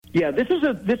Yeah, this is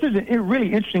a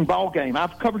really interesting ball game.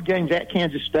 I've covered games at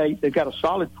Kansas State. They've got a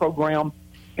solid program,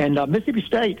 and Mississippi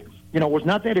State, was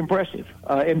not that impressive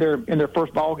in their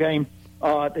first ball game.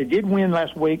 They did win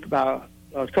last week by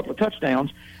a couple of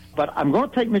touchdowns, but I'm going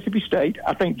to take Mississippi State.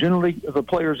 I think generally the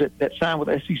players that sign with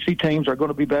SEC teams are going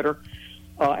to be better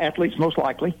athletes, most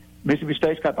likely. Mississippi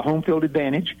State's got the home field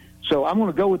advantage, so I'm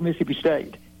going to go with Mississippi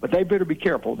State. But they better be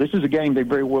careful. This is a game they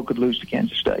very well could lose to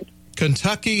Kansas State.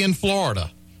 Kentucky and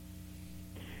Florida.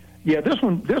 Yeah, this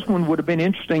one would have been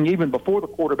interesting even before the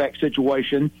quarterback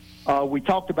situation. We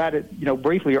talked about it,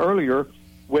 briefly earlier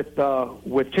with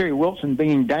Terry Wilson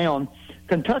being down.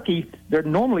 Kentucky,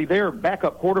 normally their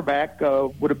backup quarterback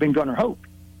would have been Gunnar Hope,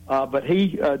 but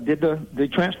he did the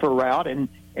transfer route and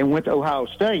went to Ohio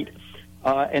State.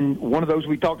 And one of those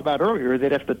we talked about earlier,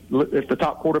 that if the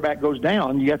top quarterback goes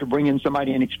down, you have to bring in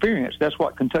somebody inexperienced. That's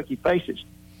what Kentucky faces.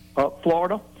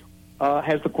 Florida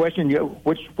has the question,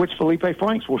 which Felipe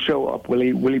Franks will show up. Will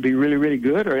he be really, really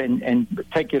good and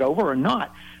take it over or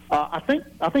not? I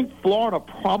think Florida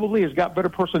probably has got better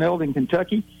personnel than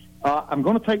Kentucky. I'm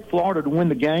going to take Florida to win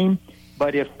the game,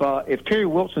 but if Terry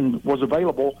Wilson was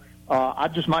available, I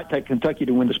just might take Kentucky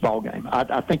to win this ball game.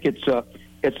 I think it's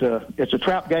a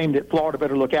trap game that Florida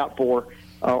better look out for,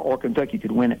 or Kentucky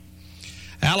could win it.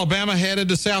 Alabama headed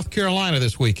to South Carolina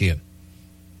this weekend.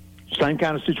 Same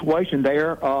kind of situation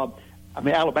there.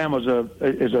 Alabama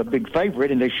is a big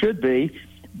favorite, and they should be.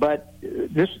 But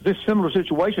this similar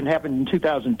situation happened in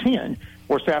 2010,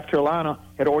 where South Carolina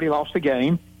had already lost the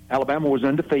game. Alabama was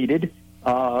undefeated.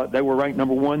 They were ranked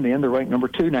number 1 then. They're ranked number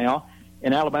 2 now.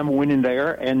 And Alabama went in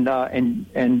there and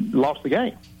lost the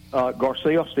game.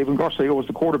 Stephen Garcia was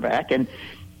the quarterback, and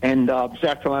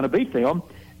South Carolina beat them,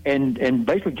 and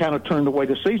basically kind of turned away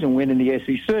the season win in the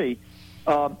SEC.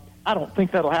 I don't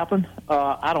think that'll happen.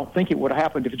 I don't think it would have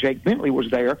happened if Jake Bentley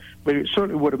was there, but it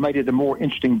certainly would have made it a more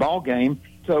interesting ball game.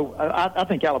 So I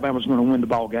think Alabama's going to win the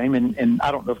ball game, and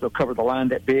I don't know if they'll cover the line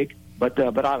that big, but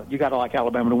you got to like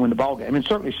Alabama to win the ball game. And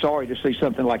certainly sorry to see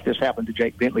something like this happen to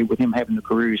Jake Bentley with him having the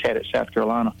career he's had at South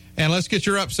Carolina. And let's get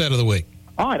your upset of the week.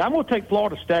 All right, I'm going to take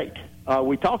Florida State.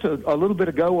 We talked a little bit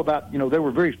ago about they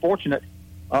were very fortunate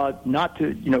not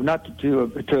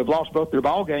to have lost both their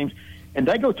ball games, and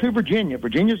they go to Virginia.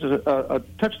 Virginia's a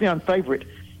touchdown favorite,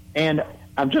 and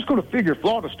I'm just going to figure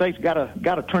Florida State's got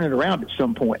to turn it around at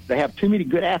some point. They have too many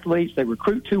good athletes. They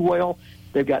recruit too well.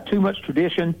 They've got too much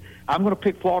tradition. I'm going to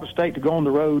pick Florida State to go on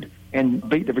the road and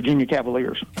beat the Virginia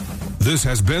Cavaliers. This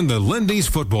has been the Lindy's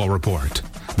Football Report,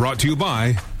 brought to you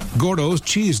by Gordo's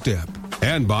Cheese Dip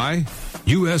and by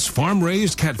U.S.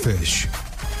 Farm-Raised Catfish.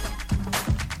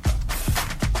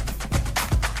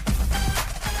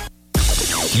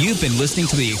 You've been listening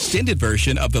to the extended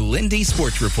version of the Lindy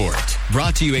Sports Report,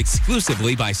 brought to you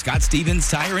exclusively by Scott Stevens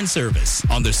Tire and Service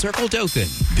on the Circle Dothan,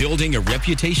 building a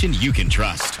reputation you can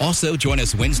trust. Also, join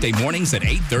us Wednesday mornings at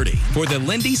 8:30 for the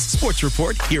Lindy Sports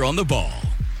Report here on The Ball.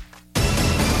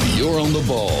 You're on The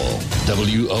Ball,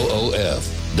 WOOF,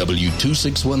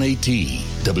 W261AT,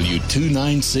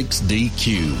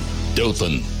 W296DQ,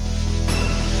 Dothan.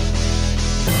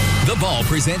 The Ball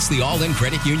presents the All-In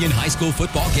Credit Union High School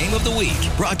Football Game of the Week.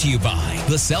 Brought to you by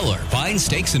The Cellar, Fine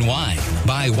Steaks and Wine.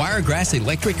 By Wiregrass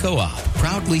Electric Co-op,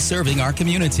 proudly serving our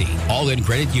community. All-In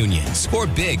Credit Union. Score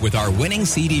big with our winning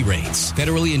CD rates.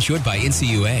 Federally insured by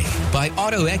NCUA. By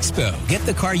Auto Expo. Get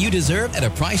the car you deserve at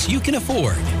a price you can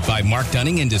afford. By Mark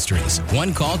Dunning Industries.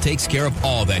 One call takes care of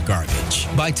all that garbage.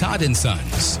 By Todd &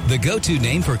 Sons. The go-to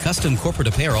name for custom corporate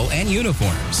apparel and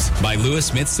uniforms. By Lewis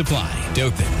Smith Supply.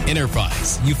 Dothan.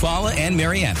 Enterprise. Eufaula and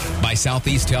Mariana. By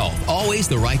Southeast Health, always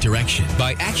the right direction.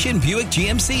 By Action Buick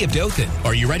GMC of Dothan.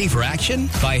 Are you ready for action?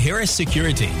 By Harris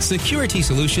Security. Security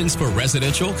solutions for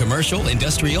residential, commercial,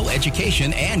 industrial,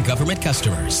 education, and government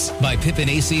customers. By Pippin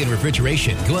AC and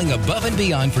Refrigeration, going above and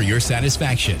beyond for your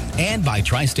satisfaction. And by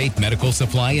Tri-State Medical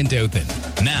Supply in Dothan.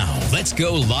 Now, let's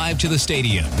go live to the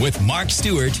stadium with Mark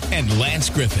Stewart and Lance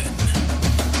Griffin.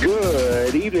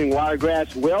 Good evening,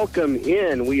 Wiregrass. Welcome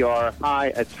in. We are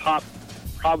high atop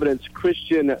Providence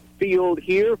Christian Field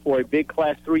here for a big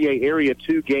Class 3A Area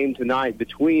 2 game tonight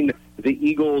between the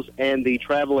Eagles and the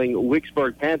traveling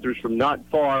Wicksburg Panthers from not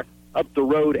far up the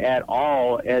road at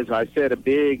all. As I said, a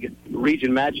big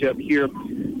region matchup here.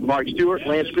 Mark Stewart,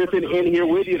 Lance Griffin in here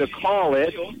with you to call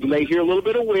it. You may hear a little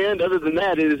bit of wind. Other than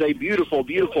that, it is a beautiful,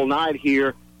 beautiful night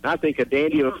here. I think a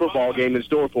dandy of a football game in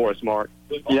store for us, Mark.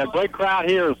 Yeah, great crowd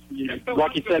here.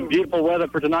 Like you said, beautiful weather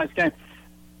for tonight's game.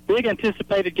 Big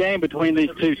anticipated game between these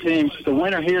two teams. The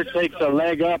winner here takes a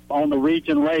leg up on the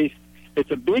region race It's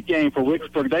a big game for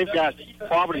Wicksburg. They've got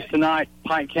Providence tonight,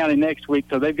 Pike County next week,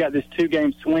 so they've got this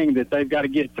 2-game swing that they've got to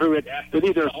get through it with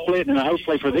either a split, and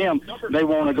hopefully for them, they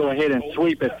want to go ahead and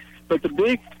sweep it. But the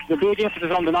big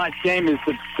emphasis on tonight's game is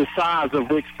the size of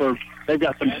Wicksburg. They've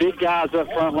got some big guys up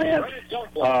front, Lance.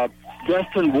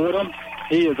 Dustin Woodham,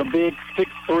 he is a big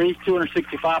 6'3",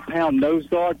 265-pound nose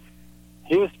guard.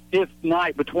 His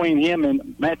night between him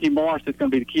and Matthew Morris is going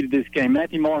to be the key to this game.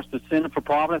 Matthew Morris, the center for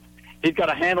Providence, he's got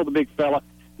to handle the big fella.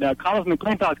 Now, Collins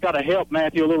McClintock's got to help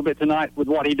Matthew a little bit tonight with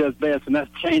what he does best, and that's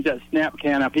change that snap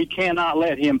count up. He cannot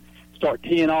let him start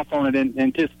teeing off on it and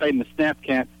anticipating the snap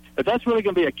count. But that's really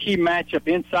going to be a key matchup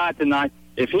inside tonight.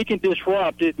 If he can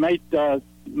disrupt it, make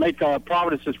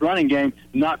Providence's running game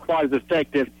not quite as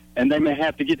effective, and they may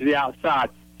have to get to the outside.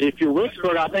 If you're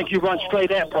Wicksburg, I think you run straight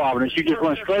at Providence. You just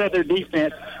run straight at their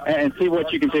defense and see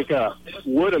what you can pick up.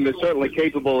 Woodham is certainly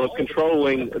capable of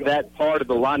controlling that part of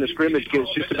the line of scrimmage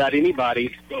against just about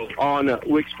anybody on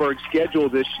Wicksburg's schedule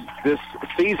this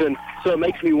season. So it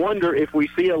makes me wonder if we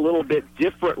see a little bit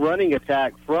different running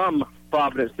attack from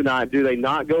Providence tonight. Do they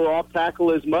not go off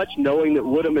tackle as much, knowing that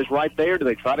Woodham is right there? Do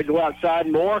they try to go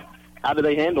outside more? How do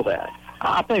they handle that?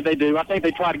 I think they do. I think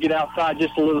they try to get outside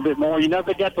just a little bit more. You know,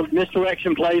 they got the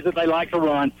misdirection plays that they like to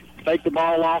run. Take the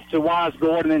ball off to Wise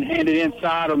Gordon and hand it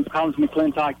inside, and Collins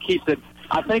McClintock keeps it.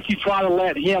 I think you try to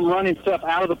let him run himself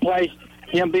out of the place,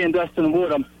 him being Dustin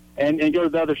Woodham, and go to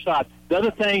the other side. The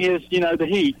other thing is, you know, the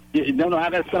heat. You don't know how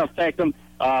that's going to affect them,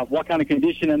 what kind of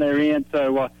conditioning they're in.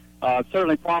 So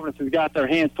certainly Providence has got their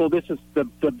hands full. This is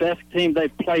the best team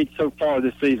they've played so far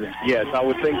this season. Yes, I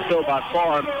would think so by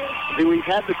far. We've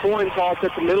had the coin toss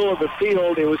at the middle of the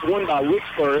field. It was won by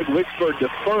Wicksburg. Wicksburg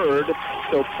deferred,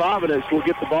 so Providence will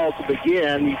get the ball to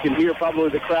begin. You can hear probably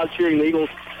the crowd cheering the Eagles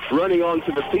running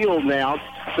onto the field now.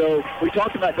 So we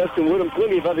talked about Dustin Woodham,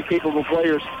 plenty of other capable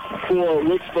players for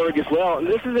Wicksburg as well. And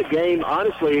this is a game,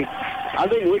 honestly, I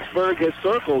think Wicksburg has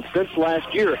circled since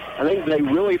last year. I think they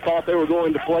really thought they were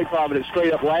going to play Providence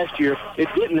straight up last year. It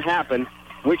didn't happen.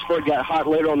 Wicksburg got hot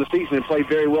later on the season and played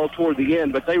very well toward the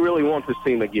end, but they really want this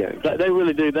team again. They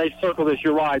really do. They circled this,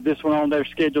 you're right, this one on their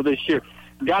schedule this year.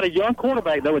 Got a young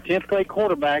quarterback, though, a 10th grade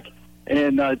quarterback,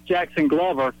 and Jackson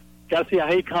Glover. Got to see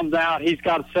how he comes out. He's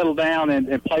got to settle down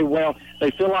and play well.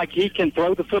 They feel like he can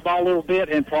throw the football a little bit,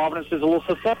 and Providence is a little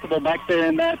susceptible back there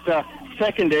in that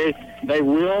secondary. They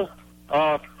will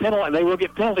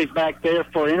get penalties back there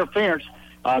for interference.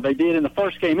 They did in the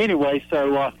first game anyway,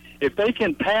 so if they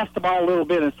can pass the ball a little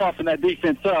bit and soften that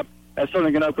defense up, that's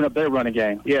certainly going to open up their running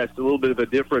game. Yes, a little bit of a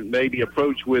different maybe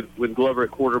approach with Glover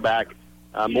at quarterback.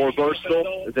 More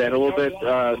versatile than a little bit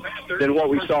than what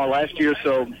we saw last year.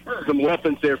 So some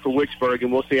weapons there for Wicksburg,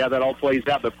 and we'll see how that all plays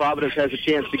out. But Providence has a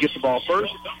chance to get the ball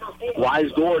first.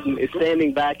 Wise Gordon is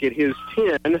standing back at his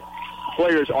 10.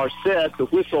 Players are set. The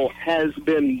whistle has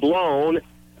been blown,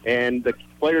 and the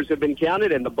players have been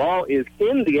counted, and the ball is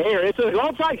in the air. It's an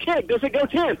onside kick. Does it go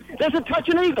 10? Does it touch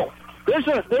an eagle? There's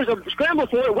a scramble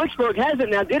for it. Wicksburg has it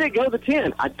now. Did it go the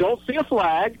 10? I don't see a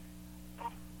flag.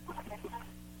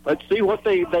 Let's see what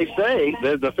they say.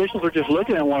 The officials are just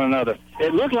looking at one another.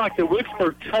 It looked like the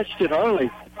Wicksburg touched it early.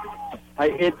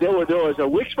 There was a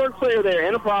Wicksburg player there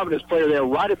and a Providence player there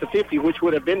right at the 50, which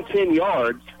would have been 10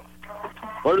 yards.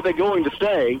 What are they going to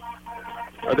say?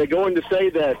 Are they going to say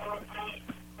that?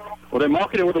 Well, they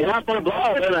marked it with a white ball. It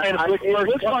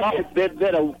looks like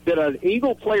that an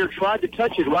Eagle player tried to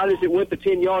touch it right as it went the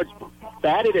 10 yards,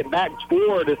 batted it back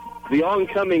toward the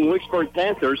oncoming Wicksburg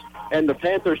Panthers, and the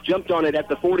Panthers jumped on it at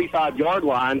the 45-yard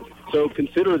line. So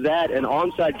consider that an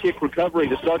onside kick recovery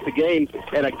to start the game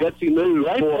and a gutsy move.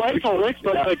 They played for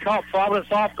Wicksburg. They caught Providence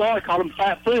off guard, caught them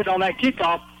flat-footed on that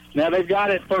kickoff. Now they've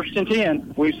got it 1st and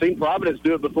 10. We've seen Providence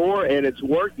do it before, and it's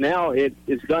worked. Now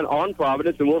it's done on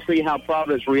Providence, and we'll see how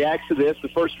Providence reacts to this. The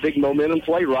first big momentum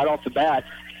play right off the bat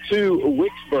to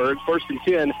Wicksburg, 1st and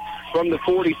 10 from the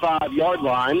 45-yard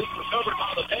line.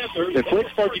 If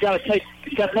Wicksburg, you got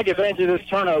to take advantage of this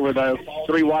turnover, though.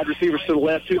 3 wide receivers to the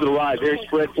left, 2 to the right. Very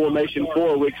spread formation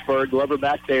for Wicksburg. Glover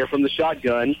back there from the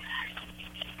shotgun.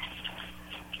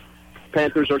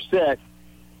 Panthers are set.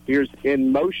 Here's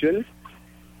in motion.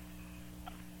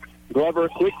 Glover,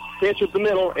 quick pitch at the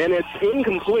middle, and it's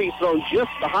incomplete, thrown just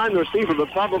behind the receiver,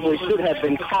 but probably should have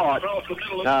been caught.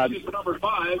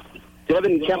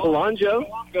 Devin Campolongo,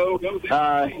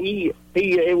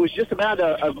 it was just about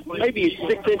maybe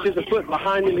 6 inches, a foot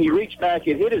behind him. He reached back,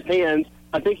 it hit his hands.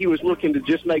 I think he was looking to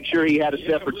just make sure he had a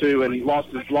step or two, and lost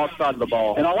sight of the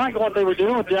ball. And I like what they were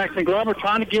doing with Jackson Glover,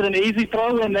 trying to get an easy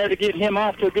throw in there to get him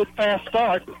off to a good fast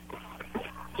start.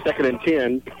 2nd and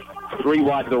 10. 3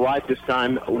 wide to the right this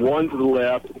time, 1 to the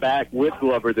left, back with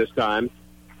Glover this time.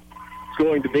 It's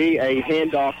going to be a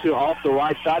handoff off the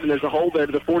right side, and there's a hole there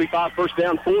to the 45, first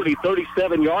down 40,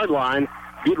 37-yard line.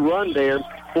 Good run there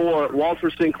for Walter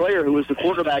Sinclair, who was the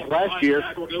quarterback last year.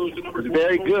 It was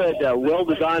very good,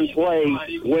 well-designed play.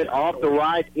 Went off the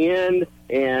right end,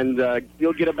 and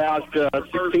he'll get about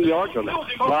 16 yards on that.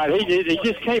 Right, he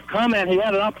just kept coming. He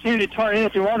had an opportunity to turn in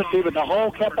if he wanted to, but the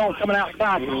hole kept on coming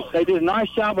outside. They did a nice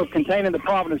job of containing the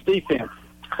Providence defense.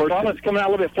 Providence coming out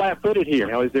a little bit flat-footed here.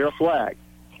 Now, is there a flag?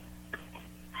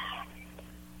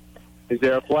 Is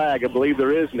there a flag? I believe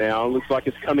there is now. It looks like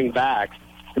it's coming back.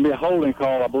 It's going to be a holding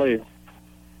call, I believe.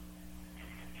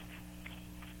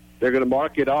 They're going to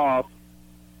mark it off.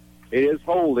 It is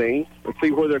holding. Let's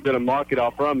see where they're going to mark it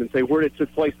off from and say where it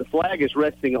took place. The flag is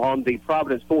resting on the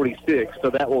Providence 46, so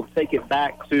that will take it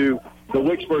back to the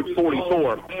Wicksburg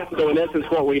 44. So in essence,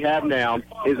 what we have now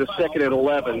is a 2nd and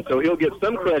 11. So he'll get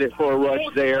some credit for a rush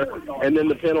there, and then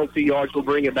the penalty yards will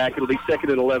bring it back. It'll be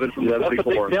 2nd and 11 from the 44. That's a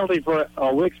big penalty for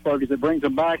Wicksburg as it brings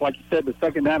them back, like you said, the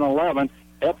 2nd down and 11.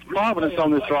 Helps Providence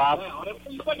on this drive.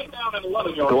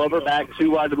 Glover back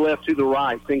 2 wide to the left, to the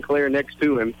right. Sinclair next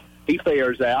to him. He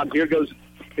fares out. Here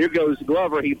goes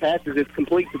Glover. He passes it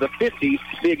complete to the 50.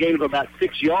 Be a gain of about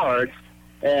 6 yards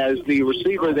as the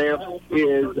receiver there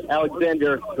is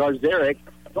Alexander Garzarek.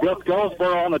 Gus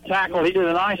Goldsboro on the tackle. He did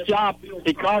a nice job.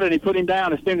 He caught it and he put him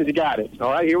down as soon as he got it.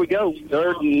 All right, here we go.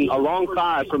 3rd and a long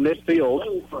 5 from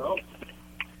midfield.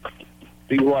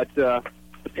 See what the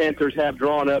Panthers have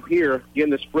drawn up here. Again,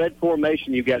 the spread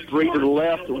formation. You've got 3 to the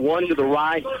left, 1 to the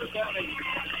right.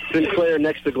 Sinclair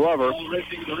next to Glover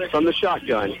from the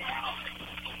shotgun.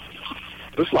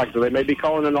 Looks like they may be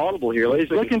calling an audible here. He's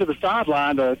looking to the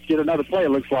sideline to get another play,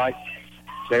 it looks like.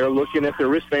 They're looking at their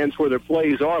wristbands where their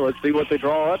plays are. Let's see what they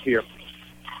draw up here.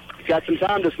 He's got some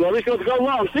time to slow. He's going to go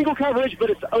long. Single coverage, but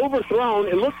it's overthrown.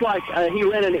 It looks like he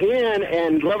ran an in,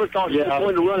 and Glover thought he was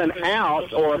going to run an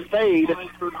out or a fade.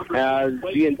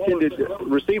 The intended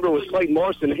receiver was Clayton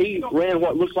Morrison. He ran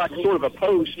what looks like sort of a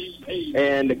post,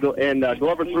 and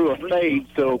Glover threw a fade,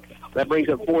 so that brings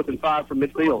up 4th and 5 from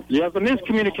midfield. Yeah, the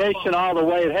miscommunication all the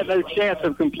way. It had no chance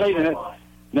of completing it.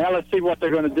 Now let's see what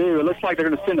they're going to do. It looks like they're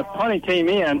going to send a punting team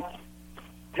in.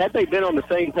 Had they been on the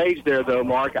same page there, though,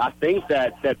 Mark, I think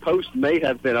that post may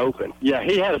have been open. Yeah,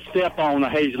 he had a step on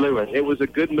Hayes Lewis. It was a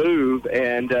good move,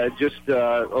 and just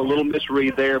a little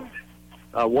misread there,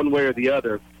 one way or the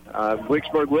other.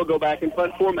 Wicksburg will go back in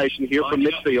punt formation here from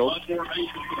midfield.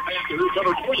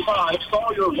 Number 25,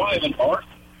 Sawyer Weidenbach.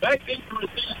 Back in to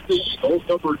receive the Eagles,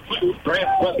 number 2, Grant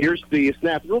Weather. Here's the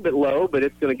snap, a little bit low, but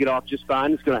it's going to get off just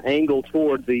fine. It's going to angle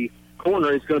toward the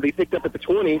corner. It's going to be picked up at the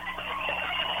 20.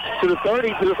 To the 30,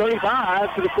 to the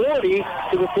 35, to the 40, to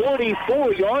the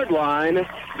 44-yard line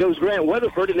goes Grant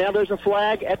Weatherford, and now there's a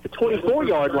flag at the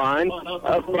 24-yard line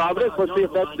of Providence. Let's see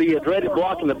if that's the dreaded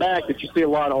block in the back that you see a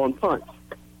lot on punts.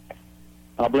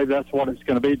 I believe that's what it's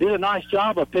going to be. Did a nice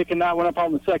job of picking that one up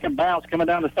on the second bounce coming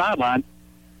down the sideline.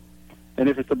 And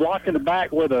if it's a block in the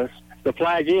back where the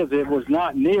flag is, it was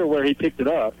not near where he picked it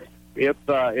up.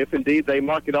 If indeed they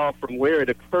mark it off from where it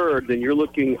occurred, then you're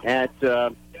looking at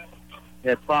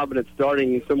Providence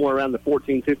starting somewhere around the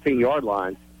 14, 15-yard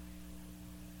line.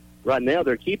 Right now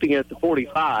they're keeping it at the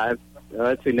 45.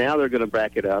 Let's see, now they're going to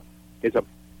back it up. It's a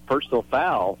personal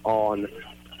foul on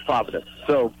Providence.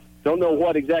 So don't know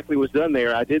what exactly was done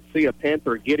there. I did see a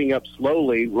Panther getting up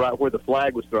slowly right where the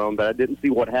flag was thrown, but I didn't see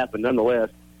what happened nonetheless.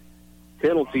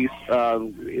 Penalties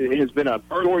it has been a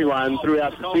storyline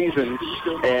throughout the season,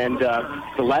 and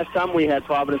the last time we had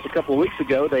Providence a couple of weeks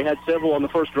ago, they had several on the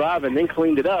first drive and then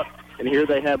cleaned it up. And here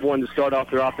they have one to start off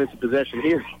their offensive possession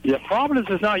here. Yeah, Providence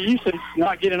is not used to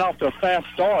not getting off to a fast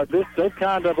start. They've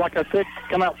kind of, like I said,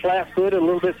 come out flat-footed, a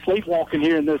little bit sleepwalking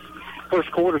here in this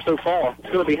first quarter so far.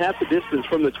 It's going to be half the distance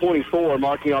from the 24,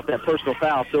 marking off that personal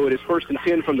foul. So it is 1st and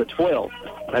 10 from the 12.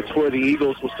 That's where the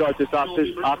Eagles will start this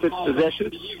offensive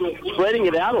possession. Spreading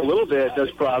it out a little bit, does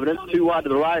Providence. 2 wide to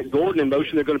the right. Gordon in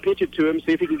motion. They're going to pitch it to him,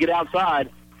 see if he can get outside.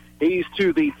 He's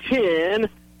to the 10.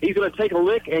 He's going to take a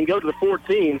lick and go to the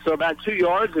 14, so about 2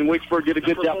 yards, and Wicksburg did a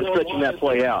good job of stretching that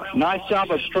play out. Nice job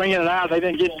of stringing it out. They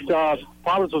didn't get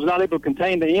Providence was not able to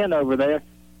contain the end over there,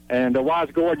 and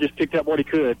Wise Gore just picked up what he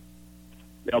could.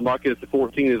 They'll mark it at the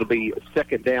 14. It'll be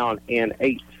 2nd down and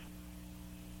 8.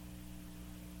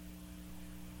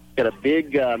 Got a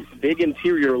big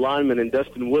interior lineman in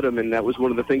Dustin Woodham, and that was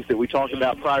one of the things that we talked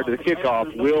about prior to the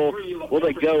kickoff. Will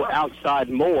they go outside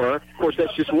more? Of course,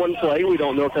 that's just one play. We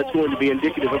don't know if that's going to be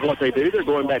indicative of what they do. They're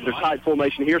going back to their tight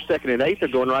formation here, 2nd and 8. They're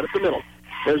going right up the middle.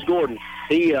 There's Gordon.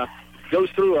 He goes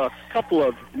through a couple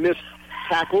of missed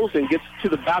tackles and gets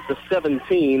to about the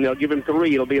 17. They'll give him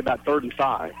 3. It'll be about 3rd and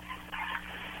 5.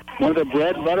 One of the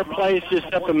bread and butter plays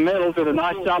just up the middle, did a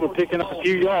nice job of picking up a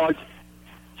few yards.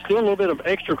 Still a little bit of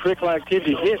extracurricular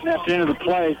activity hitting at the end of the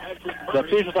play. The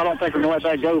officials, I don't think, are going to let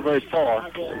that go very far.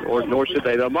 Nor should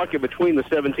they. They'll mark it between the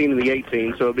 17 and the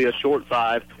 18, so it'll be a short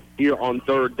 5 here on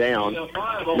third down.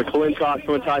 McClintock's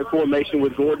going to tie formation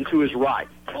with Gordon to his right.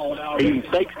 He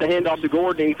fakes the handoff to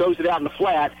Gordon, and he throws it out in the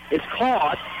flat. It's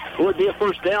caught. Will it be a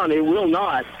first down? It will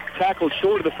not. Tackled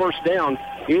short of the first down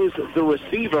is the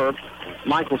receiver,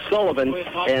 Michael Sullivan,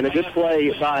 and a good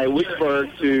play by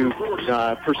Wicksburg to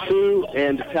pursue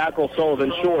and tackle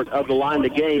Sullivan short of the line to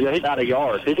gain about a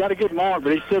yard. He got a good mark,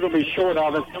 but he's still going to be short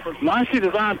of it. Nicely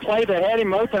designed play. They had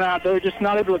him open out there, just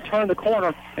not able to turn the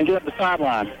corner and get up the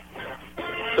sideline.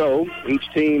 So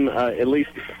each team, at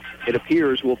least it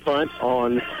appears, will punt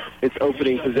on its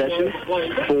opening possession.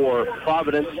 For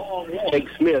Providence, Jake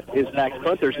Smith is back to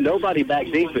punt. There's nobody back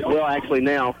deep, but, well, actually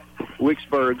now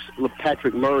Wicksburg's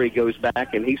Patrick Murray goes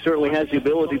back, and he certainly has the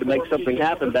ability to make something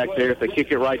happen back there if they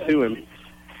kick it right to him.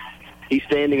 He's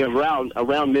standing around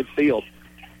midfield.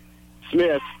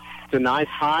 Smith, it's a nice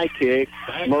high kick.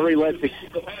 Murray lets it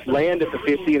land at the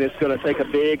 50, and it's going to take a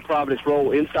big Providence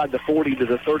roll inside the 40 to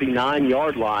the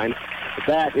 39-yard line.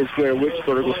 That is where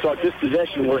Wicksburg will start this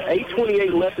possession. We're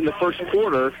 8:28 left in the first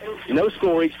quarter. No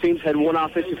score. Each team's had one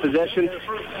offensive possession.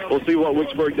 We'll see what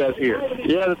Wicksburg does here.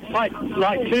 Yeah, it's like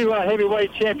two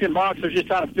heavyweight champion boxers just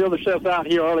trying to feel themselves out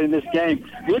here early in this game.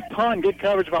 Good punt, good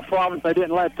coverage by Providence. They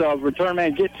didn't let the return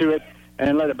man get to it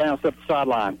and let it bounce up the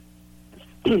sideline.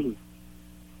 So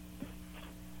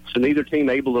neither team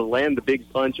able to land the big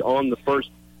punch on the first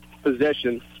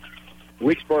possession.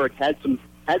 Wicksburg had some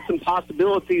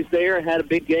possibilities there, had a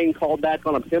big game called back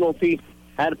on a penalty,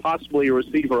 had possibly a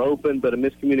receiver open, but a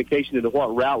miscommunication into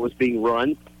what route was being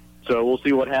run. So we'll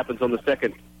see what happens on the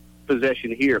second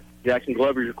possession here. Jackson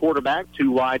Glover, your quarterback,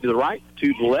 2 wide to the right,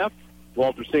 2 to the left.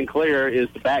 Walter Sinclair is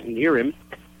the back near him.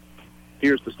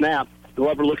 Here's the snap.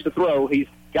 Glover looks to throw. He's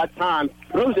got time,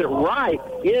 throws it right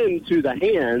into the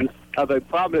hands of a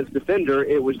Providence defender.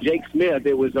 It was Jake Smith.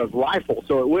 It was a rifle,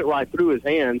 so it went right through his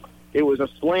hands. It was a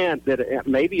slant that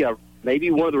maybe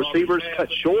one of the receivers cut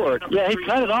short. Yeah, he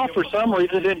cut it off for some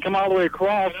reason. It didn't come all the way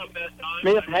across.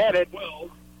 Smith had it,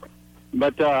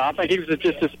 but I think he was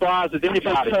just as surprised as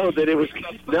anybody. So that it was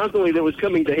not only that it was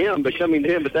coming to him, but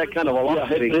that kind of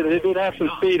velocity. Yeah, it did have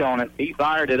some speed on it. He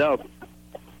fired it up.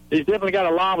 He's definitely got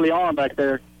a lively arm back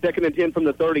there. 2nd and 10 from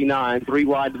the 39. 3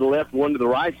 wide to the left, 1 to the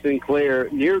right. Sinclair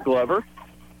near Glover.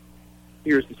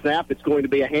 Here's the snap. It's going to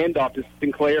be a handoff to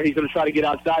Sinclair. He's going to try to get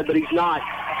outside, but he's not.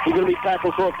 He's going to be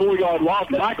tackled for a 4-yard loss.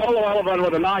 Michael Sullivan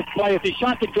with a nice play. As he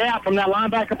shot the gap from that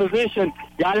linebacker position,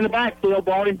 got in the backfield,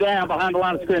 brought him down behind the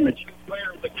line of scrimmage.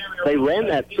 They ran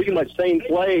that pretty much same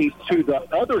play to the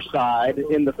other side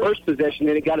in the first possession,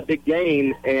 and it got a big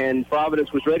gain, and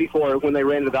Providence was ready for it when they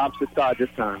ran to the opposite side this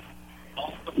time.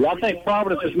 Yeah, I think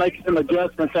Providence is making some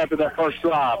adjustments after that first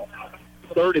drive.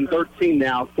 3rd and 13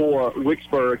 now for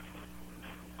Wicksburg.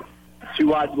 2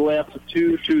 wide to the left,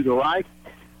 2 to the right.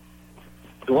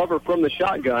 Glover from the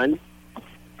shotgun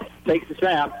takes the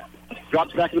snap,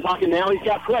 drops back in the pocket. Now he's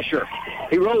got pressure.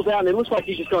 He rolls out, and it looks like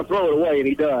he's just going to throw it away, and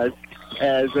he does.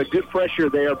 As a good pressure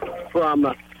there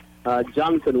from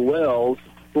Jonathan Wells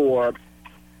for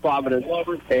Providence,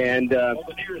 and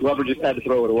Glover just had to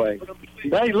throw it away.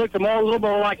 They looked a little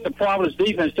more like the Providence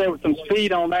defense there with some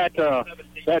speed on that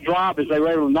drive as they were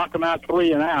able to knock them out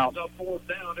 3 and out.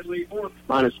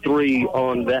 -3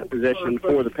 on that possession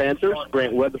for the Panthers.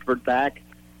 Grant Weatherford back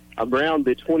around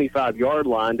the 25-yard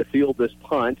line to field this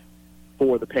punt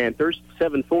for the Panthers.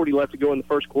 7:40 left to go in the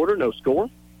first quarter. No score.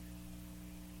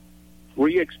 Were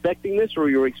you expecting this, or were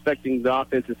you expecting the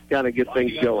offenses to kind of get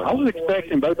things going? I was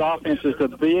expecting both offenses to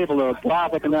be able to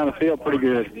drive up and down the field pretty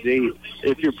good. Indeed.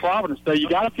 If you're Providence, though, you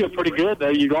got to feel pretty good, though.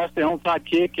 You lost the onside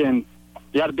kick, and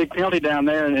you had a big penalty down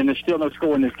there, and there's still no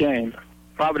score in this game.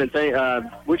 Providence,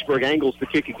 Wicksburg angles the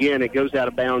kick again. It goes out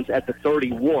of bounds at the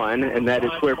 31, and that is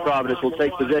where Providence will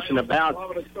take possession about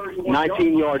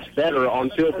 19 yards better on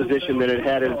field position than it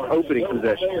had in its opening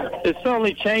possession. It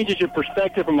certainly changes your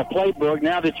perspective from a playbook.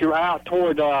 Now that you're out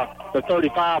toward the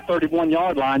 35,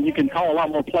 31-yard line, you can call a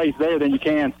lot more plays there than you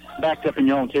can backed up in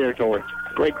your own territory.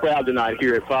 Great crowd tonight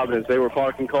here at Providence. They were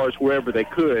parking cars wherever they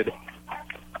could.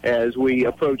 As we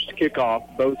approach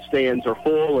kickoff, both stands are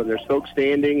full, and there's folks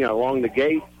standing along the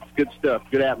gate. Good stuff.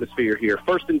 Good atmosphere here.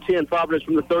 1st and 10, Providence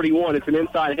from the 31. It's an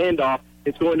inside handoff.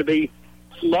 It's going to be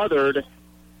smothered.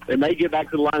 They may get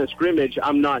back to the line of scrimmage.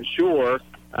 I'm not sure.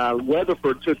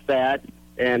 Weatherford took that,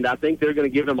 and I think they're going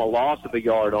to give him a loss of a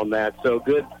yard on that. So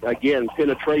good, again,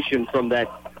 penetration from that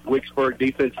Wicksburg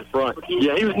defensive front.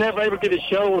 Yeah, he was never able to get his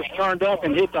shoulders turned up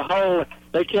and hit the hole.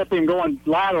 They kept him going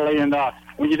laterally, and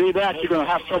when you do that, you're going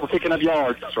to have trouble picking up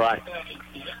yards. That's right.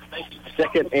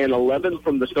 2nd and 11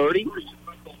 from the 30.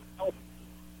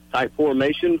 Tight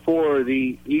formation for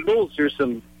the Eagles. There's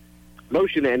some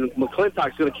motion, and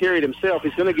McClintock's going to carry it himself.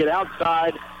 He's going to get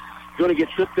outside, going to get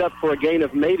tripped up for a gain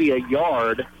of maybe a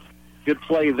yard. Good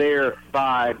play there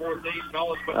by,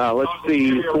 let's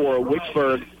see, for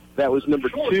Wicksburg. That was number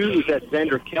 2. Was that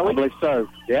Xander Kelly? I believe so.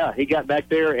 Yeah, he got back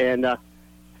there, and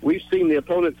we've seen the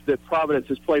opponents that Providence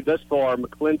has played thus far.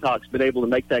 McClintock's been able to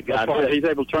make that guy. He's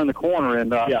able to turn the corner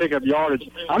and pick up yardage.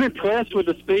 I'm impressed with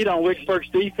the speed on Wicksburg's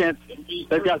defense.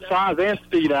 They've got size and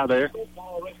speed out there.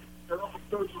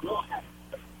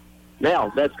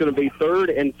 Now, that's going to be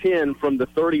 3rd and 10 from the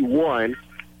 31.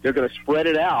 They're going to spread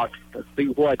it out. Let's see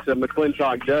what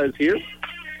McClintock does here.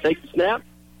 Takes the snap.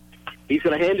 He's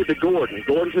going to hand it to Gordon.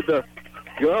 Gordon to the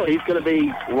go. He's going to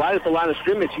be right at the line of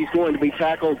scrimmage. He's going to be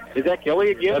tackled. Is that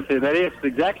Kelly again? That is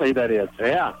exactly that is.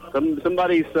 Yeah.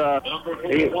 Somebody's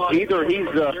either he's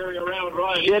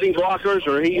shedding blockers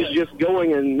or he's just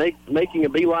going and making a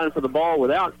beeline for the ball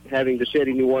without having to shed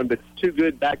anyone. But 2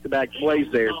 good back-to-back plays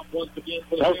there.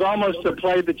 That was almost a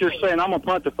play that you're saying, I'm going to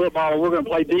punt the football, we're going to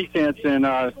play defense, and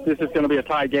this is going to be a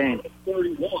tie game.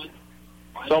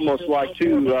 It's almost like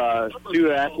two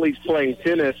athletes playing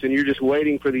tennis, and you're just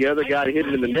waiting for the other guy to hit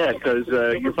it in the net because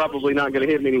you're probably not going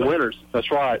to hit many winners.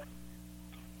 That's right.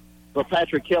 Well,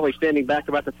 Patrick Kelly standing back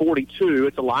about the 42.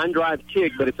 It's a line drive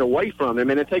kick, but it's away from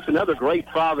him, and it takes another great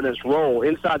Providence roll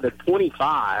inside the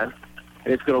 25,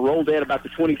 and it's going to roll down about the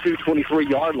 22,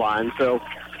 23-yard line. So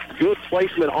good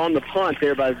placement on the punt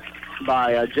there by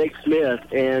Jake Smith,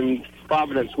 and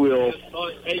Providence will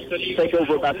take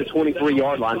over about the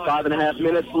 23-yard line. 5.5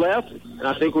 minutes left, and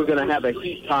I think we're going to have a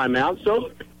timeout.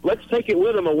 So let's take it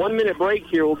with them. A 1-minute break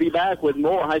here. We'll be back with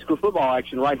more high school football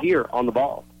action right here on The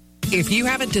Ball. If you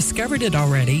haven't discovered it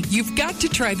already, you've got to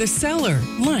try the Cellar.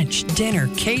 Lunch, dinner,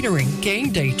 catering,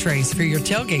 game day trays for your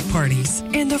tailgate parties,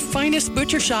 and the finest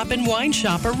butcher shop and wine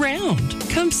shop around.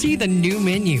 Come see the new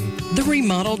menu, the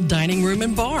remodeled dining room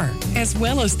and bar, as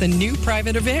well as the new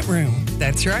private event room.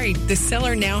 That's right, the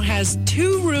Cellar now has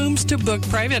 2 rooms to book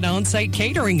private on-site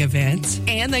catering events,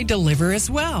 and they deliver as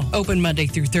well. Open Monday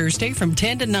through Thursday from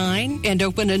 10 to 9, and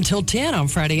open until 10 on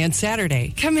Friday and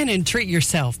Saturday. Come in and treat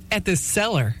yourself at the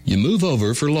Cellar. You move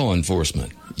over for law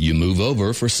enforcement. You move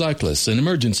over for cyclists and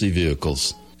emergency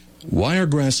vehicles.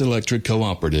 Wiregrass Electric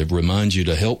Cooperative reminds you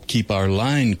to help keep our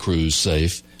line crews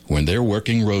safe when they're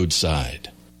working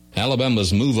roadside.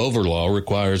 Alabama's move over law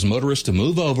requires motorists to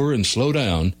move over and slow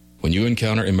down when you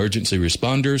encounter emergency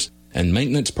responders and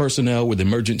maintenance personnel with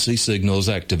emergency signals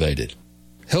activated.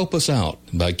 Help us out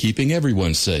by keeping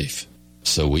everyone safe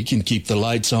so we can keep the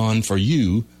lights on for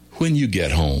you when you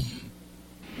get home.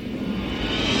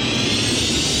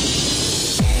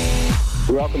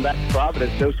 Welcome back to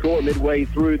Providence. No score midway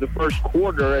through the first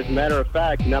quarter. As a matter of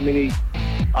fact, not many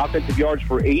offensive yards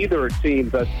for either team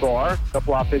thus far. A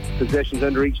couple offensive possessions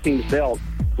under each team's belt.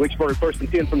 Wicksburg 1st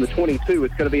and 10 from the 22.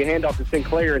 It's going to be a handoff to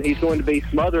Sinclair, and he's going to be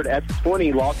smothered at the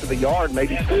 20. Loss of a yard,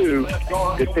 maybe 2.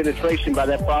 Good penetration by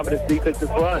that Providence defensive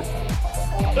front.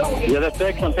 Yeah, that's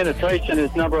excellent penetration.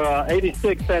 It's number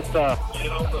 86. That's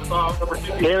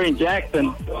Darian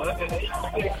Jackson.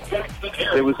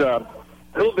 It was a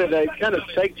little bit kind of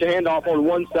faked the handoff on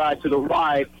one side to the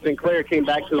right. Sinclair came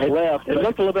back to the left. It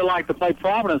looked a little bit like the play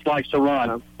Providence likes to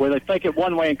run, where they fake it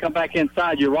one way and come back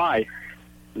inside your right.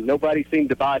 Nobody seemed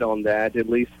to bite on that, at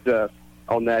least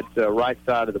on that right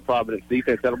side of the Providence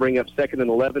defense. That'll bring up 2nd and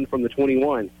 11 from the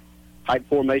 21. Tight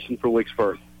formation for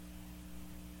Wicksburg.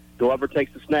 Glover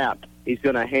takes the snap. He's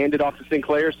going to hand it off to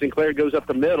Sinclair. Sinclair goes up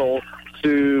the middle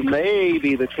to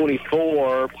maybe the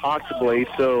 24, possibly.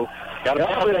 So got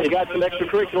some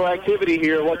extracurricular activity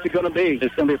here. What's it going to be?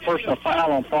 It's going to be a personal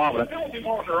foul on Providence.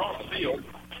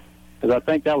 Because I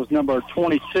think that was number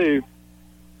 22.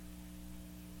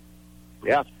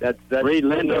 Yeah, that's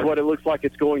what it looks like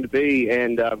it's going to be.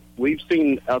 And we've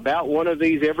seen about one of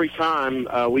these every time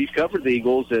we've covered the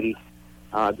Eagles. And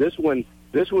this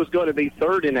was going to be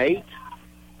 3rd and 8.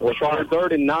 Or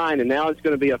 3rd and 9, and now it's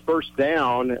going to be a first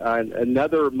down.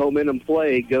 Another momentum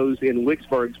play goes in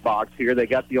Wicksburg's box here. They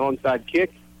got the onside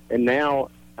kick, and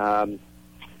now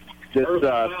this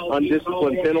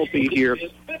undisciplined penalty here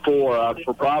for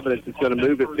Providence is going to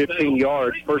move it 15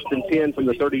 yards. 1st and 10 from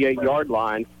the 38-yard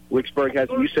line. Wicksburg has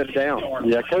you set it down.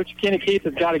 Yeah, Coach Kenny Keith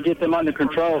has got to get them under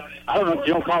control. I don't know if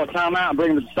you don't call a timeout and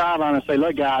bring them to the sideline and say,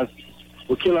 look, guys,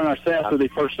 we're killing ourselves with the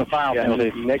personal foul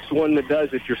penalty. Next one that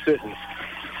does it, you're sitting.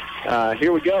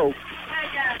 Here we go.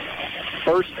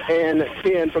 First and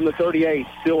 10 from the 38.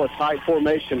 Still a tight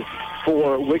formation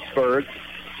for Wicksburg.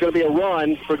 It's going to be a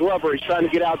run for Glover. He's trying to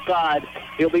get outside.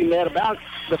 He'll be met about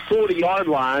the 40-yard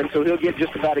line, so he'll get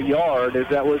just about a yard, as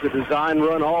that was a design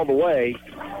run all the way.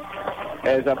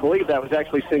 As I believe that was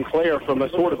actually Sinclair from a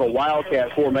sort of a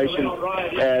wildcat formation,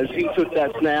 as he took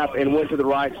that snap and went to the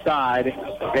right side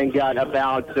and got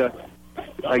about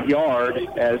a yard.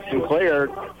 As Sinclair,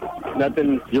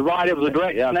 nothing. You're right, it was a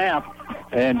direct snap.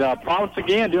 And Providence,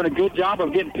 again, doing a good job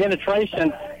of getting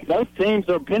penetration. Both teams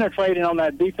are penetrating on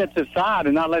that defensive side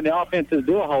and not letting the offenses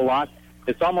do a whole lot.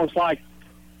 It's almost like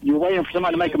you're waiting for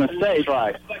somebody to make a mistake.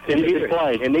 Right. In either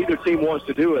play. And neither team wants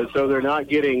to do it, so they're not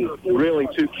getting really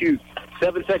too cute.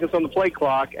 7 seconds on the play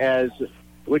clock as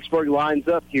Wicksburg lines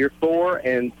up here. 4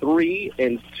 and 3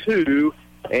 and 2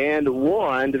 and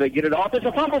 1. Do they get it off? It's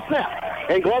a fumble snap.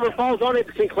 And Glover falls on it.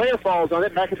 Sinclair falls on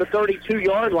it back at the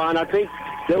 32-yard line. I think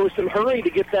there was some hurry to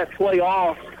get that play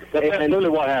off. That's absolutely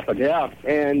what happened. Yeah,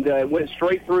 and it went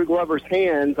straight through Glover's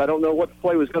hands. I don't know what the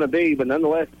play was going to be, but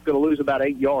nonetheless, it's going to lose about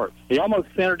 8 yards. He almost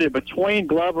centered it between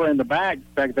Glover and the back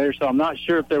there, so I'm not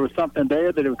sure if there was something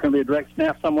there that it was going to be a direct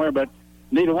snap somewhere, but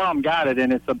neither one of them got it,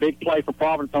 and it's a big play for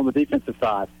Providence on the defensive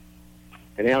side.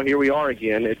 And now here we are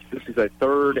again. This is a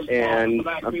 3rd and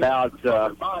about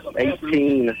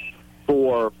 18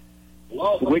 for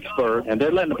Wicksburg. And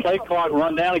they're letting the play clock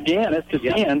run down again. It's to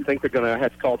 10. I think they're going to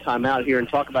have to call timeout here and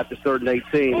talk about this 3rd and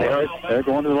 18. They're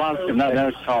going to the line. No,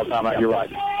 they're call timeout. You're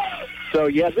right. So,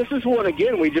 yeah, this is one,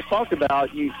 again, we just talked about.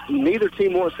 Neither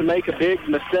team wants to make a big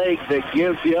mistake that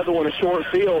gives the other one a short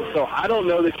field. So I don't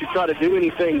know that you try to do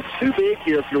anything too big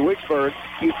here if you're Wicksburg.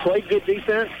 You've played good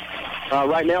defense.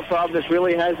 Right now, Providence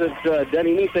really hasn't done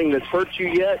anything that's hurt you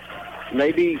yet.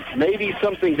 Maybe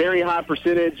something very high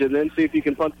percentage, and then see if you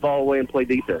can punt the ball away and play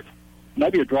defense.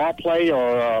 Maybe a draw play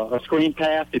or a screen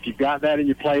pass if you've got that in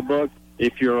your playbook.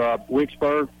 If you're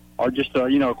Wicksburg, or just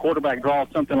a quarterback draw,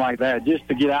 something like that, just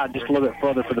to get out just a little bit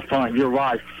further for the front. You're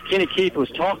right. Kenny Keith was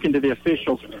talking to the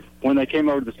officials when they came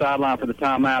over to the sideline for the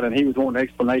timeout, and he was wanting an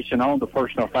explanation on the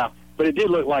personal foul. But it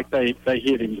did look like they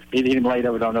hit him. He hit him laid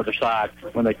over on the other side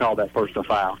when they called that personal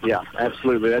foul. Yeah,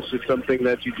 absolutely. That's just something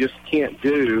that you just can't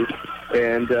do.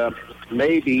 And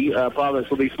maybe Providence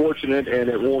will be fortunate, and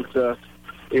it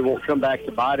won't come back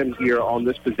to bite them here on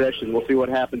this possession. We'll see what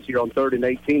happens here on 3rd and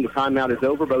 18. The timeout is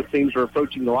over. Both teams are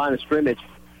approaching the line of scrimmage.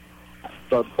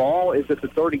 The ball is at the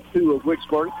 32 of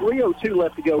Wicksburg. 3:02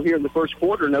 left to go here in the first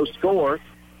quarter. No score.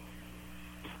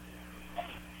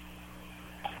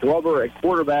 Glover at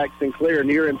quarterback, Sinclair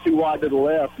near him, too wide to the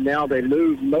left. Now they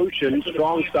move motion,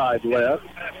 strong side left.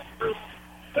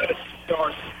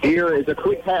 Here is a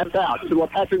quick pass out to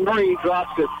Patrick Murray. He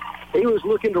drops it. He was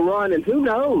looking to run, and who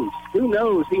knows?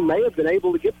 He may have been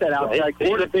able to get that outside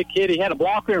corner. He's a big kid. He had a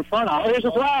blocker in front of him. There's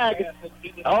a flag.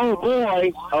 Oh,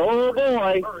 boy.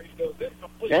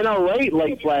 And a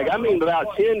late flag. I mean,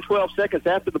 about 10, 12 seconds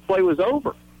after the play was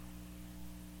over.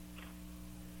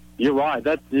 You're right.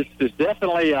 This is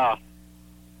definitely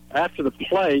after the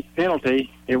play penalty.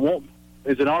 It won't.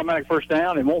 Is it automatic first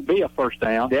down? It won't be a first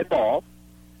down. Dead ball.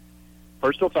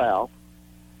 Personal foul.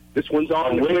 This one's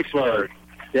on Wicksburg.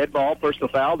 Dead ball. Personal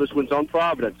foul. This one's on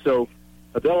Providence. So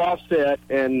they'll offset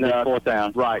and 4th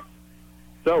down. Right.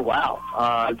 So wow.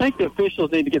 I think the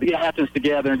officials need to get the captains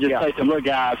together and just say to them, look,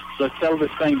 guys, let's settle this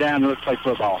thing down and let's play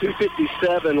football.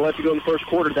 2:57 left to go in the first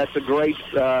quarter. That's a great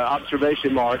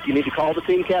observation, Mark. You need to call the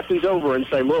team captains over and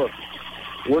say, look,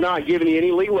 we're not giving you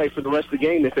any leeway for the rest of the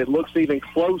game. If it looks even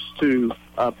close to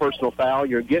a personal foul,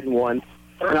 you're getting one.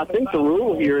 And I think the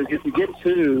rule here is if you get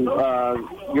two,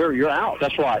 you're out.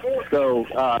 That's right. So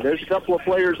there's a couple of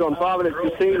players on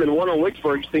Providence's team and one on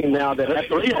Wicksburg's team now that have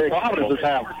three on Providence's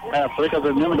have three because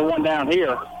there's number one down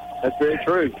here. That's very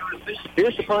true.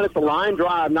 Here's the punt at the line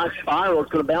drive, not spiral.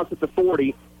 It's going to bounce at the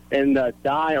 40 and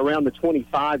die around the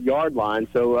 25-yard line.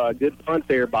 So good punt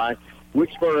there by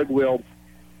Wicksburg. Will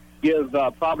give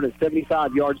Providence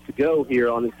 75 yards to go here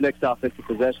on this next offensive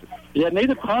possession. Yeah,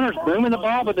 neither punter's booming the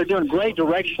ball, but they're doing great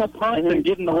directional punts and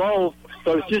getting the roll.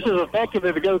 So it's just as effective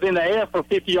if it goes in the air for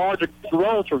 50 yards or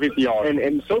rolls for 50 yards.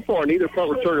 And so far, neither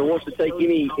punt returner wants to take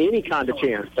any kind of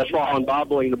chance. That's right, on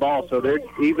bobbling the ball. So they're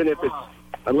even if it's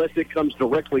unless it comes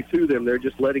directly to them, they're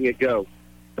just letting it go.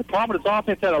 The Providence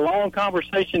offense had a long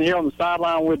conversation here on the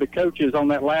sideline with the coaches on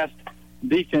that last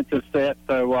defensive set.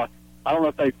 So I don't know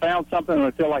if they found something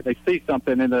or they feel like they see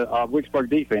something in the Wicksburg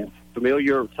defense.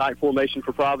 Familiar tight formation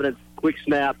for Providence. Quick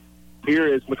snap. Here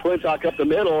is McClintock up the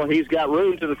middle. He's got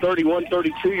room to the 31,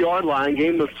 32-yard line.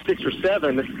 Game of 6 or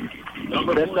 7.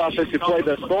 Best offensive play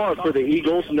thus far for the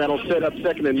Eagles, and that'll set up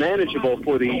second and manageable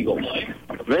for the Eagles.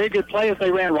 Very good play as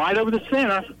they ran right over the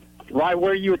center. right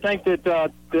where you would think that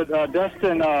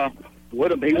Dustin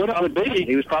would be.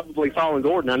 He was probably following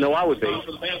Gordon. I know I would be.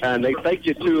 And they faked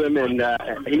it to him, and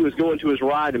he was going to his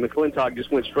right, and McClintock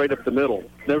just went straight up the middle.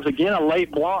 There was, again, a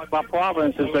late block by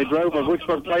Providence as they drove a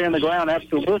Wicksburg player in the ground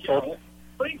after the whistle.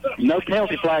 No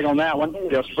penalty flag on that one.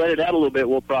 They'll spread it out a little bit,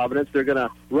 Will Providence. They're going to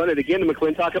run it again to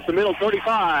McClintock up the middle,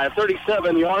 35,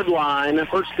 37-yard line,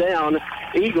 first down,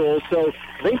 Eagles. So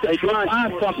I think they try to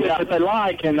find something that they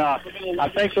like, and I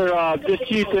think they're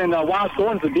just using Wise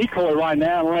Gordon as a decoy right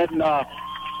now and letting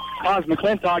Cos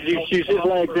McClintock use his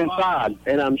legs inside.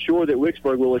 And I'm sure that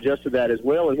Wicksburg will adjust to that as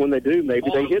well, and when they do, maybe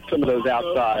they hit some of those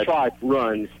outside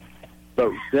runs.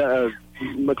 But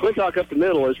McClintock up the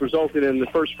middle has resulted in the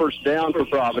first down for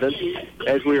Providence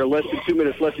as we are less than 2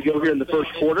 minutes left to go here in the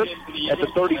first quarter. At the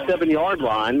 37-yard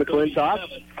line, McClintock,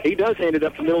 he does hand it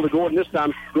up the middle to Gordon this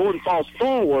time. Gordon falls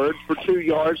forward for 2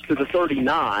 yards to the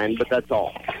 39, but that's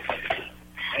all.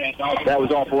 That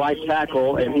was off right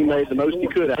tackle, and he made the most he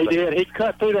could. He did. He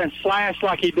cut through there and slashed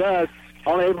like he does.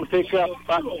 Only able to pick up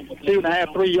about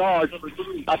 2.5, 3 yards.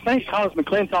 I think Cos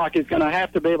McClintock is going to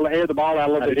have to be able to air the ball out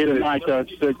a little bit here tonight to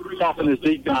soften his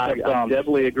defense. I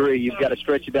definitely agree. You've got to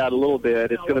stretch it out a little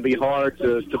bit. It's going to be hard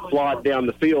to plod down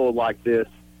the field like this.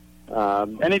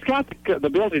 And he's got the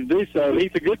ability to do so.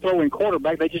 He's a good throwing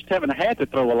quarterback. They just haven't had to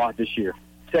throw a lot this year.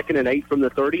 2nd and 8 from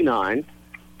the 39.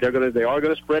 They are going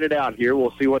to spread it out here.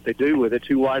 We'll see what they do with it.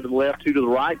 2 wide to the left, 2 to the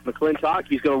right. McClintock,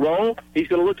 he's going to roll. He's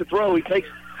going to look to throw. He takes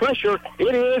pressure.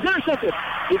 It is intercepted.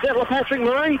 Is that Patrick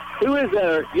Murray? Who is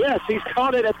there? Yes, he's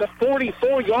caught it at the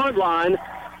 44-yard line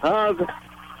of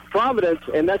Providence,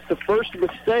 and that's the first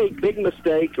big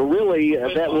mistake, really,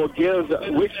 that will give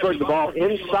Wicksburg the ball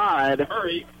inside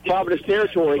Providence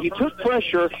territory. He took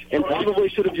pressure and probably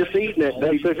should have just eaten it.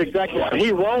 That's exactly right.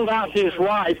 He rolled out to his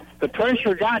right. The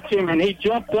pressure got to him, and he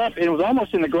jumped up, and it was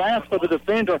almost in the grasp of the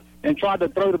defender and tried to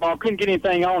throw the ball. Couldn't get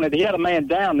anything on it. He had a man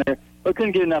down there, but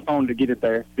couldn't get enough on to get it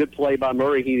there. Good play by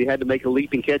Murray. He had to make a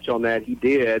leaping catch on that. He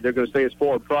did. They're going to say his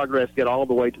forward progress get all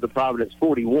the way to the Providence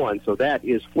 41, so that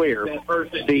is where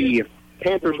the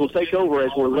Panthers will take over as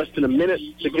we're less than a minute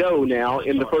to go now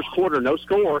in the first quarter. No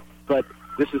score, but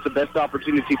this is the best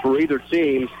opportunity for either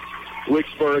team.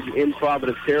 Wicksburg in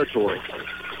Providence territory.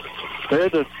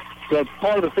 There's the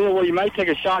part of the field where you may take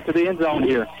a shot to the end zone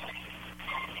here.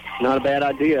 Not a bad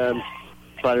idea.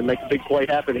 Try to make a big play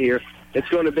happen here. It's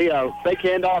going to be a fake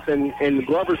handoff, and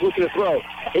Glover's looking to throw.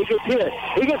 He gets hit.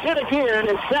 He gets hit again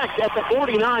and sacked at the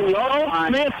 49-yard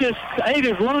line. Smith just ate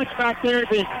his lunch back there.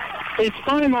 He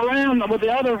spun him around with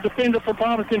the other defender for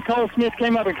Providence, and Cole Smith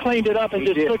came up and cleaned it up and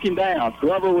just took him down.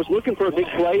 Glover was looking for a big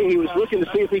play. He was looking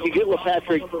to see if he could get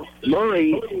Patrick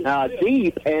Murray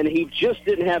deep, and he just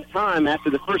didn't have time after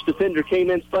the first defender came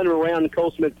in, spun him around, and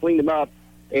Cole Smith cleaned him up.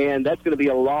 And that's going to be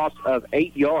a loss of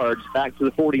 8 yards back to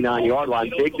the 49-yard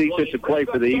line. Big defensive play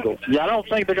for the Eagles. Yeah, I don't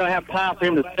think they're going to have time for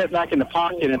him to sit back in the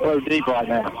pocket and throw deep right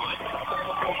now.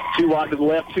 2 wide to the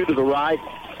left, 2 to the right.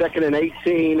 2nd and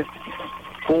 18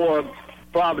 for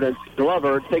Providence.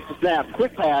 Glover takes a snap.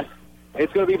 Quick pass.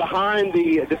 It's going to be behind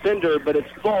the defender, but it's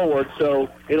forward, so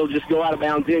it'll just go out of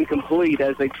bounds incomplete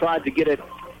as they tried to get it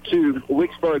to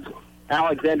Wicksburg's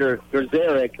Alexander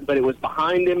Gerzerek, but it was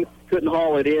behind him, couldn't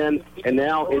haul it in, and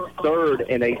now it's 3rd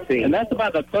and 18. And that's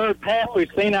about the third pass we've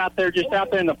seen out there, just out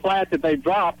there in the flat that they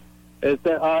dropped. Is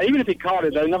that, even if he caught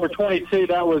it, though, number 22,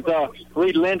 that was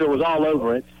Reed Linder was all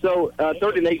over it. So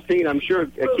 3rd and 18, I'm sure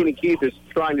Kenny Keith is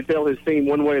trying to tell his team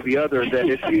one way or the other that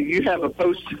if you have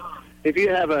if you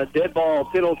have a dead ball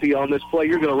penalty on this play,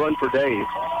 you're going to run for days.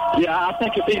 Yeah, I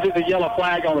think if he gets a yellow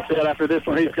flag on the field after this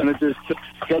one, he's going to just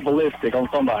go ballistic on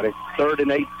somebody. 3rd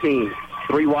and 18.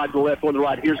 3 wide to the left, 1 to the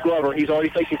right. Here's Glover. He's already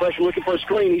facing pressure, looking for a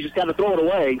screen. He's just got to throw it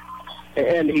away.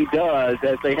 And he does,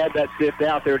 as they had that sniffed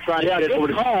out. They were trying to get it over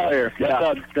the player.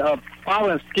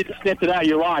 Providence sniffed it out.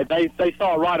 You're right. They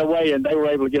saw it right away, and they were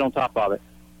able to get on top of it.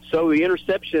 So the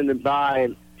interception by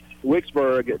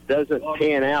Wicksburg doesn't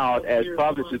pan out as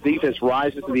Providence's defense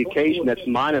rises to the occasion. That's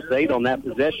 -8 on that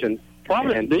possession.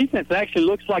 Providence defense actually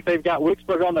looks like they've got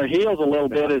Wicksburg on their heels a little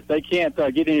bit as they can't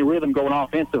get any rhythm going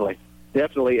offensively.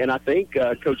 Definitely, and I think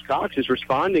Coach Cox is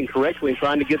responding correctly and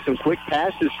trying to get some quick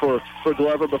passes for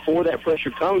Glover before that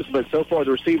pressure comes, but so far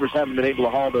the receivers haven't been able to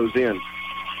haul those in.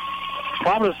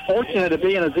 Providence fortunate to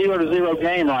be in a 0-0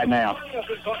 game right now.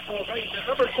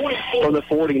 From the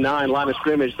 49 line of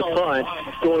scrimmage, the punt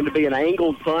is going to be an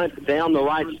angled punt down the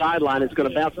right sideline. It's going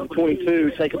to bounce to the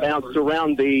 22, take a bounce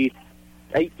around the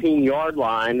 18-yard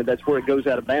line. That's where it goes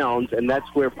out of bounds, and that's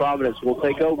where Providence will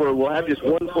take over. We'll have just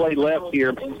one play left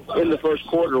here in the first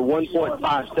quarter,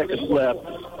 1.5 seconds left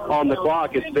on the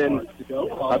clock. It's been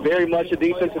very much a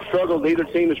defensive struggle. Neither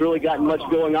team has really gotten much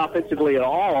going offensively at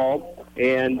all,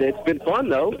 and it's been fun,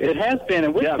 though. It has been,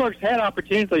 and Wicksburg's had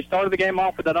opportunities. They started the game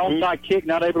off with that onside kick,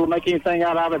 not able to make anything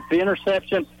out of it. The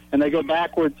interception, and they go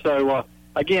backwards. So,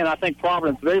 again, I think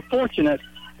Providence is very fortunate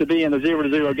to be in the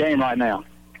 0-0 game right now.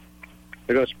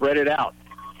 They're going to spread it out.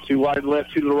 2 wide to the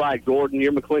left, 2 to the right. Gordon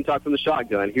near McClintock from the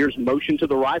shotgun. Here's motion to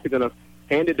the right. They're going to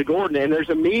hand it to Gordon, and there's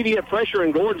immediate pressure,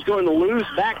 and Gordon's going to lose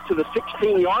back to the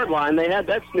 16-yard line. They had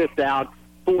that sniffed out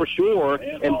for sure,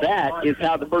 and that is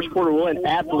how the first quarter will end,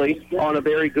 aptly on a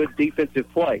very good defensive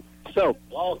play. So,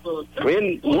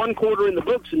 in 1 quarter in the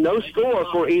books, no score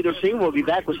for either team. We'll be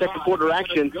back with second quarter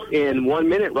action in 1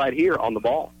 minute right here on The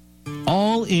Ball.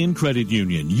 All In Credit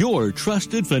Union, your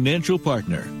trusted financial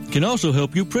partner, can also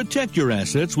help you protect your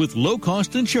assets with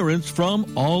low-cost insurance from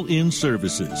All In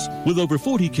Services. With over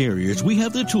 40 carriers, we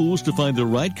have the tools to find the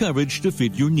right coverage to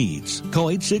fit your needs. Call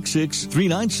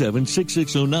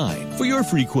 866-397-6609 for your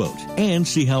free quote and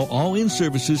see how All In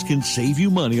Services can save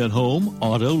you money on home,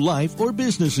 auto, life, or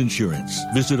business insurance.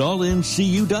 Visit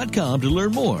allincu.com to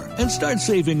learn more and start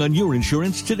saving on your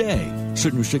insurance today.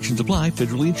 Certain restrictions apply,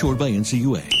 federally insured by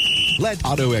NCUA. Let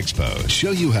Auto Expo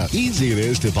show you how easy it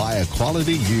is to buy a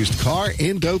quality used car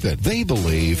in Dothan. They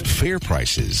believe fair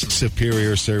prices,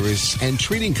 superior service, and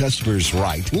treating customers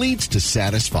right leads to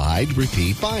satisfied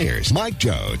repeat buyers. Mike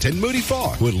Jones and Moody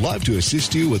Farr would love to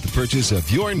assist you with the purchase of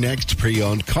your next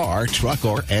pre-owned car, truck,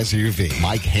 or SUV.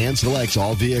 Mike hand selects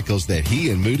all vehicles that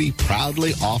he and Moody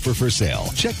proudly offer for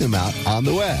sale. Check them out on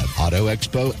the web,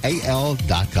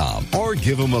 autoexpoal.com, or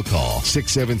give them a call,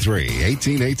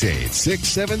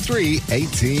 673-1888, 673-1818.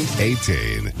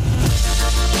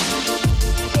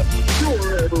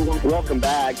 Welcome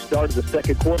back. Start of the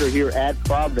second quarter here at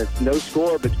Providence. No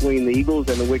score between the Eagles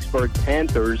and the Wicksburg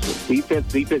Panthers.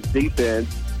 Defense.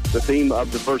 The theme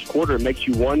of the first quarter. It makes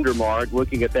you wonder, Mark,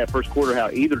 looking at that first quarter, how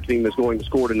either team is going to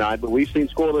score tonight. But we've seen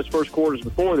scoreless first quarters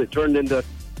before that turned into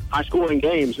high-scoring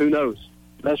games. Who knows?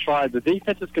 That's right. The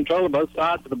defense is controlling both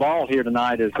sides of the ball here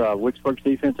tonight is Wicksburg's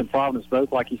defense and Providence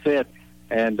both, like you said.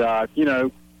 And,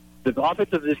 the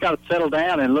offensive just got to settle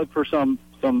down and look for some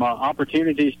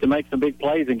opportunities to make some big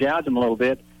plays and gouge them a little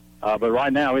bit. But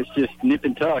right now it's just nip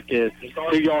and tuck. It's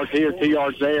 2 yards here, 2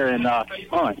 yards there, and on.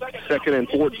 2nd and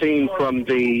 14 from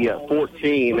the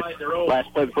 14.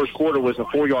 Last play of the first quarter was a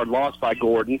 4-yard loss by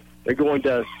Gordon. They're going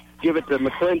to give it to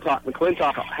McClintock.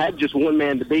 McClintock had just one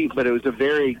man to beat, but it was a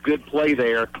very good play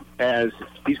there as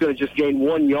he's going to just gain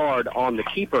 1 yard on the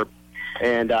keeper.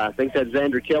 And I think that's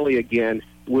Xander Kelly again,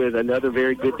 with another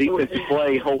very good defensive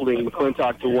play holding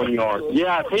McClintock to 1 yard.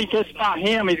 Yeah, if he just got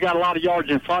him, he's got a lot of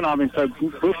yards in front of him. So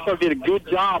Wicksburg did a good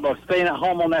job of staying at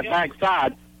home on that back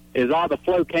side as all the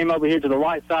flow came over here to the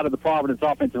right side of the Providence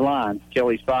offensive line.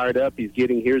 Kelly's fired up. He's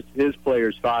getting his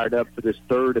players fired up for this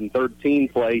 3rd and 13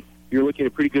 play. You're looking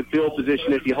at a pretty good field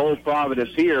position if you hold Providence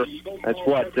here. That's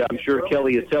what I'm sure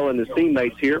Kelly is telling his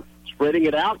teammates here. Spreading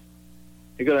it out.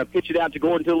 They're going to pitch it out to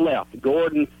Gordon to the left.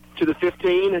 Gordon to the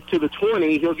 15, to the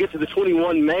 20. He'll get to the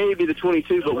 21, maybe the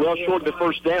 22, but well short of the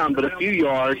first down, but a few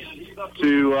yards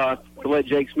to let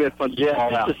Jake Smith punt the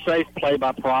ball out. It's a safe play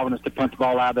by Providence to punt the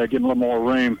ball out there, give them a little more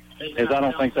room, as I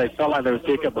don't think they felt like they would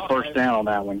pick up the first down on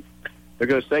that one. They're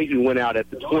going to say he went out at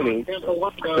the 20,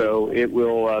 so it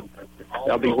will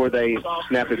that'll be where they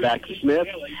snap it back to Smith.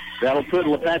 That'll put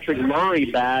LaPatrick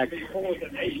Murray back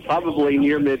probably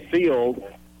near midfield.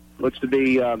 Looks to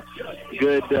be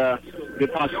good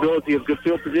possibility of good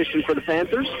field position for the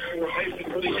Panthers.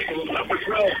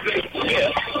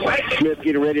 Smith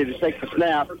getting ready to take the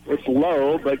snap. It's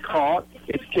low, but caught.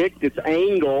 It's kicked. It's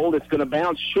angled. It's going to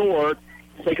bounce short.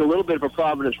 Take a little bit of a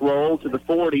Providence roll to the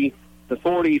 40, the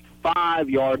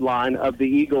 45-yard line of the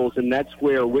Eagles, and that's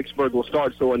where Wicksburg will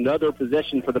start. So another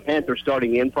possession for the Panthers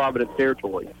starting in Providence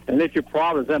territory. And if you're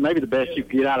Providence, that may be the best you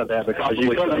can get out of that because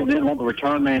you didn't want the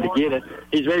return man to get it.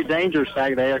 He's very dangerous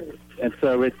back there, and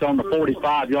so it's on the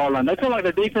 45-yard line. They feel like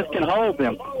their defense can hold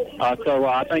them, so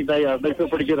I think they feel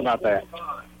pretty good about that.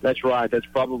 That's right. That's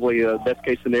probably a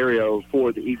best-case scenario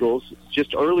for the Eagles.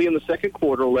 Just early in the second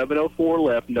quarter, 11:04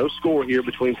 left. No score here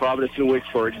between Providence and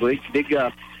Wicksburg. Big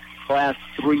Class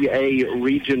 3A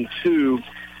Region 2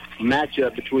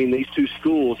 matchup between these two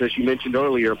schools, as you mentioned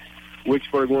earlier.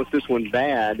 Wicksburg wants this one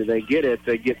bad. They get it.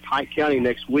 They get Pike County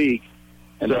next week.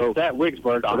 And so that's at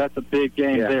Wicksburg, so that's a big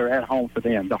game there at home for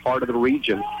them. The heart of the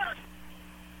region.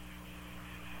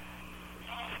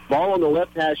 Ball on the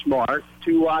left hash mark.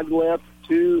 2 wide left,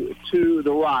 to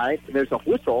the right. There's a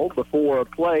whistle before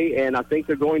play, and I think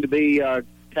they're going to be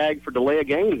tagged for delay of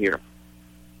game here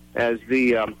as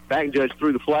the back judge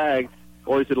threw the flag,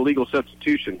 or is it a legal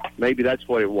substitution? Maybe that's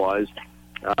what it was.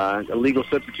 A legal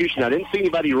substitution. I didn't see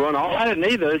anybody run off. I didn't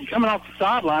either. Coming off the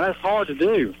sideline, that's hard to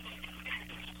do.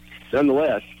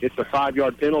 Nonetheless, it's a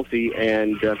 5-yard penalty,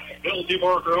 and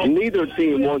neither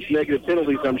team wants negative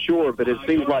penalties, I'm sure, but it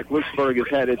seems like Wicksburg has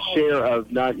had its share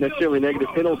of not necessarily negative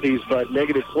penalties, but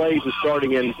negative plays is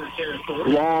starting in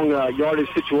long yardage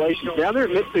situations. Now they're at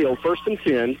midfield, 1st and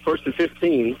 10, 1st and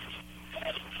 15.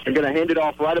 They're going to hand it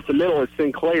off right up the middle at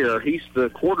Sinclair. He's the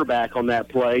quarterback on that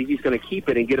play. He's going to keep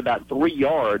it and get about 3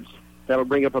 yards. That'll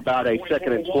bring up about a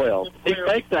 2nd and 12. He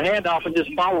takes the handoff and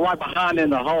just follow right behind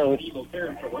in the hole.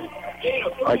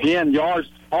 Again, yards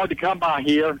hard to come by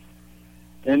here.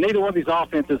 And neither one of these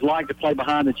offenses like to play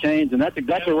behind the chains, and that's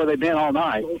exactly where they've been all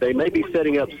night. They may be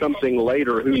setting up something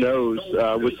later, who knows,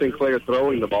 with Sinclair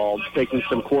throwing the ball, taking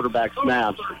some quarterback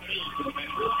snaps.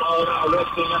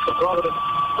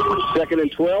 2nd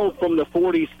and 12 from the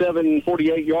 47,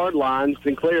 48-yard line.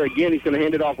 Sinclair, again, he's going to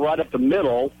hand it off right up the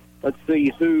middle. Let's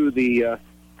see who the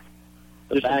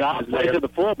back is there. To the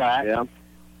fullback. Yeah.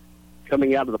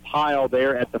 Coming out of the pile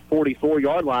there at the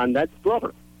 44-yard line, that's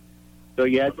Glover. So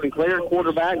you had Sinclair at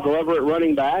quarterback, Glover at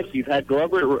running back. You've had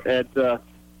Glover at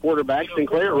quarterback,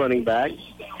 Sinclair at running back.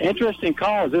 Interesting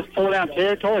call. Is this 4-down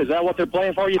territory? Is that what they're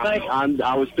playing for, you think?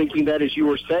 I was thinking that as you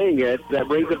were saying it. That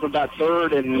brings up about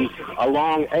 3rd and a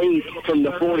long 8 from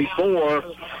the 44.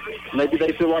 Maybe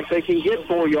they feel like they can get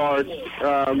 4 yards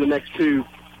the next 2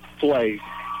 plays.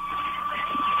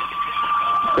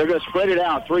 They're going to spread it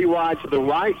out 3 wide to the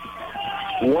right,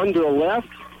 1 to the left.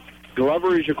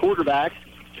 Glover is your quarterback.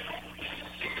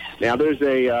 Now there's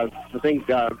I think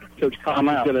Coach Cox is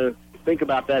going to think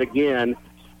about that again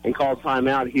and call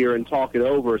timeout here and talk it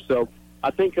over. So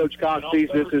I think Coach Cox sees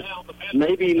this as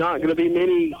maybe not going to be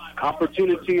many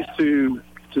opportunities to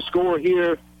score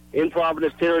here in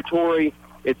Providence territory.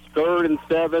 It's 3rd and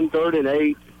 7, 3rd and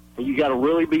 8. And you got to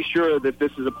really be sure that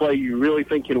this is a play you really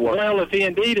think can work. Well, if he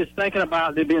indeed is thinking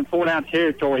about it being 4-down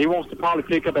territory, he wants to probably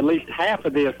pick up at least half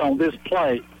of this on this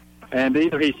play. And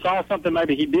either he saw something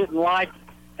maybe he didn't like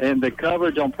in the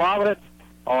coverage on Providence,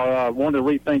 or wanted to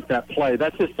rethink that play.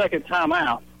 That's his 2nd time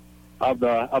out of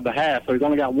the half, so he's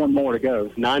only got 1 more to go.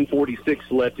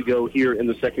 9:46 left to go here in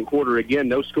the 2nd quarter. Again,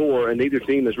 no score, and neither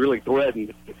team is really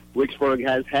threatened. Wicksburg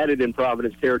has had it in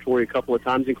Providence territory a couple of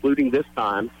times, including this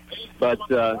time, but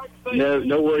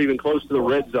nowhere even close to the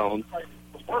red zone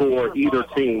for either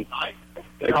team.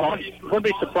 I wouldn't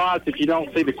be surprised if you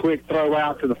don't see the quick throw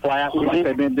out to the flat like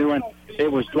they've been doing.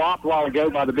 It was dropped a while ago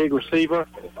by the big receiver,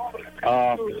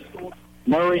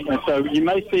 Murray, and so you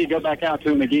may see it go back out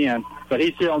to him again, but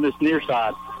he's here on this near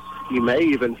side. You may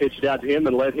even pitch it out to him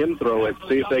and let him throw it,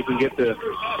 see if they can get the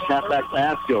halfback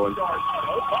pass going.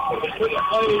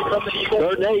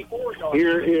 3rd and 8.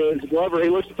 Here is Glover. He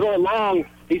looks to throw it long.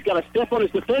 He's got a step on his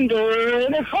defender,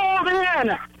 and it's hauled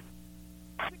in.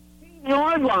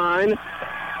 16-yard line,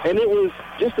 and it was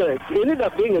just it ended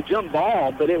up being a jump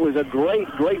ball, but it was a great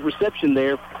reception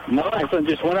there. Morrison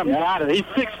just went up and got it. He's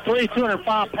 6'3",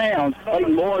 205 pounds.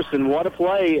 Clayton Morrison, what a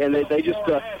play. And they just,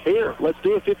 here, let's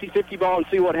do a 50-50 ball and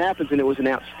see what happens. And it was an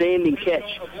outstanding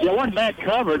catch. Yeah, it wasn't bad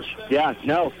coverage. Yeah,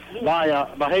 no. By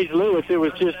Hayes Lewis, it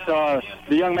was just the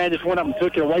young man just went up and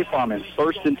took it away from him.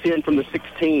 1st and 10 from the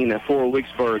 16 for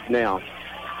Wicksburg now.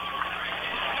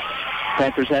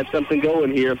 Panthers have something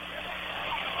going here.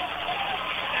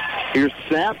 Here's the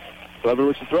snap. Glover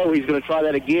looks to throw. He's going to try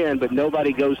that again, but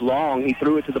nobody goes long. He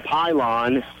threw it to the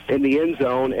pylon in the end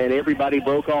zone, and everybody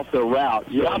broke off their route.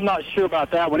 Yeah, I'm not sure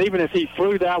about that one. Even if he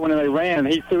threw that one and they ran,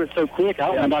 he threw it so quick, I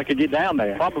don't know if I could get down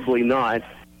there. Probably not.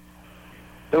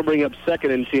 They'll bring up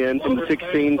 2nd and 10 from the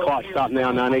 16. Clock stop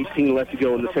now, 9:18 left to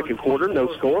go in the 2nd quarter.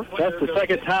 No score. That's the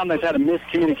 2nd time they've had a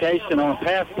miscommunication on a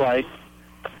pass play.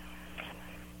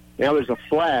 Now there's a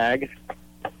flag.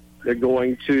 They're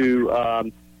going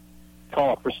to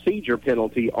call a procedure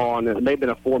penalty on it. It may have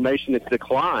been a formation that's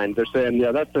declined. They're saying,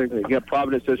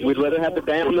 Providence says we'd rather have the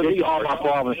down than the off.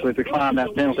 Providence would decline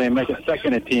that penalty and make it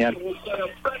 2nd and 10.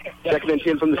 2nd and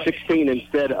 10 from the 16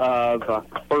 instead of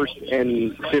 1st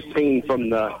and 15 from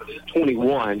the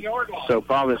 21. So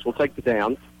Providence will take the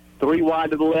down. 3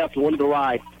 wide to the left, 1 to the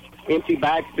right. Empty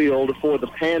backfield for the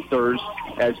Panthers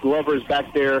as Glover is back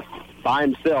there by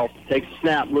himself. Takes a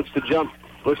snap, looks to jump.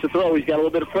 Looks to throw. He's got a little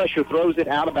bit of pressure. Throws it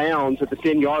out of bounds at the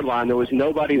 10-yard line. There was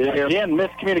nobody there. Again,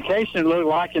 miscommunication looked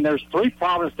like, and there's 3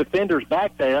 Providence defenders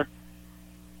back there.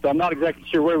 So I'm not exactly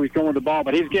sure where he's going with the ball,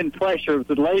 but he's getting pressure. It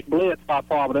was a late blitz by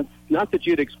Providence. Not that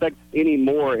you'd expect any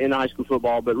more in high school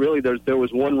football, but really there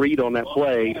was one read on that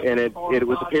play, and it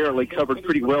was apparently covered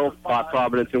pretty well by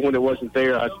Providence, and when it wasn't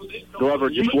there, Glover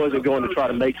just wasn't going to try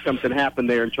to make something happen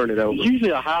there and turn it over.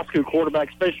 Usually a high school quarterback,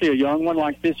 especially a young one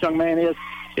like this young man is,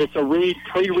 it's a read,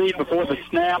 pre-read before the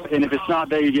snap, and if it's not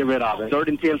there, you get rid of it. 3rd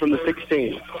and 10 from the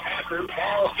 16.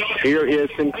 Here is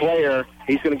Sinclair.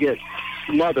 He's going to get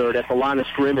smothered at the line of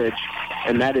scrimmage,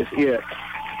 and that is it.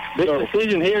 Big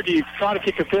decision here. Do you try to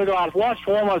kick a field goal? I've watched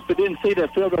for almost, but didn't see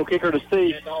that field goal kicker to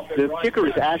see. The kicker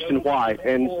is Ashton White,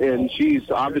 and she's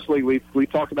obviously,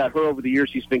 we've talked about her over the years.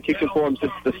 She's been kicking for him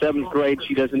since the 7th grade.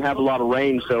 She doesn't have a lot of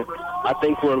range, so I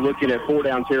think we're looking at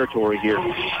 4-down territory here.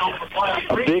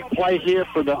 A big play here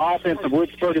for the offense of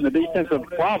Wicksburg and the defense of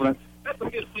Providence.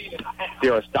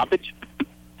 There a stoppage?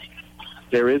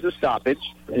 There is a stoppage.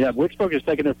 Yeah, Wicksburg is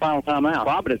taking their final timeout.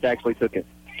 Providence actually took it.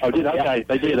 Oh, did they? Okay,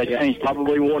 they did. They changed.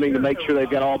 Probably wanting to make sure they've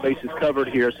got all bases covered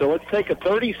here. So let's take a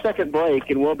 30-second break,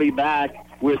 and we'll be back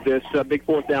with this big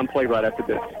 4th-down play right after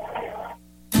this.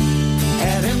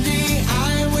 At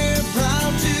MDI, we're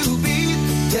proud to be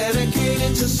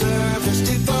dedicated to service,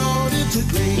 devoted to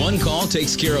green. One call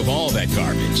takes care of all that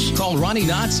garbage. Call Ronnie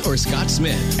Knotts or Scott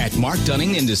Smith at Mark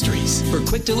Dunning Industries for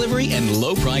quick delivery and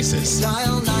low prices.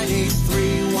 Dial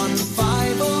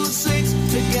 983-1506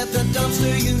 to get the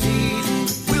dumpster you need.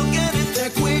 They're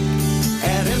quick.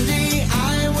 At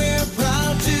MDI, we're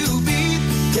proud to be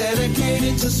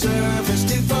dedicated to service,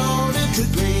 devoted to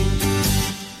green.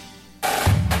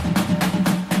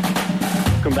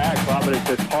 Welcome back. Providence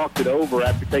has talked it over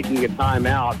after taking a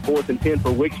timeout. 4th and 10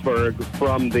 for Wicksburg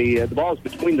from the ball is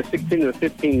between the 16 and the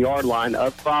 15-yard line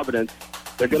of Providence.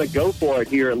 They're going to go for it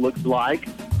here, it looks like.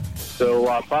 So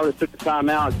Providence took the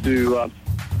timeout to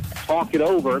talk it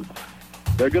over.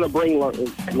 They're going to bring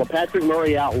LaPatrick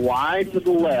Murray out wide to the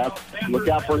left. Look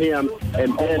out for him.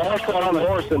 And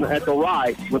Morrison at the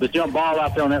right with a jump ball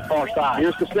out there on that far side.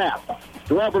 Here's the snap.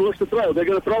 Glover looks to throw. They're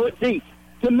going to throw it deep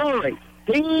to Murray.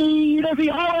 Does he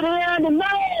haul it in? No!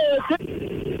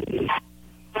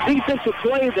 Defensive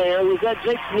play there. Was that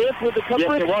Jake Smith with the coverage?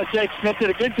 Yes, it was. Jake Smith did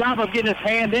a good job of getting his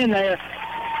hand in there.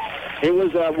 It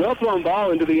was a well-thrown ball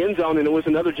into the end zone, and it was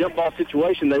another jump ball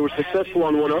situation. They were successful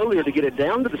on one earlier to get it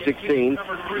down to the 16,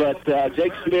 but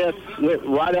Jake Smith went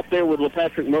right up there with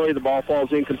LaPatrick Murray. The ball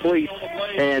falls incomplete,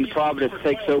 and Providence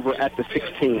takes over at the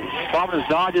 16. Providence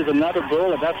dodges another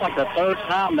bullet. That's like the 3rd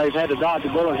time they've had to dodge a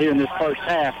bullet here in this first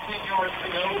half.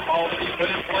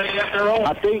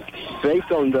 I think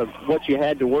based on what you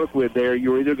had to work with there,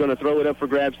 you were either going to throw it up for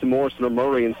grabs to Morrison or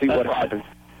Murray and see what happens.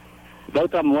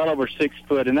 Both of them well over 6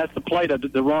 foot, and that's the play to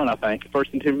run, I think.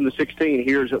 1st and 10 from the 16.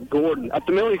 Here's Gordon. Up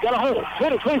the middle, he's got a hole.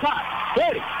 20, 25,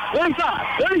 30, 35,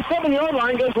 37-yard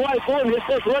line goes wide for him. His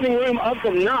first running room of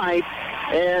the night,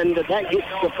 and that gets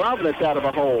the Providence out of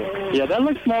a hole. Yeah, that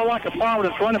looks more like a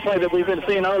Providence running play that we've been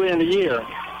seeing early in the year.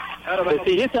 But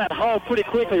he hit that hole pretty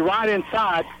quickly right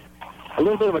inside. A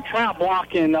little bit of a trap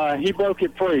block, and he broke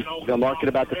it free. They'll mark it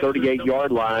about the 38-yard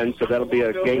line, so that'll be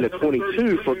a gain of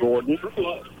 22 for Gordon.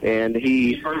 And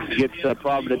he gets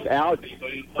Providence out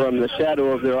from the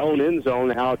shadow of their own end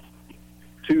zone out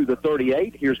to the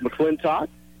 38. Here's McClintock.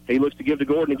 He looks to give to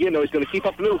Gordon again. No, he's going to keep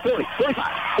up the middle. 40, 45,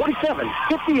 47,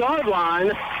 50-yard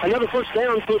line. Another first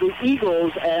down for the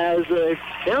Eagles as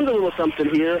down to a little something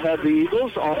here. Have the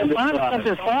Eagles on the side.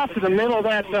 It's fast in the middle of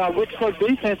that Wicksburg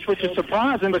defense, which is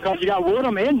surprising because you got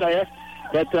Woodham in there.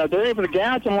 But they're able to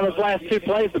gouge on one of those last 2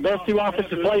 plays, the best 2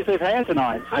 offensive plays they've had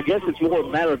tonight. I guess it's more a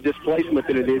matter of displacement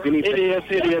than it is anything. It is.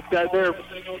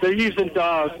 They're using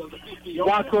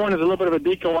Wycorn as a little bit of a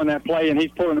decoy on that play, and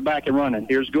he's pulling it back and running.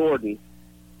 Here's Gordon.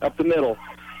 Up the middle.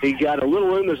 He got a little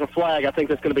room. There's a flag. I think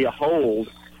that's going to be a hold.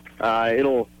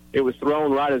 It was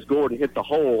thrown right as Gordon hit the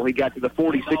hole. He got to the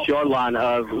 46-yard line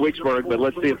of Wicksburg, but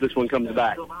let's see if this one comes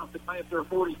back.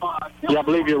 Yeah, I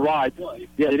believe you're right.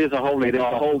 Yeah, it is a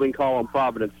holding call on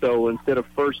Providence. So instead of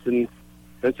 2nd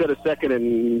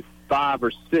and 5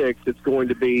 or 6, it's going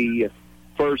to be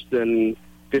 1st and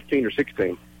 15 or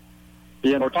 16.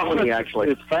 Yeah, or 20 actually.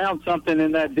 It's found something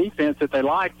in that defense that they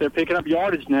like. They're picking up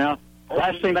yardage now.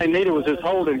 Last thing they needed was this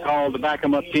holding call to back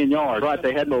them up 10 yards. Right,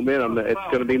 they had momentum. It's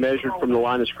going to be measured from the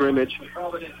line of scrimmage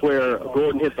where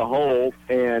Gordon hit the hole,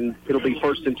 and it'll be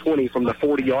 1st and 20 from the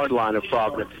 40-yard line of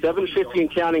Providence. 7:50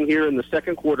 and counting here in the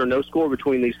second quarter. No score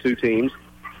between these two teams.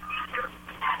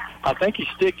 I think you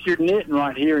stick to your knitting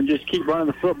right here and just keep running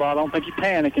the football. I don't think you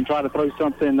panic and try to throw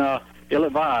something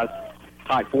ill-advised.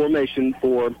 Tight formation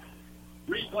for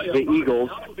the Eagles.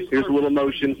 Here's a little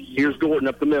motion. Here's Gordon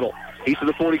up the middle. He's to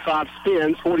the 45,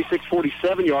 spins, 46,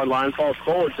 47-yard line, falls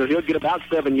forward, so he'll get about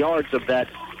 7 yards of that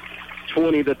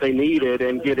 20 that they needed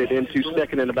and get it into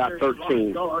second and about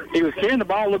 13. He was carrying the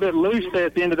ball a little bit loose there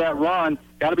at the end of that run.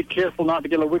 Got to be careful not to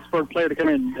get a Wicksburg player to come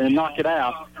in and knock it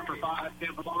out.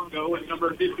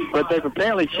 But they've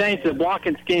apparently changed their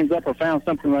blocking schemes up or found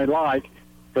something they like,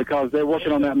 because they're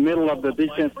working on that middle of the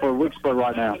defense for Wicksburg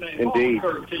right now. Indeed.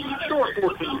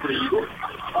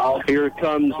 Here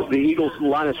comes the Eagles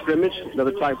line of scrimmage.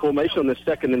 Another tight formation on the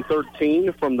second and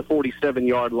 13 from the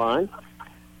 47-yard line.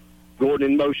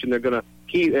 Gordon in motion. They're going to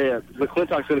keep.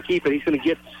 McClintock's going to keep it. He's going to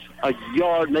get a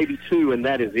yard, maybe two, and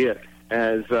that is it.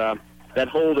 As that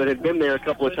hole that had been there a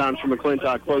couple of times for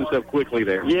McClintock closed up quickly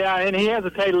there. Yeah, and he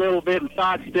hesitated a little bit and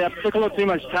sidestepped. Took a little too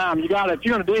much time. If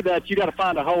you're going to do that, you got to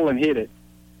find a hole and hit it.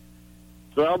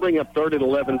 So I'll bring up 3rd and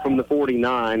 11 from the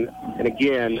 49. And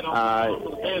again,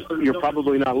 you're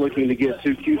probably not looking to get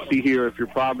too cutesy here if you're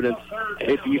Providence.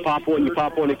 If you pop one, you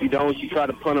pop one. If you don't, you try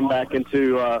to punt them back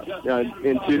into.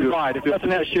 Right. If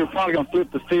nothing else, you're probably going to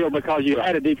flip the field because you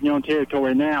had it deep in your own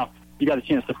territory. Now you got a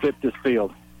chance to flip this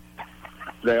field.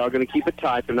 They are going to keep it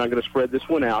tight. They're not going to spread this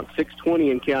one out.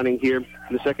 6:20 and counting here in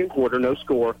the second quarter. No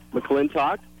score.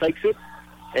 McClintock takes it,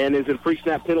 and is it a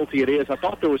pre-snap penalty? It is. I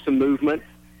thought there was some movement.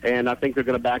 And I think they're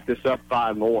going to back this up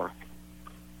 5 more.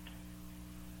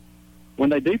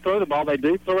 When they do throw the ball, they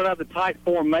do throw it out of the tight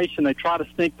formation. They try to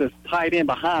sneak the tight end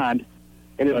behind.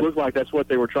 And it looked like that's what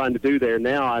they were trying to do there.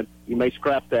 Now you may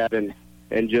scrap that and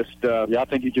just... I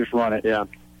think you just run it. Yeah.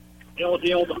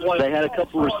 They had a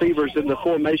couple of receivers in the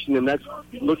formation, and that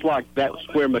looked like that's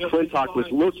where McClintock was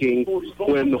looking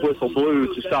when the whistle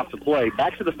blew to stop the play.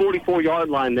 Back to the 44-yard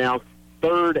line now,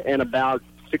 3rd and about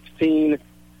 16.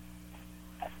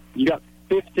 You got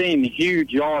 15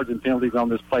 huge yards in penalties on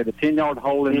this play. The 10-yard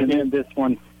holding, and then this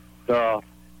one, the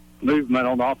movement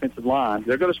on the offensive line.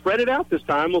 They're going to spread it out this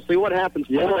time. We'll see what happens.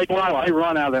 Yeah, they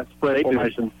run out of that spread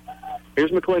formation.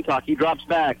 Here's McClintock. He drops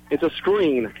back. It's a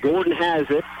screen. Gordon has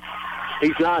it.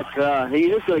 He's not.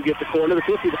 He is going to get the corner. The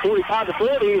 50, the 45, the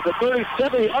 30, the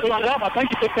 37. I think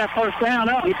he picked that first down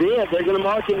up. He did. They're going to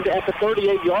mark him at the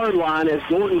 38-yard line as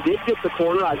Gordon did get the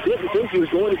corner. I didn't think he was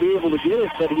going to be able to get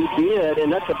it, but he did,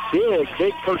 and that's a big,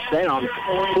 big first down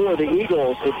for the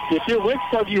Eagles. If you're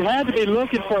Wicksburg, you had to be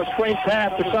looking for a screen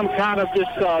pass or some kind of just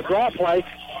draw play.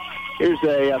 Here's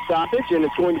a stoppage, and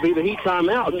it's going to be the Heat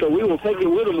timeout. So we will take it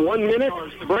with them. 1 minute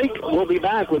break. We'll be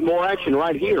back with more action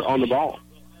right here on the ball.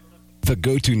 The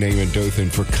go-to name in Dothan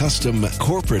for custom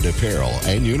corporate apparel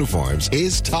and uniforms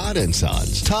is Todd &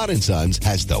 Sons. Todd & Sons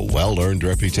has the well-earned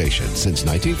reputation since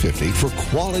 1950 for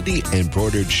quality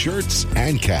embroidered shirts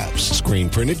and caps,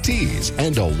 screen-printed tees,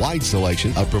 and a wide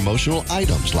selection of promotional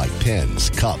items like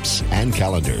pens, cups, and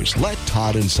calendars. Let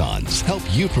Todd & Sons help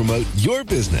you promote your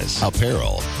business.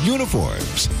 Apparel,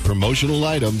 uniforms, promotional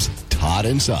items, Todd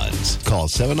 & Sons. Call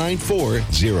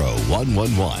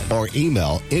 794-0111 or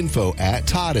email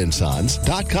info@toddandsons.com.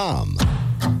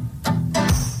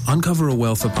 Uncover a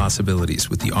wealth of possibilities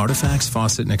with the Artifacts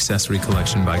Faucet and Accessory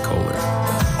Collection by Kohler.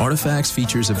 Artifacts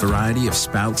features a variety of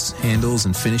spouts, handles,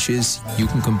 and finishes you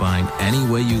can combine any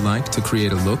way you like to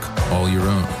create a look all your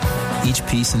own. Each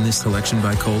piece in this collection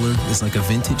by Kohler is like a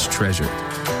vintage treasure.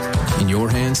 In your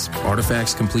hands,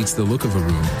 Artifacts completes the look of a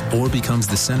room or becomes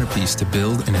the centerpiece to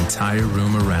build an entire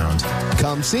room around.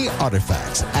 Come see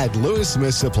Artifacts at Lewis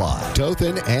Smith Supply,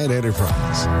 Dothan and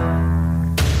Enterprise.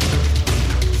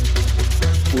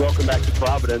 Welcome back to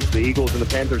Providence. The Eagles and the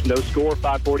Panthers, no score,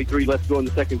 5:43 left to go in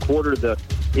the second quarter. The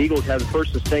Eagles have the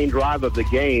first sustained drive of the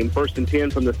game. 1st and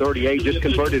 10 from the 38, just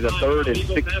converted a 3rd and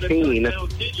 16.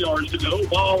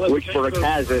 Wicksburg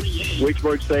has it.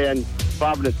 Wicksburg saying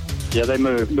Providence, yeah, they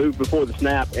moved before the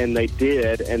snap, and they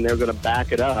did, and they're going to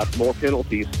back it up. More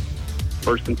penalties.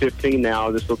 1st and 15 now.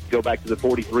 This will go back to the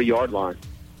 43-yard line.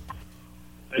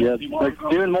 Yeah, they're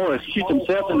doing more to shoot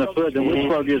themselves in the foot than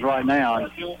Wicksburg is right now. And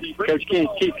Coach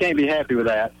Keith can't be happy with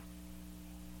that.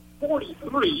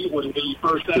 43 would be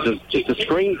first down. Just a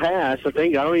screen pass, I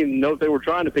think. I don't even know if they were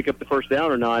trying to pick up the first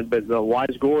down or not, but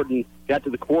Wise Gordon got to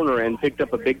the corner and picked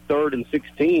up a big 3rd and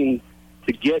 16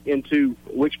 to get into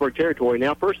Wicksburg territory.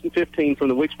 Now 1st and 15 from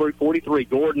the Wicksburg 43.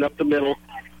 Gordon up the middle,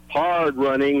 hard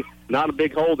running. Not a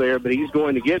big hole there, but he's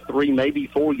going to get 3, maybe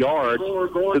 4 yards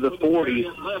to the 40,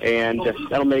 and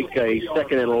that'll make a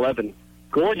 2nd and 11.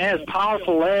 Gordon has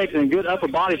powerful legs and good upper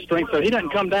body strength, so he doesn't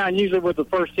come down usually with the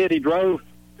first hit. He drove,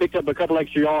 picked up a couple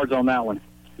extra yards on that one.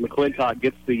 McClintock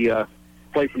gets the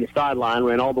play from the sideline,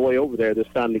 ran all the way over there this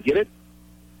time to get it.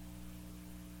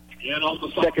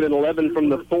 2nd and 11 from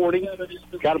the 40.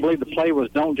 Got to believe the play was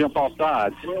don't jump off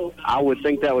sides. I would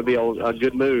think that would be a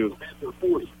good move.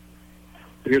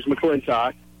 Here's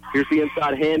McClintock. Here's the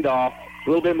inside handoff. A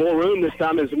little bit more room this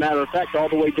time, as a matter of fact, all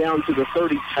the way down to the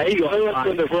 30. Hayes Lewis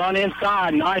with the run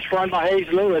inside. Nice run by Hayes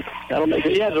Lewis. That'll make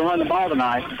it. He has to run the ball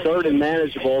tonight. Third and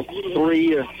manageable.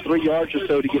 3 yards or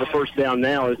so to get a first down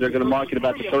now, as they're going to mark it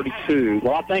about the 32.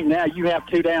 Well, I think now you have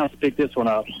 2 downs to pick this one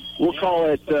up. We'll call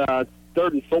it 3rd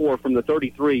and 4 from the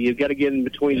 33. You've got to get in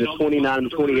between the 29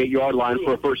 and 28-yard line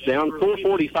for a first down.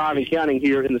 4:45 and counting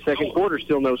here in the second quarter.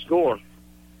 Still no score.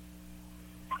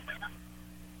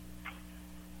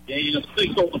 Gain of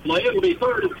 6 on the play. It'll be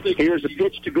 3rd and 6. Here's a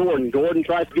pitch to Gordon. Gordon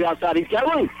tries to get outside. He's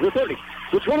got room. The 30.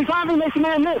 The 25, he makes a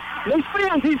man miss. He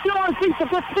spins. He's still on feet. The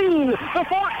 15. The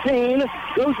 14.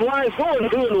 Goes Wise Gordon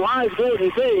doing Wise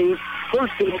Gordon things.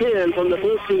 1st and 10 from the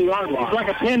 14-yard line. It's like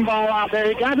a pinball out there.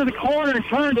 He got to the corner and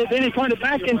turned it. Then he turned it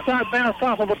back inside, bounced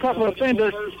off of a couple of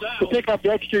defenders to pick up the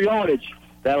extra yardage.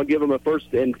 That'll give him a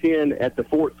 1st and 10 at the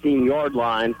 14-yard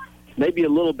line. Maybe a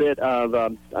little bit of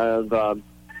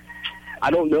I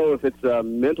don't know if it's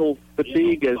mental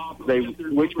fatigue, as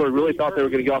Wicksburg really thought they were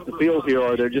going to get off the field here,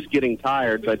 or they're just getting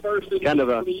tired. But kind of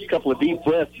a couple of deep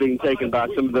breaths being taken by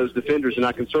some of those defenders, and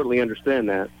I can certainly understand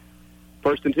that.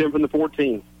 1st and 10 from the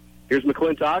 14. Here's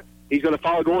McClintock. He's going to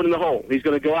follow Gordon in the hole. He's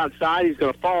going to go outside. He's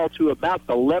going to fall to about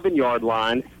the 11-yard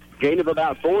line. Gain of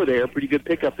about 4 there. Pretty good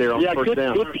pickup there on first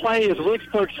down. Good play as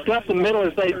Wicksburg stuffed the middle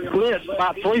as they blitz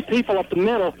about 3 people up the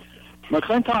middle.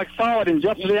 McClintock saw it and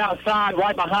jumped to the outside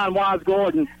right behind Wise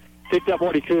Gordon. Picked up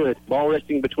what he could. Ball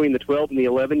resting between the 12 and the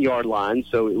 11-yard line,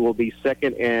 so it will be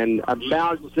 2nd and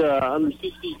about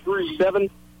 7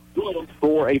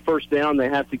 for a first down. They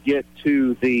have to get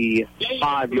to the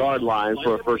 5-yard line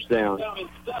for a first down.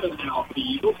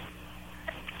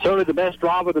 Certainly the best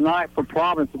drive of the night for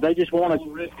Providence. They just wanted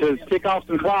to kick off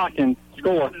some clock and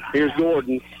score. Here's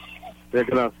Gordon. They're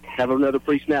going to have another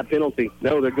pre-snap penalty.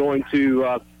 No, they're going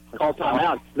to call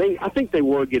timeout. I think they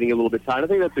were getting a little bit tired. I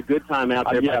think that's a good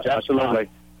timeout there. Yeah, absolutely.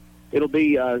 It'll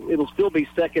still be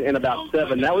 2nd and about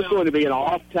 7. That was going to be an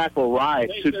off-tackle right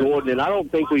to Gordon, and I don't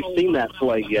think we've seen that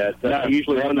play yet. They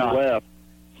usually run to the left.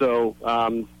 So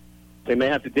they may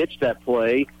have to ditch that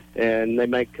play, and they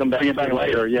may come back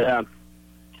later. Yeah.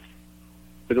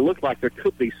 But it looked like there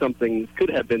could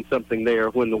have been something there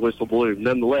when the whistle blew.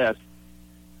 Nonetheless,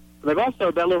 they've also,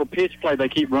 that little pitch play they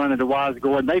keep running to Wise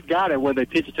Gordon, they've got it where they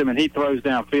pitch it to him and he throws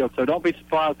downfield. So don't be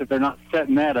surprised if they're not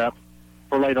setting that up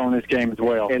for later on in this game as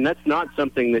well. And that's not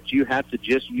something that you have to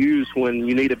just use when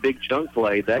you need a big chunk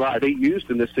play. That can be used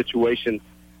in this situation,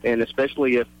 and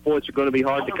especially if points are going to be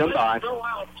hard to come by.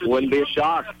 Wouldn't be a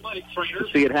shock to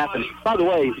see it happen. By the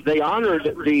way, they honored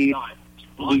the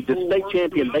state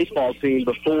champion baseball team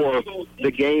before the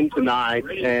game tonight,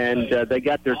 and they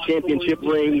got their championship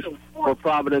rings for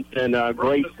Providence, and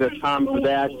great time for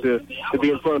that to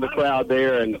be in front of the crowd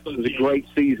there, and it was a great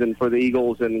season for the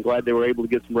Eagles, and glad they were able to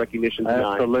get some recognition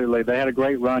tonight. Absolutely. They had a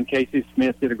great run. Casey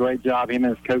Smith did a great job, him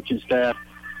and his coaching staff.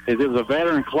 It was a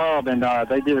veteran club, and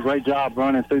they did a great job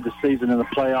running through the season in the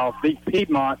playoffs, beat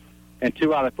Piedmont, and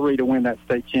 2 out of 3 to win that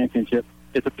state championship.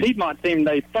 It's a Piedmont team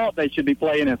they thought they should be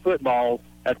playing in football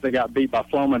after they got beat by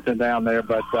Flomaton down there,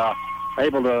 but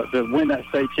able to win that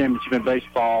state championship in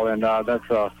baseball, and that's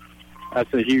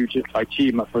a huge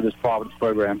achievement for this Providence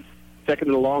program. 2nd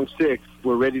and a long 6.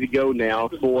 We're ready to go now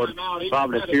for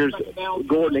Providence. Here's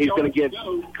Gordon. He's going to get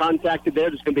contacted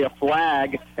there. There's going to be a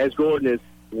flag as Gordon is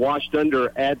washed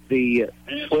under at the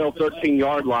 12,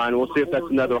 13-yard line. We'll see if that's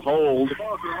another hold.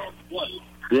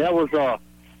 Yeah, it was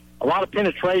a lot of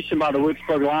penetration by the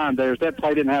Wicksburg line there. That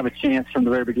play didn't have a chance from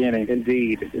the very beginning.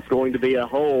 Indeed. It's going to be a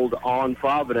hold on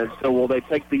Providence. So will they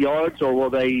take the yards, or will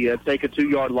they take a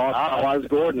 2-yard loss? I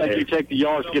think you take the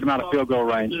yards to get them out of field goal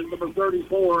range. Number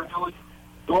 34,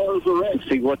 Let's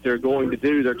see what they're going to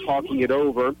do. They're talking it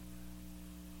over.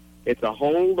 It's a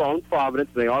hold on Providence.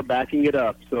 They are backing it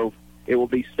up. So it will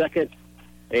be 2nd,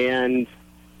 and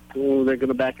they're going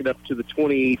to back it up to the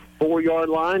 24-yard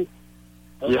line.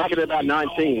 Yeah, at about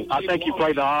 19. I think you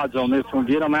play the odds on this one.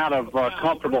 Get them out of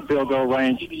comfortable field goal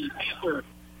range.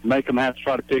 Make them have to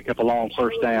try to pick up a long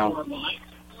first down.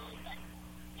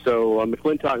 So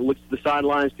McClintock looks to the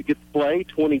sidelines to get the play.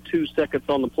 22 seconds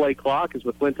on the play clock as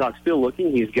McClintock still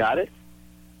looking. He's got it.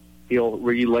 He'll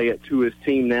relay it to his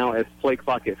team now at play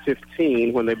clock at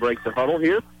 15 when they break the huddle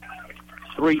here.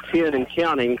 3:10 and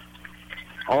counting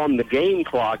on the game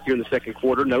clock here in the second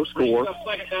quarter. No score.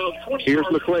 Here's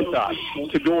McClintock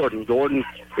to Gordon. Gordon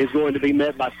is going to be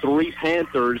met by 3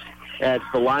 Panthers at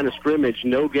the line of scrimmage.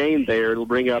 No gain there. It'll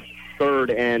bring up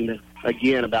 3rd and,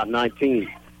 again, about 19.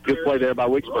 Good play there by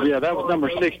Wicksburg. Yeah, that was number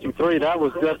 63. That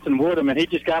was Justin Woodham, and he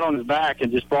just got on his back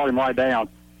and just brought him right down.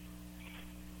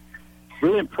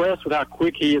 really impressed with how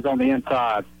quick he is on the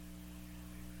inside.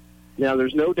 Now,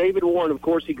 there's no David Warren. Of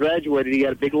course, he graduated. He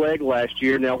had a big leg last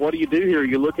year. Now, what do you do here? Are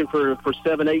you looking for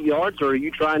 7-8 yards, or are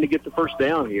you trying to get the first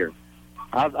down here?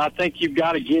 I think you've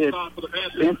got to get it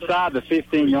inside the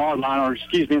 15-yard line, or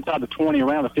inside the 20,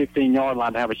 around the 15-yard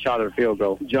line to have a shot at a field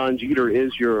goal. John Jeter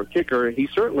is your kicker. He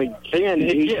certainly can.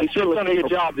 He's certainly done a good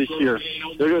job this year.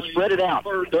 They're going to spread it out.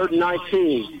 3rd and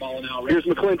 19. Here's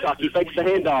McClintock. He fakes the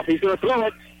handoff. He's going to throw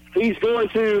it. He's going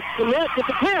to commit at the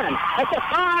 10. At the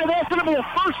 5, that's going to be a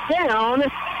first down.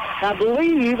 I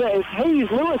believe it's Hayes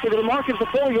Lewis at the mark at the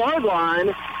 4-yard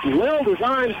line.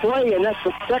 Well-designed play, and that's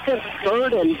the 2nd,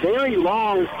 3rd, and very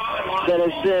long that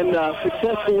has been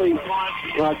successfully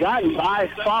gotten by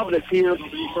Providence here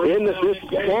in this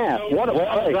half. What a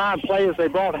well-designed play as they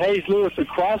brought Hayes Lewis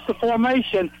across the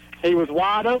formation. He was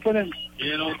wide open, and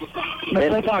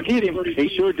McClintock hit him. He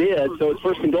sure did. So it's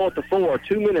 1st and goal at the 4.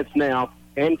 2 minutes now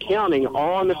and counting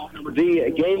on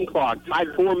the game clock. Tight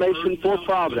formation for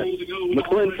Providence.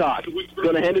 McClintock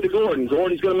going to hand it to Gordon.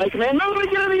 Gordon's going to make a man move to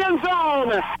get in the end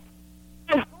zone.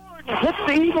 And Gordon hits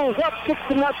the Eagles up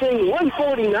 6-0.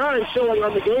 1:49 showing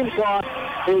on the game clock.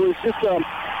 It was just a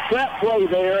trap play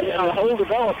there. A hole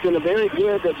developed, and a very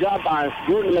good job by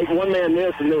Gordon to make one man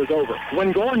miss, and it was over.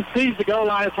 When Gordon sees the goal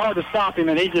line, it's hard to stop him,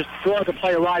 and he just throws the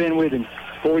player right in with him.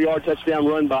 4-yard touchdown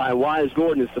run by Wise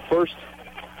Gordon. It's the first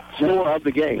score of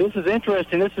the game. This is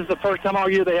interesting. This is the first time all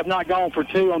year they have not gone for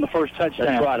 2 on the first touchdown.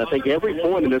 That's right. I think every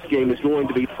point in this game is going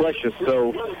to be precious.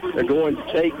 So they're going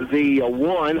to take the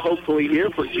 1, hopefully, here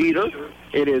for Jeter.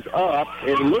 It is up.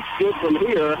 It looks good from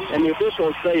here, and the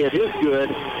officials say it is good.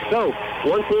 So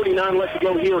 1:49 left to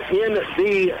go here in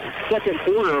the second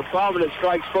quarter. Providence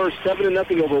strikes first,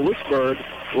 7-0 over Wicksburg.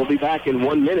 We'll be back in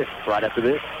 1 minute right after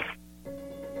this.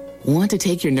 Want to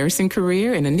take your nursing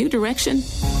career in a new direction?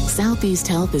 Southeast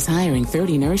Health is hiring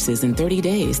 30 nurses in 30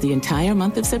 days the entire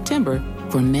month of September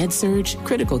for med-surg,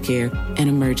 critical care, and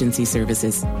emergency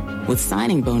services, with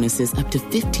signing bonuses up to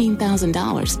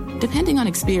 $15,000, depending on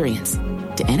experience.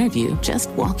 To interview, just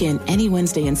walk in any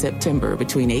Wednesday in September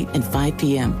between 8 and 5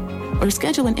 p.m. or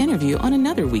schedule an interview on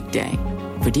another weekday.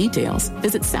 For details,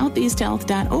 visit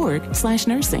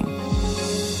southeasthealth.org/nursing.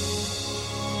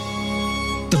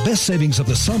 The best savings of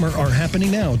the summer are happening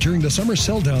now during the summer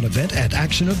sell-down event at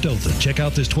Action of Dothan. Check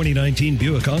out this 2019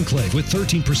 Buick Enclave with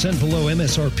 13% below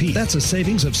MSRP. That's a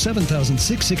savings of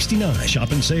 $7,669.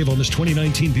 Shop and save on this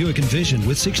 2019 Buick Envision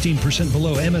with 16%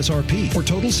 below MSRP for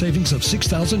total savings of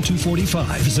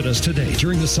 $6,245. Visit us today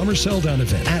during the summer sell-down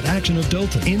event at Action of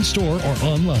Dothan, in-store or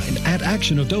online at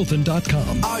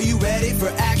actionofdothan.com. Are you ready for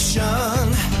action?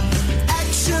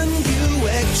 Action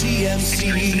Buick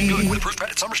GMC. With approved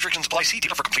credit. Some restrictions apply. See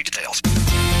dealer for complete details.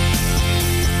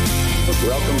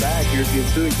 Welcome back. Here's the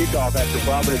ensuing kickoff after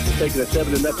Providence has taken a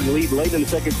 7-0 lead late in the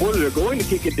second quarter. They're going to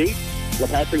kick it deep.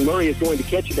 Patrick Murray is going to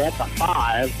catch it at the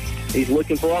 5. He's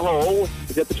looking for a hole.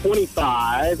 He's at the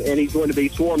 25, and he's going to be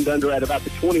swarmed under at about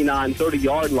the 29,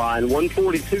 30-yard line.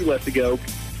 1:42 left to go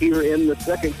here in the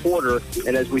second quarter.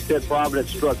 And as we said,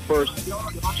 Providence struck first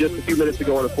just a few minutes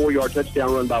ago on a 4-yard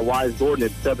touchdown run by Wise Gordon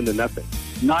at 7-0.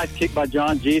 Nice kick by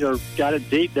John Jeter. Got it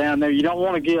deep down there. You don't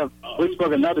want to give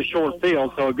Wicksburg another short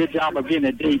field, so a good job of getting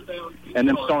it deep and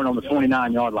then starting on the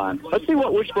 29-yard line. Let's see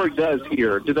what Wicksburg does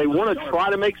here. Do they want to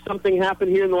try to make something happen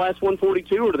here in the last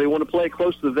 1:42, or do they want to play it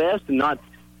close to the vest and not...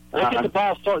 They get the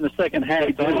ball starting the second half.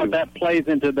 I don't know if that plays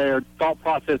into their thought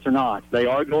process or not. They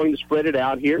are going to spread it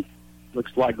out here.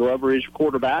 Looks like Glover is your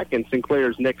quarterback, and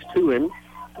Sinclair's next to him.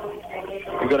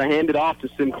 They're going to hand it off to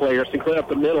Sinclair. Sinclair up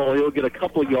the middle. He'll get a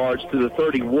couple of yards to the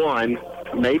 31,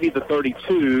 maybe the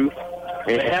 32.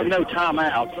 They have no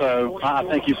timeout, so I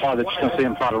think you're probably just going to see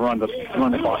them try to run the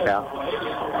clock out.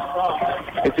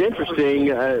 It's interesting.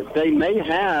 They may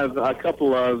have a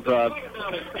couple of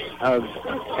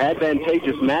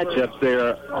advantageous matchups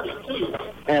there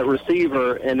at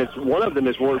receiver, and one of them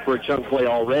has worked for a chunk play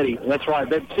already. That's right.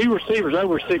 They have 2 receivers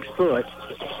over 6 foot.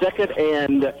 Second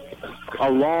and a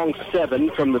long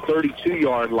 7 from the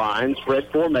 32-yard line, spread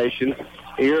formation.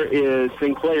 Here is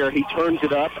Sinclair. He turns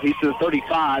it up. He's to the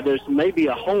 35. There's maybe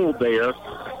a hold there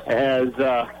as,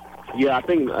 I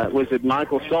think, was it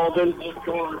Michael Sullivan?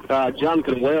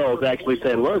 Jonathan Wells actually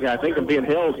said, look, I think I'm being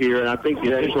held here, and I think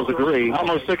the officials agree.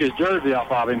 Almost took his jersey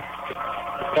off of him.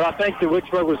 But I think that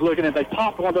Wicksburg was looking at, they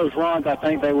popped one of those runs, I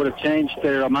think they would have changed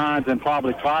their minds and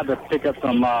probably tried to pick up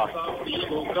some points.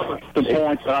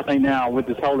 But I think now with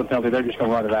this holding penalty, they're just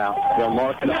going to run it out. They'll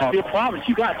mark it off. The problem is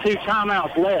you got 2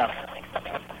 timeouts left.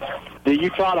 Do you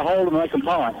try to hold them and make them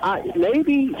punt?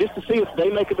 Maybe, just to see if they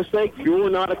make a mistake. You're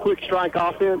not a quick strike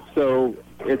offense, so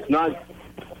it's not...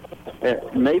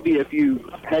 maybe if you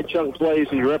had chunk plays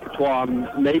in your repertoire,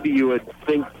 maybe you would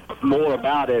think more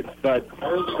about it, but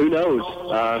who knows?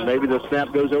 Maybe the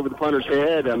snap goes over the punter's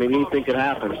head. I mean, anything could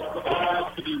happen.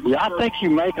 Yeah, I think you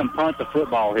make them punt the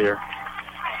football here.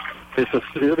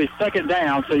 It'll be second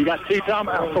down, so you got 2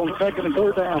 timeouts on second and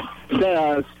third down.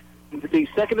 It'll be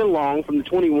second and long from the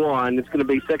 21. It's going to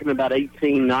be second and about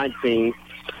 18, 19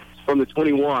 from the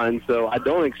 21, so I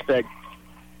don't expect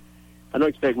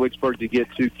Wicksburg to get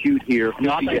too cute here.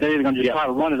 No, I think they're either going to just try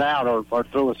to run it out or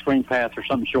throw a screen pass or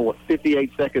something short.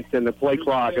 58 seconds and the play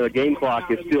clock, or the game clock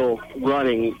is still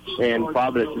running, and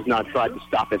Providence has not tried to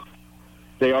stop it.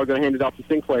 They are going to hand it off to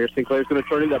Sinclair. Sinclair's going to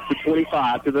turn it up to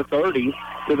 25, to the 30,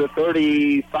 to the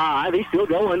 35. He's still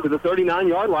going to the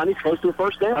 39-yard line. He's close to a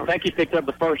first down. I think he picked up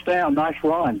the first down. Nice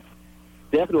run.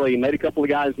 Definitely. He made a couple of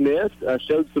guys miss,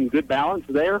 showed some good balance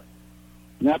there.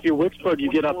 Now, if you're Wicksburg,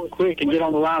 you get up quick and get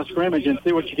on the line of scrimmage and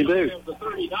see what you can do.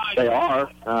 They are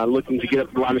looking to get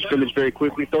up the line of scrimmage very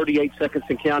quickly. 38 seconds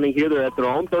and counting here. They're at their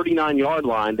own 39-yard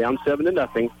line, down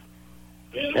 7-0,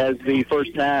 as the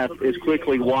first half is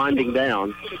quickly winding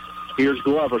down. Here's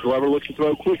Glover. Glover looks to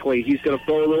throw quickly. He's going to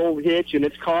throw a little hitch, and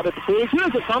it's caught at the 22.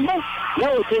 Is it fumble?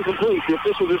 No, it's incomplete. The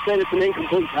officials are saying it's an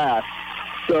incomplete pass.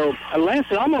 So Lance,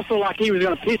 it almost looked like he was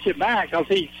going to pitch it back because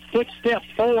he took steps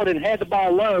forward and had the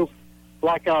ball low.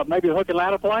 Like maybe a hook and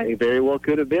lateral play? It very well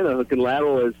could have been a hook and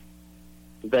lateral. As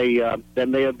that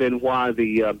may have been why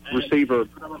the receiver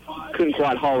couldn't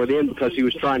quite haul it in, because he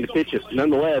was trying to pitch it.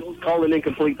 Nonetheless, call an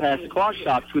incomplete pass. The clock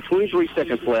stops with 23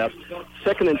 seconds left.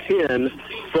 2nd and 10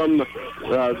 from the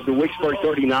Wicksburg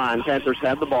 39. Panthers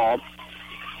have the ball.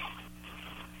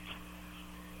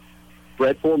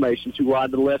 Spread formation, 2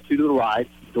 wide to the left, 2 to the right.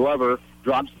 Glover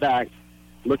drops back,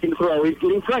 looking to throw. He's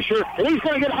getting pressure, and he's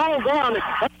going to get hauled down.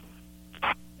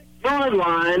 Yard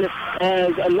line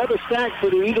as another sack for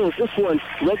the Eagles. This one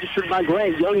registered by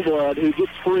Greg Youngblood, who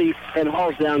gets free and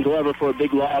hauls down Glover for a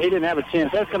big loss. He didn't have a chance.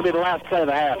 That's going to be the last play of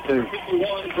the half, too.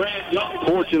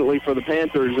 Fortunately for the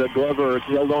Panthers, Glover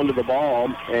held on to the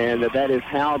ball, and that is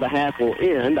how the half will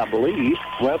end, I believe.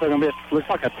 Well, they're going to be, looks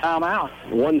like a timeout.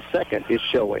 1 second is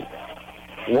showing.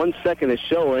 1 second is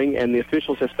showing, and the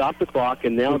officials have stopped the clock,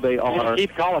 and now they are...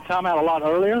 Keith called a timeout a lot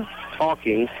earlier.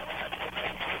 Talking.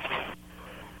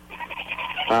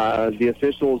 The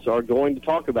officials are going to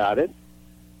talk about it,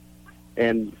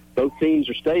 and both teams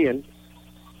are staying.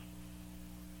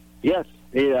 Yes,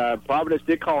 Providence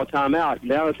did call a timeout.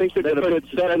 Now I think they're going to put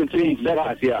 17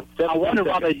 seconds. Yeah, I wonder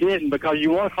why they didn't, because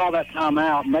you want to call that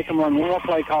timeout, make them run one more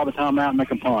play, call the timeout, and make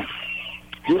them punt.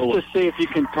 Just to see if you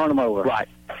can turn them over. Right,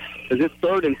 because it's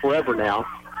 3rd and forever now,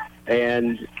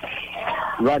 and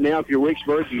right now if you're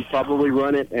Wicksburg, you probably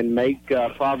run it and make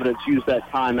Providence use that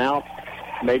timeout.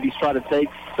 Maybe try to take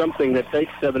something that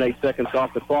takes 7-8 seconds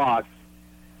off the clock.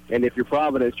 And if you're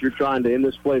Providence, you're trying to end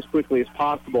this play as quickly as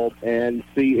possible and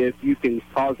see if you can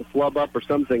cause a flub up or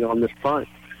something on this punt.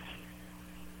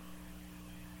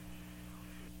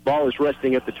 Ball is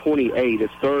resting at the 28.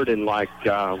 It's 3rd and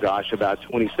about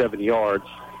 27 yards.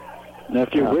 Now,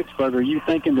 if you're Wicksburg, are you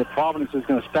thinking that Providence is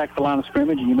going to stack the line of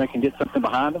scrimmage and you can get something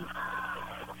behind them?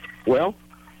 Well,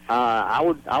 I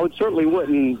would certainly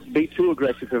wouldn't be too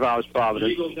aggressive if I was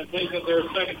Providence.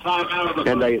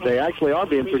 And they actually are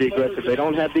being pretty aggressive. They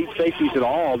don't have deep safeties at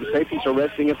all. The safeties are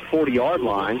resting at the 40-yard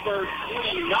line.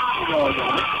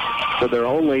 So they're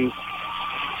only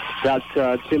about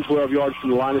 10, 12 yards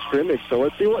from the line of scrimmage. So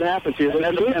let's see what happens here.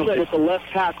 They're with the left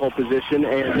tackle position,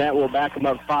 and that will back them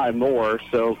up 5 more.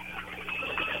 So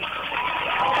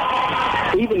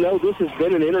even though this has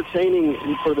been an entertaining,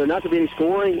 for there not to be any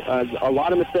scoring, a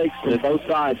lot of mistakes on both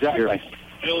sides here,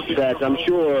 that I'm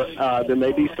sure there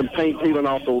may be some paint peeling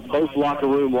off both locker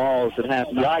room walls that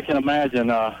happen. Yeah, I can imagine.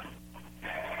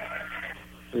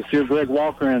 If you're Greg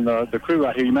Walker and the crew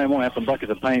out here, you may want to have some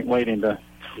buckets of paint waiting to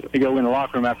go in the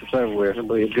locker room after service. That'd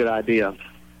be a good idea.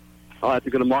 All right,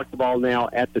 they're going to mark the ball now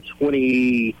at the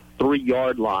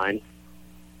 23-yard line.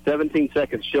 17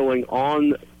 seconds showing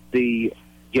on the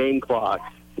game clock.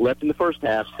 Left in the first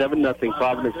half, 7-0.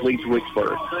 Providence leads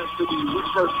Wicksburg.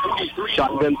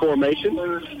 Shotgun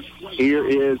formation. Here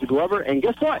is Glover, and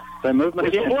guess what? That movement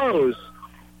again. Blows.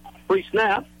 Free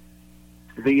snap.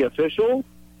 The official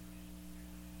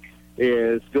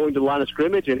is going to the line of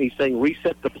scrimmage, and he's saying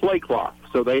reset the play clock.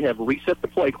 So they have reset the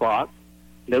play clock.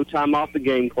 No time off the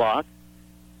game clock.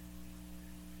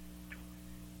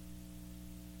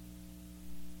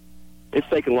 It's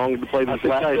taken longer to play this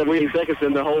last 17 seconds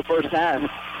than the whole first half.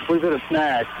 We've hit a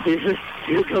snag.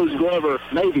 Here goes Glover.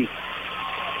 Maybe.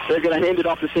 They're going to hand it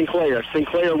off to Sinclair.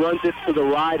 Sinclair runs it to the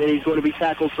right, and he's going to be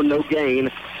tackled for no gain.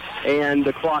 And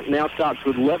the clock now stops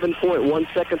with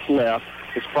 11.1 seconds left.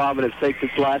 as Providence takes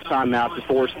its last time out to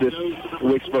force this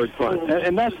Wicksburg punt.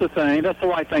 And that's the thing. That's the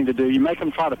right thing to do. You make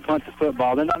them try to punt the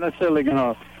football. They're not necessarily going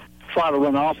to try to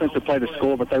run the offensive play to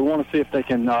score, but they want to see if they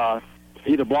can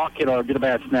either block it or get a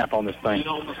bad snap on this thing.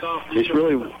 It's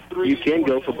really, you can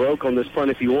go for broke on this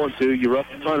punt if you want to. You're up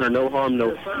the punter, no harm,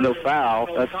 no foul.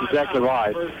 That's exactly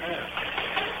right.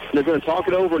 They're going to talk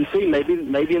it over and see.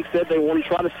 Maybe instead they want to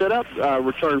try to set up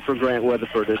return for Grant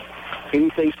Weatherford.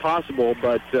 Anything's possible,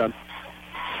 but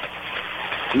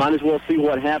might as well see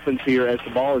what happens here as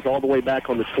the ball is all the way back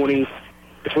on the 20,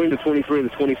 between the 23 and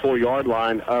the 24-yard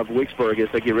line of Wicksburg as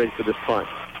they get ready for this punt.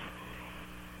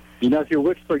 You know, if you're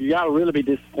Wicksburg, you got to really be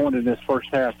disappointed in this first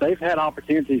half. They've had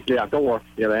opportunities to score.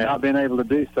 Yeah, they have not been able to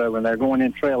do so, and they're going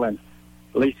in trailing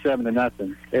at least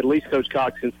 7-0. At least Coach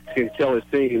Cox can tell his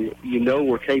team, you know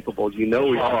we're capable, you know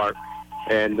we are,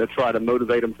 and they'll try to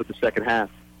motivate them for the second half.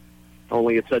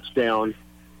 Only a touchdown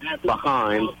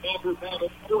behind.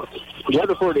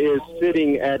 Weatherford is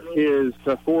sitting at his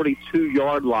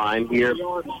 42-yard line here.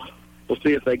 We'll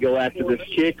see if they go after this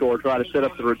kick or try to set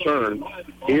up the return.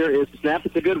 Here is the snap.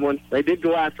 It's a good one. They did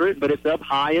go after it, but it's up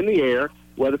high in the air.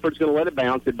 Weatherford's going to let it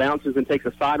bounce. It bounces and takes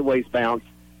a sideways bounce.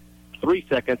 3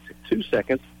 seconds, 2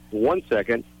 seconds, 1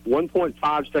 second,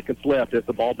 1.5 seconds left as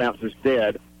the ball bounces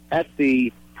dead at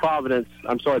the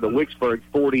the Wicksburg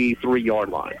 43-yard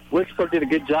line. Wicksburg did a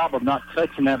good job of not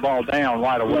touching that ball down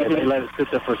right away. They let it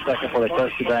sit there for a second before they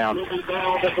touched it down.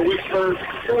 That's the Wicksburg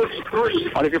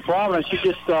 43. But if you're Providence, you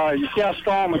just you see how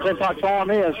strong McClintock's arm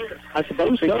is. I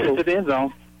suppose so. To the end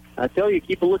zone. I tell you,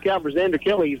 keep a lookout for Xander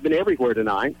Kelly. He's been everywhere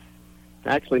tonight.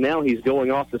 Actually, now he's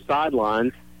going off the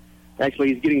sidelines.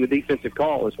 Actually, he's getting the defensive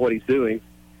call is what he's doing.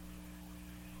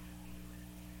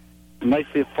 You may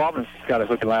see if Providence has got a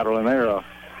hook and lateral in their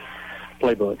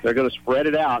playbook. They're going to spread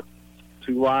it out.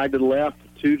 2 wide to the left,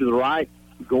 2 to the right.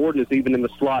 Gordon is even in the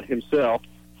slot himself.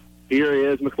 Here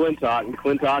is McClintock.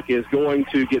 McClintock is going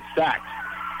to get sacked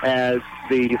as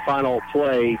the final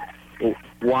play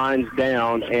winds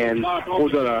down, and we're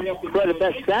going to credit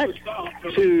that sack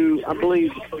to, I believe,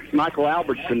 Michael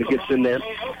Albertson that gets in there,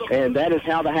 and that is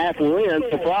how the half will end.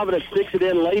 So Providence sticks it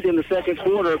in late in the second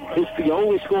quarter. It's the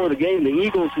only score of the game. The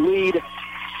Eagles lead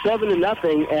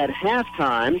 7-0 at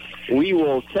halftime. We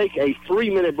will take a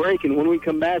 3-minute break, and when we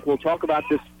come back, we'll talk about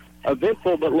this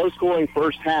eventful but low-scoring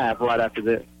first half right after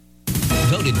this.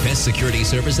 Voted Best Security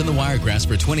Service in the Wiregrass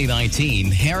for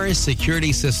 2019, Harris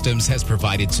Security Systems has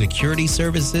provided security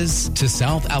services to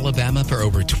South Alabama for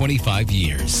over 25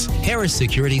 years. Harris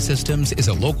Security Systems is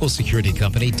a local security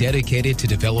company dedicated to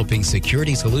developing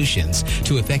security solutions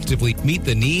to effectively meet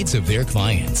the needs of their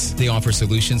clients. They offer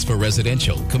solutions for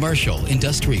residential, commercial,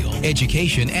 industrial,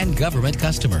 education, and government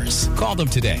customers. Call them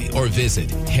today or visit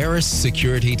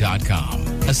harrissecurity.com,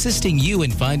 assisting you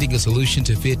in finding a solution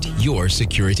to fit your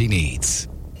security needs.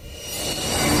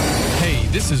 Hey,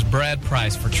 this is Brad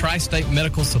Price for Tri-State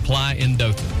Medical Supply in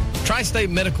Dothan. Tri-State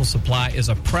Medical Supply is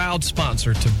a proud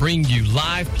sponsor to bring you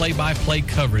live play-by-play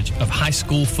coverage of high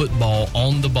school football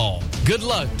on the ball. Good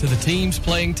luck to the teams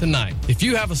playing tonight. If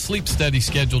you have a sleep study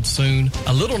scheduled soon,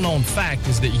 a little-known fact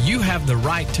is that you have the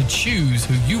right to choose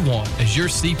who you want as your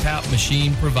CPAP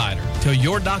machine provider. Tell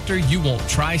your doctor you want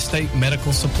Tri-State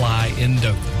Medical Supply in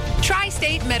Dothan.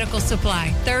 Tri-State Medical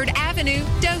Supply, 3rd Avenue,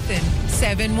 Dothan,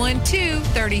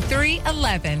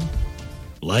 712-3311.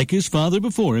 Like his father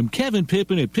before him, Kevin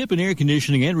Pippin at Pippin Air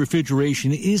Conditioning and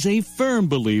Refrigeration is a firm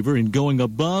believer in going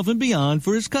above and beyond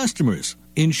for his customers,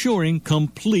 ensuring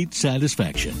complete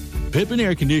satisfaction. Pippin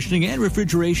Air Conditioning and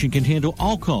Refrigeration can handle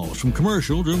all calls from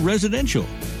commercial to residential.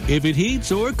 If it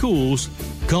heats or cools,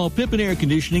 call Pippin Air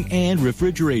Conditioning and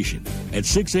Refrigeration at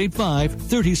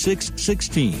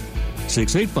 685-3616.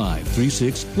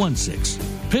 685-3616.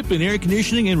 Pippin Air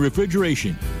Conditioning and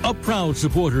Refrigeration, a proud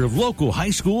supporter of local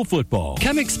high school football.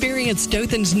 Come experience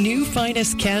Dothan's new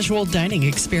finest casual dining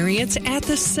experience at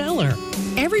The Cellar.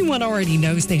 Everyone already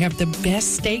knows they have the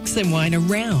best steaks and wine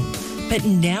around, but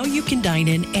now you can dine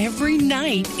in every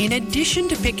night in addition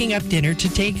to picking up dinner to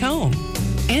take home.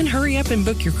 And hurry up and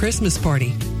book your Christmas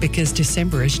party because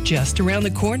December is just around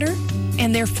the corner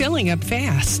and they're filling up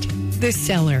fast. The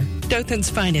Cellar, Dothan's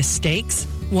finest steaks,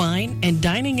 wine, and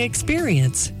dining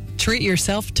experience. Treat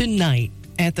yourself tonight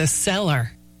at The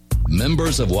Cellar.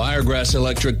 Members of Wiregrass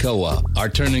Electric Co-op are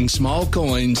turning small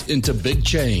coins into big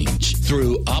change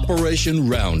through Operation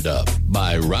Roundup.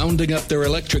 By rounding up their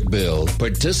electric bill,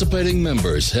 participating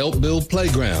members help build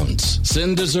playgrounds,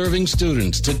 send deserving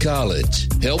students to college,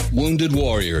 help wounded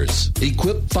warriors,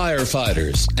 equip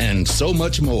firefighters, and so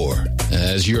much more.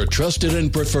 As your trusted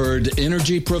and preferred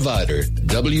energy provider,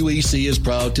 WEC is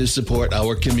proud to support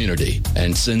our community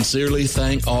and sincerely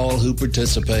thank all who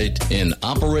participate in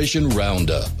Operation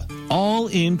Roundup. All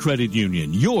In Credit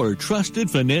Union, your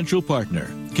trusted financial partner,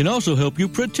 can also help you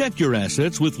protect your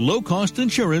assets with low-cost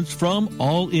insurance from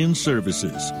All In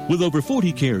Services. With over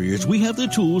 40 carriers, we have the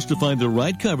tools to find the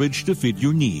right coverage to fit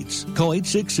your needs. Call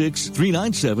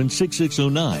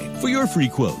 866-397-6609 for your free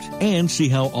quote and see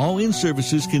how All In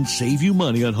Services can save you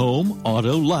money on home,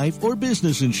 auto, life, or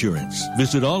business insurance.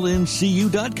 Visit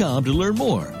allincu.com to learn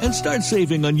more and start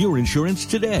saving on your insurance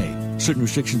today. Certain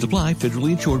restrictions apply.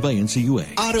 Federally insured by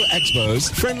NCUA. Auto Expo's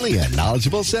friendly and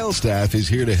knowledgeable sales staff is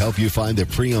here to help you find the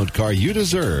pre-owned car you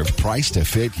deserve, priced to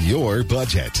fit your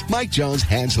budget. Mike Jones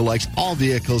hand selects all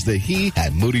vehicles that he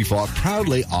and Moody Falk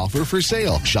proudly offer for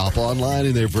sale. Shop online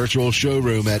in their virtual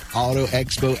showroom at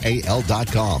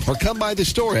AutoExpoAL.com or come by the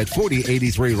store at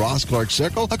 4083 Ross Clark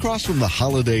Circle across from the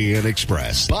Holiday Inn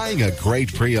Express. Buying a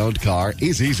great pre-owned car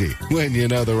is easy when you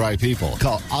know the right people.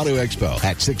 Call Auto Expo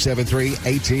at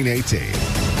 673-1818.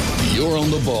 You're on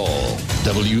the ball.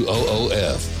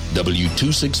 WOOF,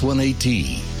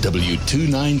 W261AT,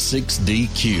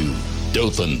 W296DQ,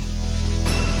 Dothan.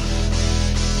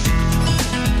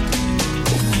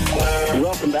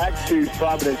 Welcome back to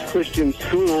Providence Christian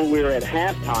School. We're at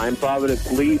halftime. Providence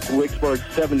leads Wicksburg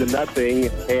 7-0,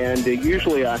 and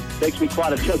usually it takes me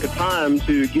quite a chunk of time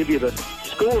to give you the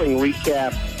scoring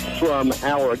recap from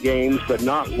our games, but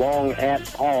not long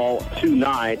at all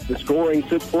tonight. The scoring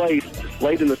took place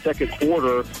late in the second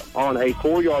quarter on a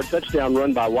 4-yard touchdown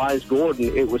run by Wise Gordon.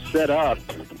 It was set up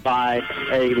by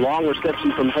a long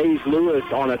reception from Hayes Lewis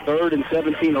on a 3rd and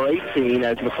 17 or 18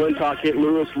 as McClintock hit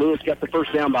Lewis. Lewis got the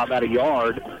first down by about a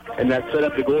yard, and that set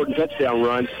up the Gordon touchdown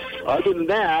run. Other than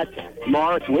that,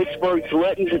 Mark, Wicksburg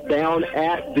threatened it down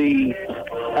at the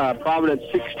Providence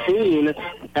 16,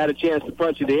 had a chance to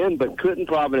punch it in, but couldn't.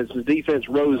 Providence's defense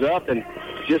rose up, and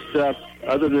just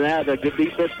other than that, a good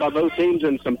defense by both teams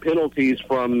and some penalties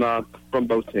from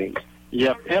both teams.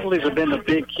 Yeah, penalties have been the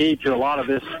big key to a lot of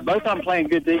this. Both of them playing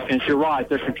good defense. You're right.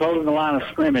 They're controlling the line of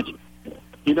scrimmage.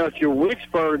 You know, if you're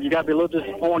Wicksburg, you got to be a little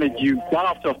disappointed. You got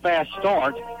off to a fast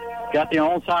start, got the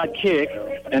onside kick,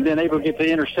 and then able to get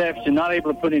the interception, not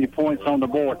able to put any points on the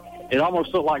board. It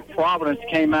almost looked like Providence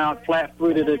came out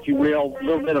flat-footed, if you will, a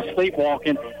little bit of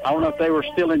sleepwalking. I don't know if they were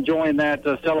still enjoying that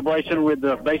celebration with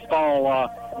the baseball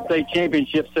state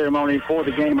championship ceremony before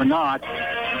the game or not.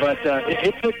 But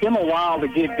it took them a while to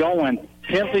get going.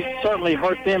 Penalties certainly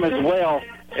hurt them as well,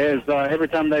 as every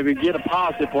time they would get a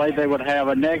positive play, they would have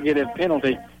a negative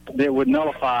penalty that would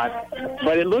nullify it.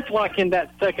 But it looked like in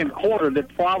that second quarter that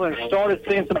Providence started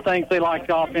seeing some things they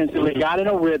liked offensively, got in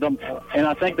a rhythm, and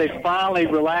I think they finally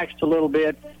relaxed a little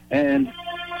bit and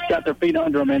got their feet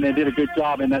under them, and they did a good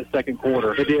job in that second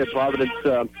quarter. It did. Providence,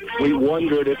 we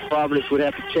wondered if Providence would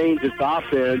have to change its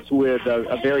offense with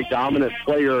a very dominant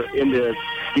player in the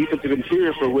defensive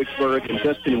interior for Wicksburg and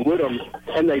Justin Woodham,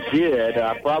 and they did.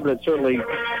 Providence certainly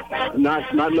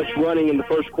not much running in the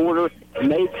first quarter,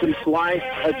 made some slight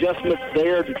adjustments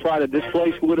there to try to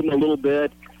displace Woodham a little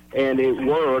bit, and it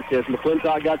worked as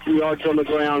McClintock got some yards on the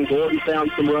ground. Gordon found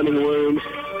some running room,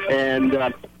 and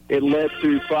it led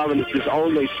to Providence's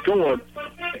only score.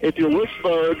 If you're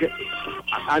Wicksburg,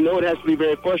 I know it has to be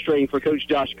very frustrating for Coach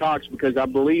Josh Cox because I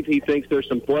believe he thinks there's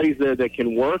some plays there that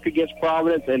can work against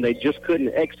Providence, and they just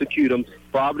couldn't execute them.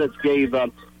 Providence gave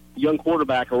young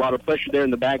quarterback a lot of pressure there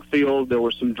in the backfield. There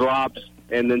were some drops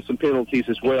and then some penalties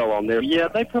as well on there. Yeah,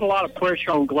 they put a lot of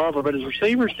pressure on Glover, but his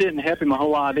receivers didn't help him a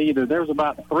whole lot either. There was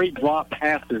about 3 drop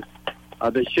passes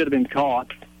that should have been caught.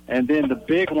 And then the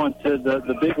big one to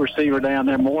the big receiver down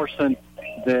there, Morrison,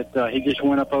 that he just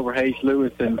went up over Hayes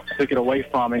Lewis and took it away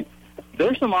from him.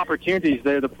 There's some opportunities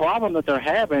there. The problem that they're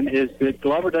having is that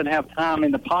Glover doesn't have time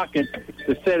in the pocket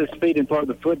to set his feet and throw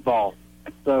the football.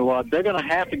 So they're going to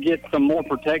have to get some more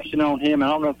protection on him. I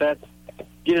don't know if that's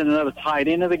getting another tight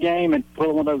end of the game and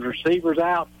pulling one of those receivers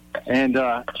out and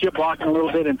chip blocking a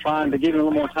little bit and trying to give him a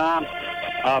little more time.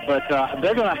 But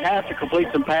they're going to have to complete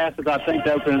some passes, I think,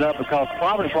 to open it up because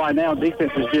Providence right now,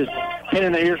 defense is just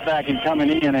pinning their ears back and coming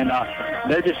in, and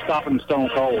they're just stopping them stone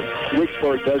cold.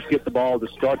 Wicksburg does get the ball to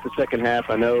start the second half.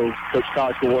 I know Coach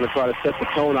Cox will want to try to set the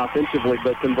tone offensively,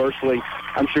 but conversely,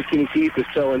 I'm sure Kenny Keith is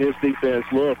telling his defense,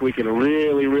 look, we can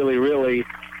really, really, really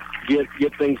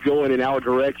get things going in our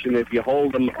direction if you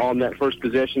hold them on that first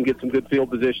possession, get some good field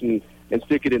position, and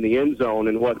stick it in the end zone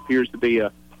in what appears to be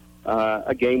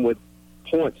a game with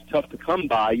points tough to come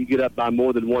by. You get up by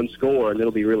more than one score, and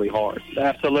it'll be really hard.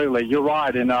 Absolutely. You're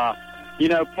right. And,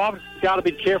 Providence has got to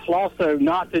be careful also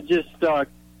not to just,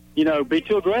 be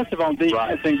too aggressive on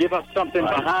defense and give up something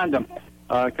behind them.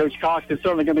 Coach Cox is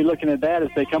certainly going to be looking at that as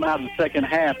they come out in the second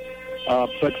half.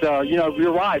 But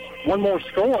you're right. One more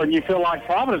score, and you feel like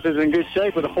Providence is in good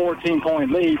shape with a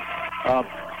 14-point lead.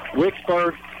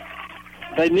 Wicksburg,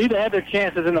 they knew they had their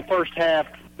chances in the first half.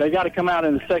 They got to come out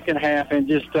in the second half and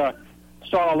just start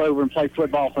all over and play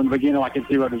football from the beginning like it's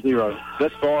 0-0.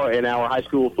 Thus far in our high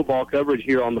school football coverage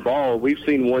here on the ball, we've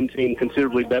seen one team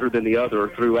considerably better than the other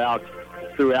throughout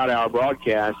our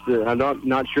broadcast. I'm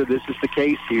not sure this is the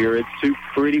case here. It's two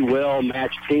pretty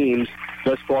well-matched teams.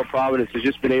 Thus far, Providence has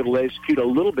just been able to execute a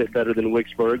little bit better than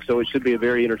Wicksburg, so it should be a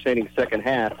very entertaining second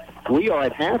half. We are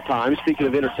at halftime. Speaking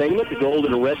of entertainment, the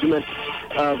Golden Regiment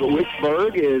of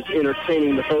Wicksburg is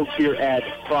entertaining the folks here at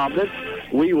Providence.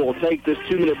 We will take this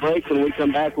 2-minute break. When we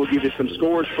come back, we'll give you some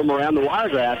scores from around the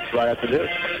Wiregrass right after this.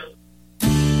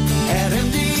 At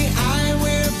MDI,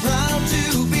 we're proud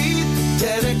to be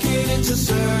dedicated to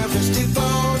service,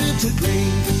 devoted to green.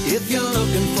 If you're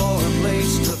looking for a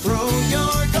place to throw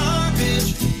your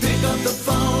garbage, pick up the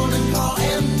phone and call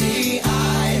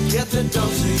MDI. Get the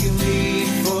dumpster you need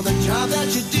for the job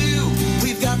that you do.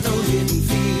 We've got no hidden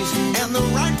fees and the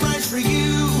right price for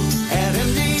you. At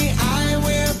MDI,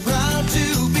 we're proud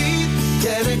to be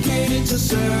dedicated to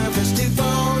service,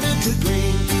 devoted to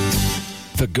green.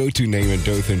 The go-to name in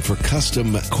Dothan for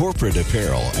custom corporate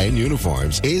apparel and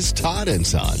uniforms is Todd &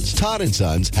 Sons. Todd &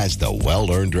 Sons has the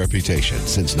well-earned reputation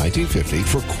since 1950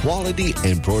 for quality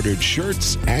embroidered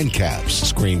shirts and caps,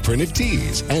 screen-printed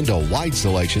tees, and a wide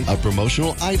selection of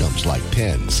promotional items like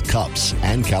pens, cups,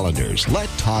 and calendars. Let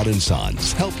Todd &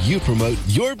 Sons help you promote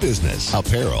your business.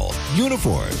 Apparel,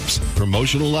 uniforms,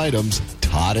 promotional items,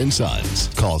 Todd & Sons.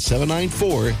 Call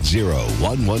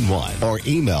 794-0111 or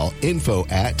email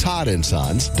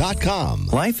info@toddandsons.com.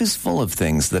 Life is full of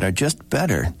things that are just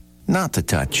better not to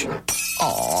touch.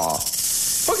 Aw.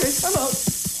 Okay, I'm out.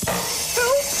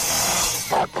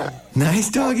 Help. Nice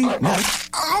doggy. Nice.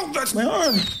 Ow, that's my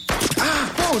arm.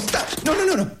 Oh, stop. No.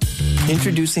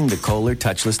 Introducing the Kohler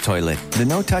Touchless Toilet, the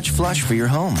no-touch flush for your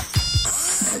home.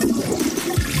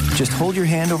 Just hold your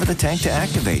hand over the tank to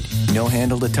activate. No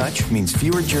handle to touch means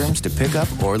fewer germs to pick up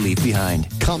or leave behind.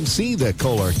 Come see the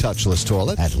Kohler Touchless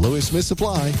Toilet at Lewis Smith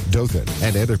Supply, Dothan,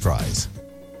 and Enterprise.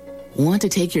 Want to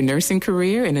take your nursing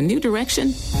career in a new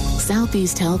direction?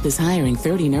 Southeast Health is hiring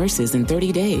 30 nurses in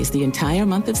 30 days the entire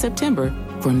month of September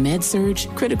for med-surg,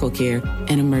 critical care,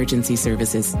 and emergency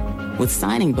services, with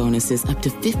signing bonuses up to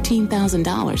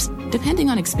 $15,000, depending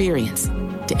on experience.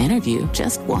 To interview,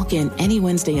 just walk in any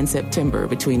Wednesday in September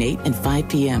between 8 and 5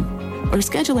 p.m. or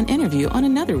schedule an interview on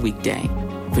another weekday.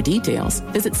 For details,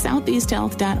 visit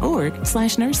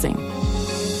southeasthealth.org/nursing.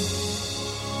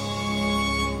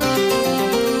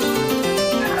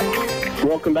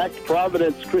 Welcome back to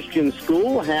Providence Christian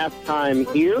School. Halftime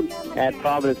here at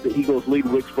Providence. The Eagles lead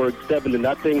Wicksburg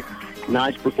 7-0.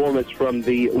 Nice performance from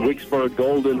the Wicksburg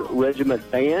Golden Regiment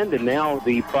Band. And now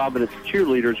the Providence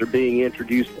cheerleaders are being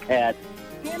introduced at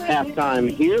halftime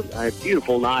here. A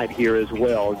beautiful night here as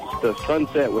well. The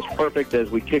sunset was perfect as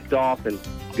we kicked off, and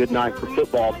good night for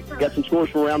football. Got some scores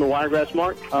from around the Wiregrass,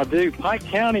 Mark? I do. Pike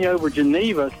County over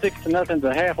Geneva, 6-0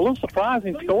 at half. A little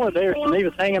surprising score there.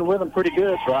 Geneva's hanging with them pretty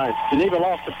good. Right. Geneva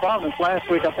lost to Providence last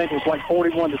week. I think it was like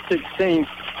 41-16.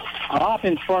 Off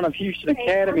in front of Houston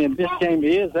Academy, and this game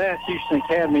is at Houston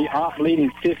Academy. Off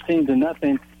leading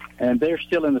 15-0. And they're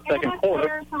still in the second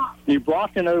quarter. New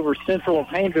Brockton over Central of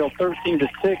Hayneville, 13-6.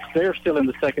 They're still in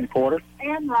the second quarter.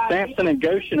 Sampson and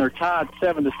Goshen are tied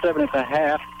 7-7 at the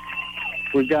half.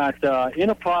 We've got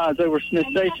Enterprise over Smith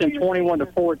Station,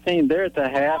 21-14. They're at the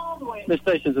half. Smith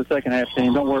Station's the second half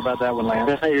team. Don't worry about that one,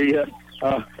 Lance. I hear you.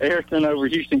 Ayrton over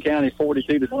Houston County,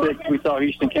 42-6. We saw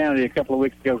Houston County a couple of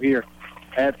weeks ago here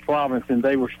at Providence, and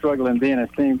they were struggling then.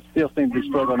 It still seems to be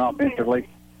struggling offensively.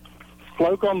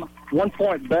 Slocum, 1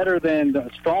 point better than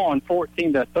Strawn,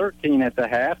 14-13 at the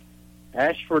half.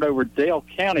 Ashford over Dale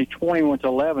County,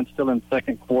 21-11, still in the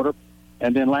second quarter.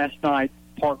 And then last night,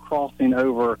 Park Crossing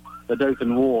over the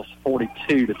Dothan Wolves,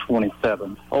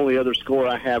 42-27. Only other score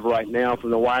I have right now from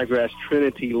the Wiregrass,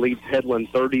 Trinity leads Headland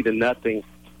 30-0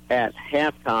 at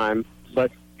halftime.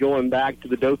 But going back to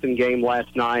the Dothan game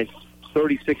last night,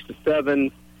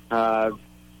 36-7.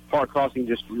 Park Crossing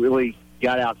just really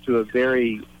got out to a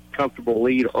very comfortable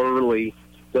lead early.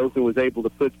 Dothan was able to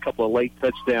put a couple of late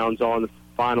touchdowns on. The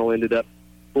final ended up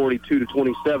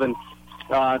 42-27.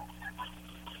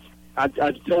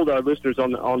 I told our listeners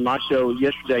on my show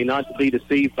yesterday not to be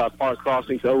deceived by Park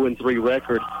Crossing's 0-3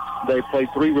 record. They played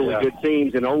 3 really good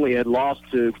teams and only had lost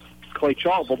to Clay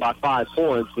Charleville by 5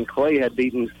 points, and Clay had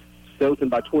beaten Dothan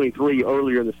by 23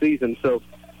 earlier in the season. So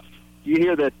you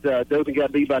hear that Dothan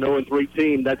got beat by an 0-3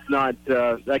 team. That's not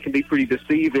that can be pretty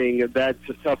deceiving. That's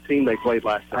a tough team they played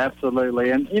last time. Absolutely.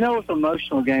 And, it's an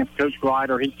emotional game for Coach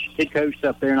Grider. He coached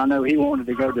up there, and I know he wanted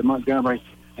to go to Montgomery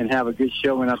and have a good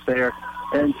showing up there.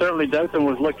 And certainly Dothan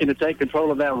was looking to take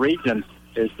control of that region,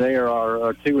 as they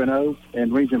are 2-0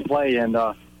 in region play, and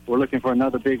we're looking for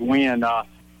another big win.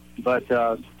 But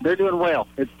they're doing well.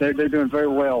 They're doing very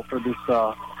well for this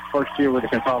first year with the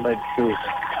consolidated schools.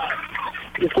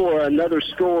 For another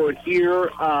score here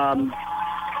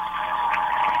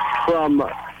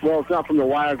it's not from the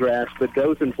Wiregrass, but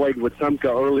Dothan played Wetumpka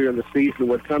earlier in the season.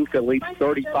 Wetumpka leads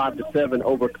 35-7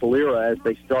 over Calera as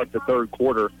they start the third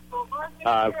quarter.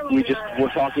 We're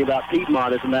talking about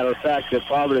Piedmont, as a matter of fact, that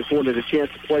Providence wanted a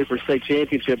chance to play for state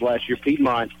championship last year.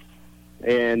 Piedmont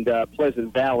and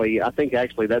Pleasant Valley, I think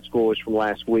actually that score was from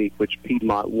last week, which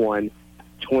Piedmont won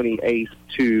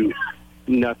 28-0.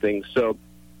 So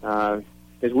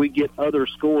as we get other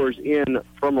scores in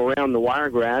from around the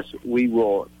Wiregrass, we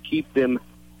will keep them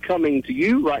coming to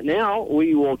you. Right now,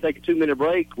 we will take a 2-minute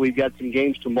break. We've got some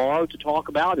games tomorrow to talk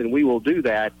about, and we will do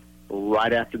that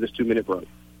right after this 2-minute break.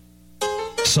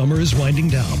 Summer is winding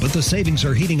down, but the savings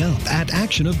are heating up at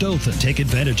Action of Dothan. Take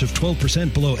advantage of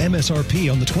 12% below MSRP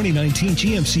on the 2019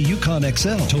 GMC Yukon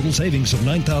XL. Total savings of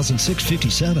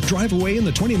 $9,657. Drive away in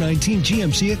the 2019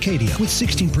 GMC Acadia with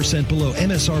 16% below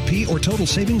MSRP or total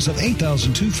savings of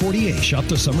 $8,248. Shop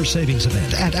the summer savings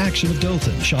event at Action of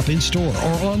Dothan. Shop in store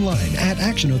or online at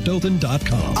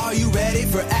actionofdothan.com. Are you ready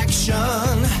for action?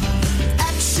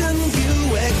 Action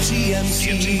UX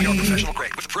GMC. Beyond professional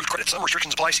grade with approved credit. Some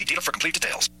restrictions apply. See dealer for complete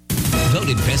details.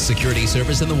 Voted Best Security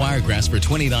Service in the Wiregrass for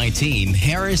 2019,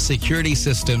 Harris Security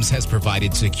Systems has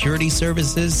provided security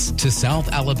services to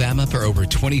South Alabama for over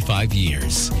 25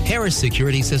 years. Harris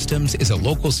Security Systems is a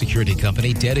local security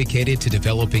company dedicated to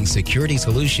developing security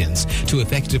solutions to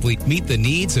effectively meet the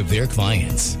needs of their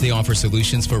clients. They offer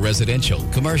solutions for residential,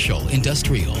 commercial,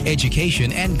 industrial,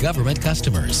 education, and government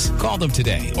customers. Call them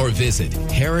today or visit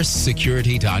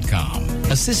harrissecurity.com,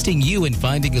 assisting you in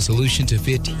finding a solution to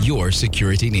fit your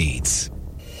security needs.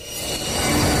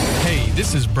 Hey,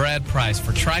 this is Brad Price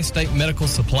for Tri-State Medical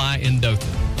Supply in Dothan.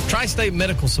 Tri-State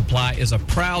Medical Supply is a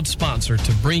proud sponsor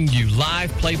to bring you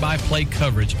live play-by-play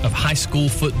coverage of high school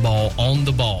football on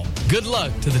the ball. Good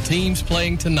luck to the teams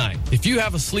playing tonight. If you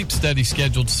have a sleep study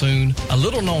scheduled soon, a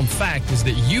little-known fact is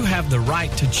that you have the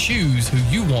right to choose who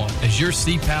you want as your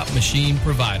CPAP machine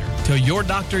provider. Tell your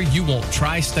doctor you want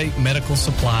Tri-State Medical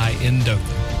Supply in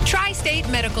Dothan. Tri-State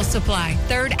Medical Supply,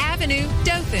 3rd Avenue,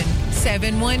 Dothan,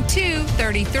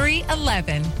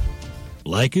 712-3311.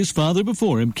 Like his father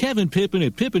before him, Kevin Pippin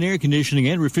at Pippin Air Conditioning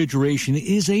and Refrigeration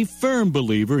is a firm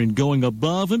believer in going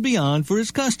above and beyond for his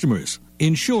customers,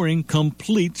 ensuring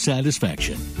complete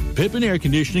satisfaction. Pippin Air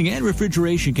Conditioning and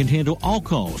Refrigeration can handle all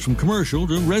calls from commercial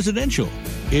to residential.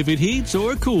 If it heats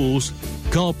or cools,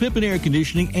 call Pippin Air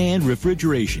Conditioning and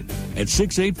Refrigeration at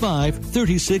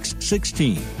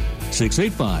 685-3616.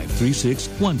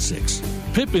 685-3616.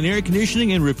 Pippin Air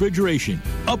Conditioning and Refrigeration,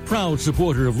 a proud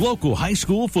supporter of local high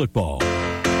school football.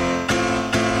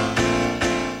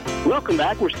 Welcome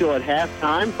back. We're still at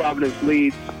halftime. Providence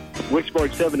leads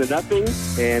Wicksburg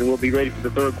 7-0, and we'll be ready for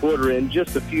the third quarter in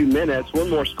just a few minutes. One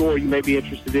more score you may be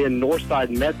interested in. Northside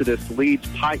Methodist leads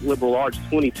Pike Liberal Arts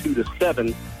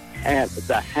 22-7 at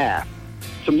the half.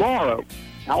 Tomorrow,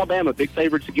 Alabama big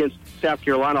favorites against South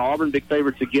Carolina. Auburn big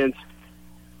favorites against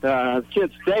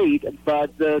Kent State,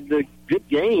 but the good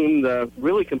game, the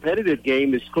really competitive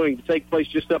game, is going to take place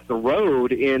just up the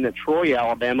road in Troy,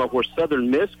 Alabama, where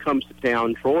Southern Miss comes to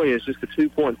town. Troy is just a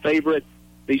 2-point favorite.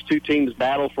 These two teams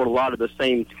battle for a lot of the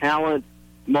same talent,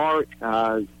 Mark,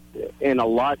 and a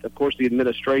lot, of course, the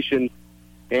administration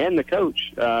and the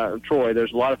coach, Troy.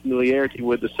 There's a lot of familiarity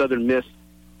with the Southern Miss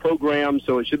program,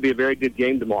 so it should be a very good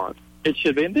game tomorrow. It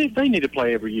should be. And they need to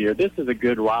play every year. This is a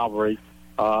good rivalry.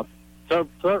 So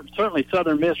certainly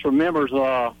Southern Miss remembers,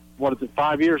 5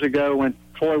 years ago when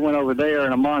Troy went over there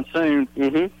in a monsoon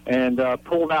and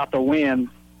pulled out the win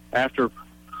after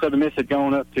Southern Miss had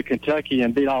gone up to Kentucky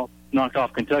and knocked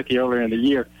off Kentucky earlier in the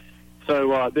year.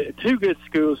 So two good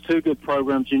schools, two good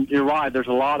programs. You're right. There's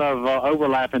a lot of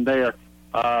overlap in there.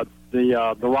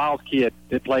 The Wild kid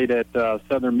that played at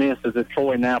Southern Miss is at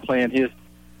Troy now playing his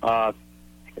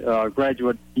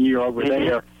graduate year over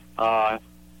there. Of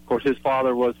course, his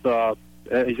father was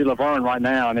he's at Laverne right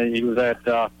now, and he was at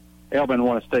Elbin,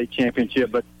 won a state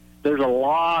championship. But there's a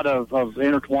lot of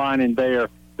intertwining there.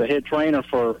 The head trainer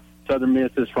for Southern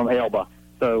Miss is from Elba.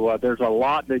 So there's a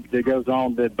lot that goes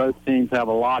on that both teams have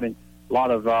a lot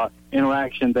of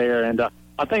interaction there. And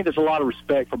I think there's a lot of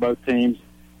respect for both teams.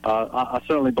 I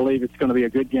certainly believe it's going to be a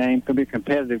good game. It's going to be a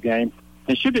competitive game.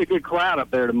 It should be a good crowd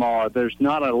up there tomorrow. There's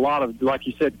not a lot of, like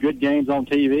you said, good games on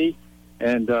TV.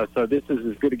 And so this is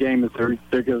as good a game as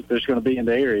there's going to be in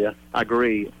the area. I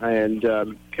agree. And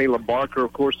Caleb Barker,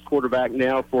 of course, quarterback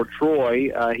now for Troy.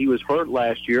 He was hurt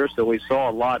last year, so we saw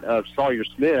a lot of Sawyer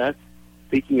Smith.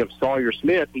 Speaking of Sawyer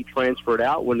Smith, he transferred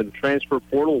out, went to the transfer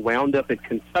portal, wound up at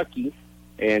Kentucky.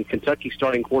 And Kentucky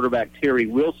starting quarterback Terry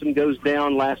Wilson goes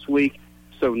down last week.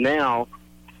 So now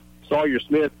Sawyer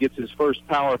Smith gets his first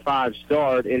Power 5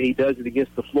 start, and he does it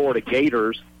against the Florida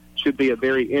Gators. Should be a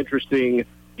very interesting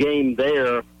game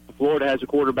there. Florida has a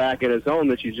quarterback at his own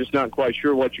that you're just not quite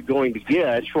sure what you're going to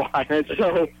get. And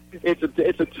so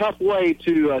it's a tough way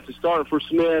to start for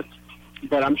Smith,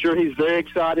 but I'm sure he's very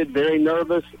excited, very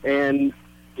nervous, and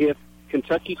if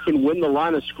Kentucky can win the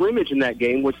line of scrimmage in that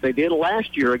game, which they did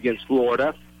last year against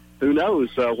Florida, who knows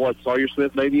what Sawyer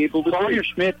Smith may be able to do. Sawyer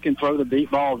Smith can throw the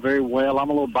deep ball very well. I'm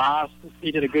a little biased.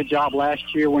 He did a good job last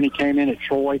year when he came in at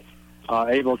Troy.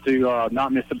 Able to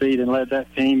not miss a beat and led that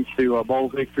team to a bowl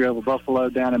victory over Buffalo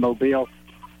down in Mobile.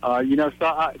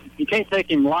 You can't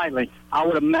take him lightly. I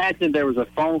would imagine there was a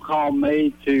phone call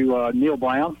made to Neil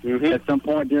Brown at some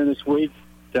point during this week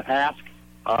to ask,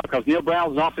 because Neil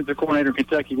Brown was offensive coordinator in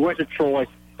Kentucky, went to Troy.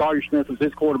 Sawyer Smith was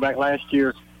his quarterback last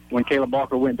year when Caleb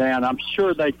Barker went down. I'm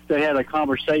sure they had a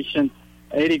conversation,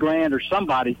 Eddie Grand or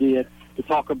somebody did, to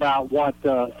talk about what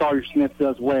Sawyer Smith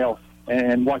does well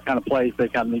and what kind of plays they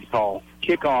kind of need to call.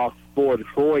 Kickoff for the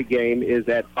Troy game is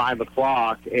at 5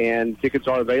 o'clock, and tickets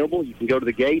are available. You can go to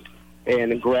the gate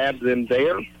and grab them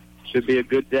there. Should be a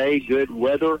good day. Good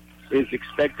weather is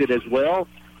expected as well.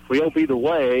 We hope either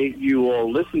way you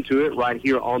will listen to it right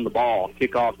here on the ball.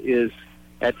 Kickoff is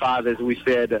at 5, as we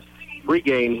said,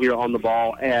 pregame here on the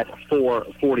ball at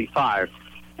 4:45.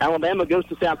 Alabama goes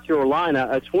to South Carolina,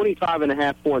 a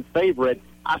 25.5-point favorite.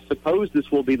 I suppose this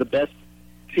will be the best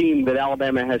team that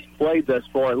Alabama has played thus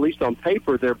far. At least on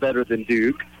paper, they're better than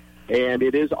Duke, and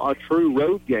it is a true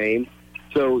road game.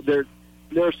 So there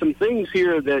are some things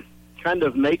here that kind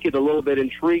of make it a little bit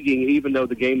intriguing, even though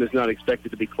the game is not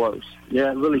expected to be close.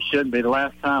 Yeah, it really shouldn't be. The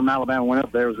last time Alabama went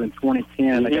up there was in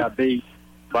 2010. They got beat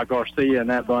by Garcia and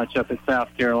that bunch up in South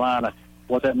Carolina.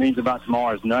 What that means about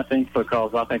tomorrow is nothing,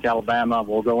 because I think Alabama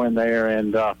will go in there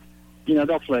and,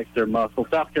 they'll flex their muscle.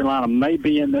 South Carolina may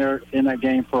be in there in that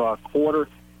game for a quarter.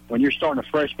 When you're starting a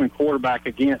freshman quarterback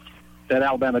against that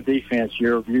Alabama defense,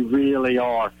 you really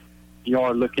are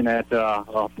looking at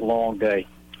a long day.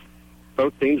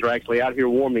 Both teams are actually out here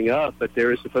warming up, but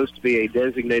there is supposed to be a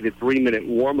designated 3-minute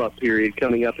warm-up period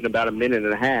coming up in about a minute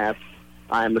and a half.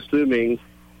 I am assuming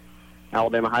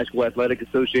Alabama High School Athletic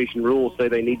Association rules say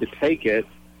they need to take it.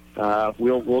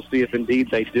 We'll see if indeed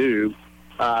they do.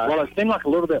 Well, it seemed like a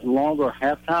little bit longer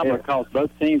halftime because both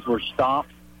teams were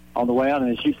stopped on the way out,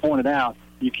 and as you pointed out,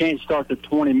 you can't start the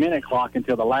 20-minute clock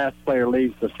until the last player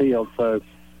leaves the field. So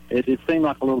it seemed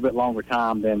like a little bit longer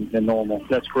time than normal.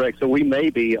 That's correct. So we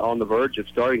may be on the verge of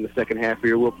starting the second half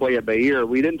here. We'll play at Bayer.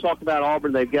 We didn't talk about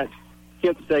Auburn. They've got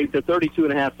Kent State. They're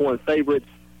 32.5-point favorites.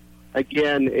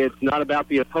 Again, it's not about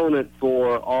the opponent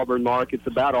for Auburn, Mark. It's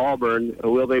about Auburn.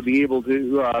 Will they be able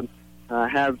to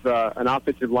have an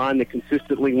offensive line that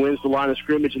consistently wins the line of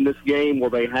scrimmage in this game?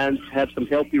 Will they have some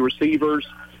healthy receivers?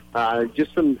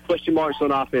 Just some question marks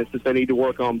on offense that they need to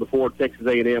work on before Texas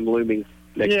A&M looming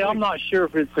next week. I'm not sure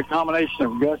if it's a combination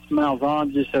of Gus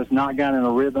Malzahn just has not gotten in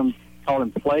a rhythm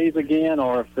calling plays again,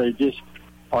 or if they just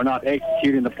are not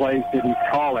executing the plays that he's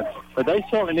calling. But they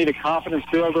certainly need a confidence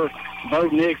builder. Bo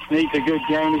Nix needs a good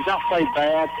game. He's not played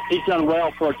bad. He's done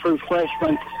well for a true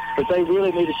freshman, but they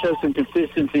really need to show some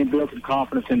consistency and build some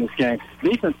confidence in this game.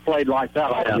 Defense played like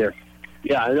that last year.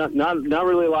 Yeah, not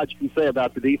really a lot you can say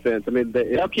about the defense. I mean,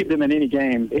 they'll keep them in any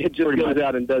game. It just goes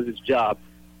out and does its job.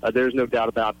 There's no doubt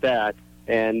about that.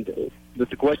 And the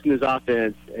question is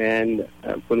offense. And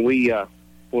when we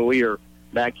are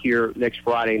back here next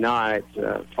Friday night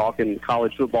talking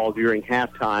college football during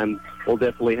halftime, we'll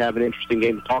definitely have an interesting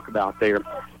game to talk about there.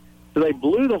 So they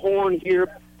blew the horn here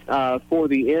for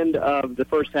the end of the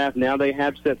first half. Now they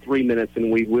have set 3 minutes,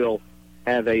 and we will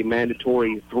have a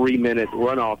mandatory 3-minute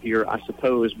runoff here, I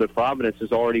suppose. But Providence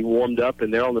is already warmed up,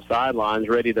 and they're on the sidelines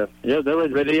ready to hit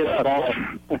the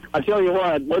ball. I tell you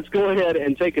what, let's go ahead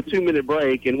and take a 2-minute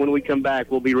break, and when we come back,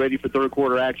 we'll be ready for third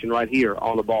quarter action right here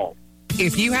on the ball.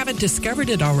 If you haven't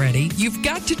discovered it already, you've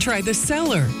got to try the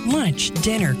Cellar. Lunch,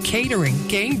 dinner, catering,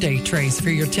 game day trays for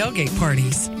your tailgate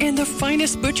parties, and the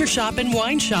finest butcher shop and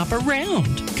wine shop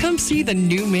around. Come see the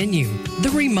new menu, the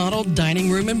remodeled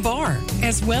dining room and bar,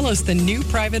 as well as the new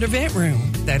private event room.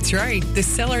 That's right, the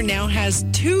Cellar now has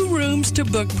 2 rooms to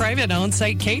book private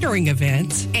on-site catering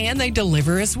events, and they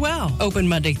deliver as well. Open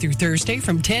Monday through Thursday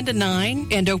from 10 to 9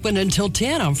 and open until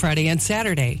 10 on Friday and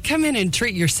Saturday. Come in and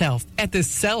treat yourself at the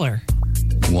Cellar.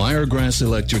 Wiregrass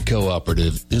Electric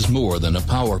Cooperative is more than a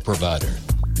power provider.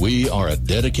 We are a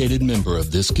dedicated member of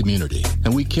this community,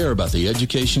 and we care about the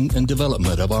education and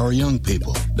development of our young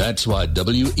people. That's why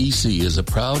WEC is a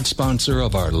proud sponsor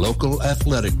of our local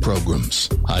athletic programs.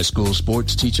 High school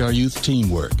sports teach our youth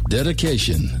teamwork,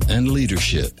 dedication, and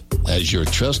leadership. As your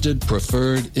trusted,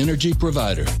 preferred energy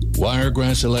provider,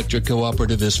 Wiregrass Electric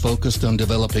Cooperative is focused on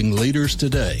developing leaders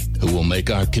today who will make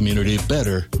our community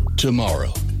better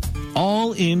tomorrow.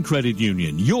 All In Credit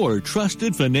Union, your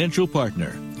trusted financial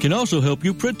partner, can also help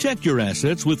you protect your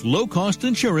assets with low-cost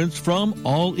insurance from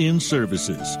All In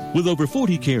Services. With over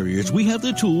 40 carriers, we have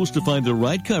the tools to find the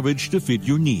right coverage to fit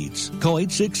your needs. Call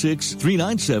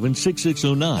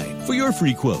 866-397-6609 for your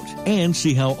free quote and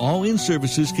see how All In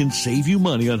Services can save you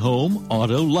money on home,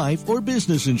 auto, life, or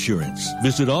business insurance.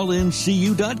 Visit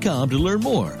allincu.com to learn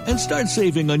more and start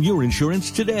saving on your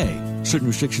insurance today. Certain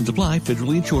restrictions apply,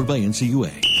 federally insured by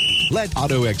NCUA. Let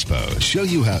Auto Expo show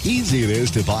you how easy it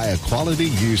is to buy a quality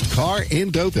used car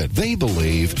in Dothan. They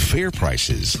believe fair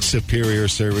prices, superior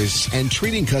service, and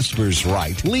treating customers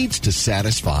right leads to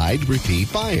satisfied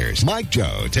repeat buyers. Mike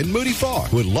Jones and Moody Farr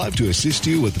would love to assist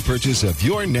you with the purchase of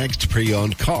your next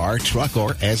pre-owned car, truck,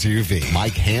 or SUV.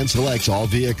 Mike hand selects all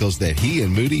vehicles that he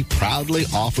and Moody proudly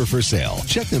offer for sale.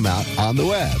 Check them out on the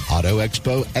web,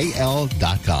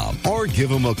 autoexpoal.com, or give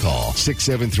them a call,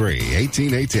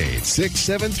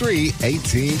 673-1818, 673-1818.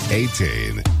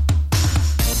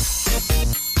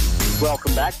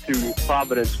 Welcome back to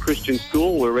Providence Christian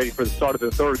School. We're ready for the start of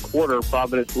the third quarter.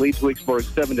 Providence leads Wicksburg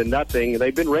 7-0.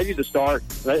 They've been ready to start.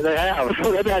 They have.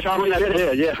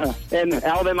 Yeah. And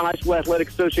Alabama High School Athletic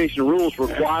Association rules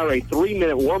require a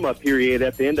 3-minute warm-up period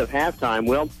at the end of halftime.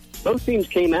 Well, both teams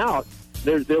came out.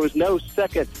 There was no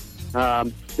second.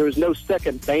 There was no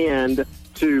second band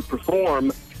to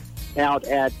perform out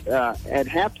at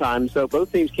halftime, so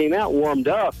both teams came out, warmed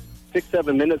up,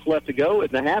 6-7 minutes left to go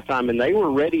at the halftime, and they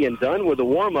were ready and done with the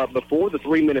warm-up before the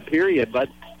 3-minute period, but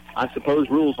I suppose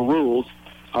rules are rules.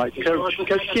 Coach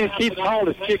Kent keeps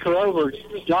calling his kicker over,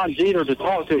 John Jeter, to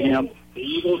talk to him. The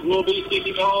Eagles will be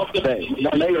kicking off.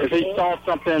 Maybe if he saw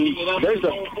something, there's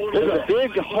a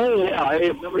big hole.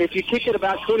 If you kick it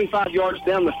about 25 yards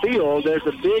down the field, there's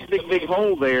a big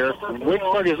hole there.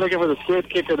 Wicksburg is looking for the squib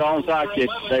kicker, the onside kick.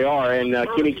 They are, and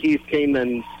Kenny Keith came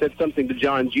and said something to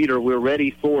John Jeter. We're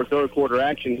ready for third quarter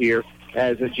action here,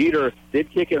 as Jeter did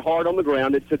kick it hard on the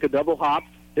ground. It took a double hop.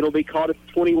 It'll be caught at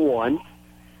 21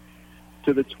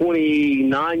 to the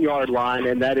 29-yard line,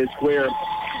 and that is where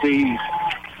the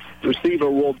receiver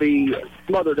will be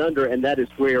smothered under, and that is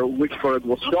where Wicksburg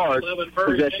will start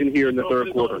possession here in the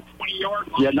third quarter.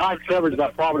 Yeah, nice coverage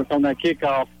by Providence on that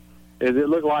kickoff. As it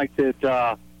looked like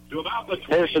that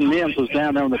Harrison Mims was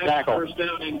down there on the tackle.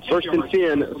 First and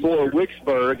 10 for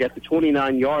Wicksburg at the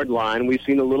 29-yard line. We've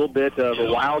seen a little bit of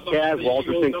a wildcat,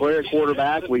 Walter Sinclair at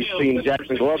quarterback. We've seen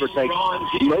Jackson Glover take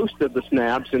most of the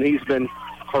snaps, and he's been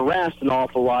harassed an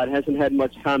awful lot. Hasn't had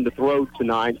much time to throw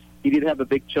tonight. He did have a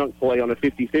big chunk play on a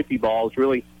 50-50 ball. It's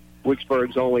really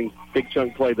Wicksburg's only big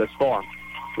chunk play thus far.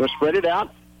 We'll spread it out.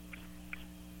 A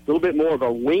little bit more of a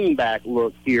wingback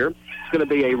look here. It's going to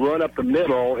be a run up the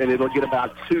middle, and it'll get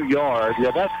about 2 yards.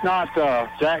 Yeah, that's not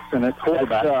Jackson at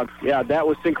quarterback. That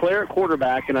was Sinclair at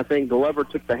quarterback, and I think Glover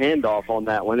took the handoff on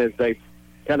that one as they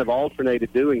kind of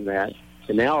alternated doing that.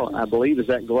 And now I believe, is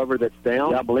that Glover that's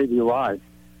down? Yeah, I believe you're right.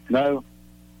 No.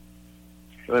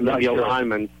 Maybe a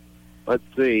lineman. Let's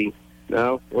see.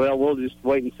 No? Well, we'll just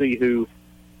wait and see who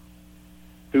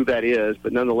that is.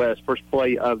 But nonetheless, first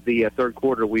play of the third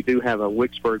quarter, we do have a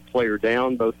Wicksburg player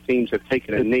down. Both teams have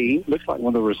taken a knee. Looks like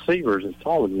one of the receivers is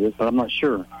taller than this, but I'm not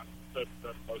sure.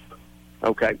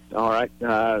 Okay. All right.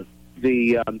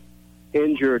 The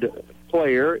injured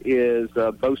player is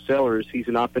Bo Sellers. He's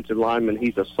an offensive lineman.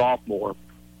 He's a sophomore,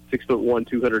 6'1",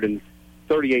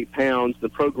 238 pounds. The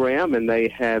program, and they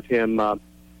have him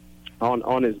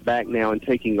on his back now and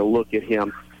taking a look at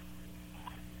him.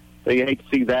 So you hate to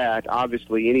see that.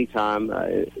 Obviously, anytime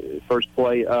first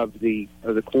play of the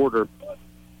quarter,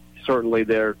 certainly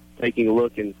they're taking a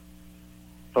look and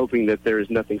hoping that there is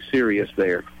nothing serious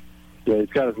there. Yeah, he's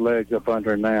got his legs up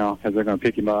under him now as they're going to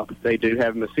pick him up. They do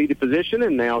have him a seated position,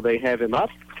 and now they have him up.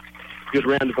 Good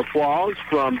round of applause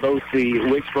from both the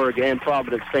Wicksburg and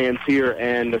Providence fans here,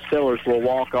 and the Sellers will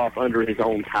walk off under his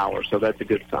own power, so that's a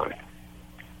good sign.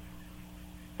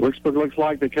 Wicksburg looks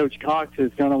like that Coach Cox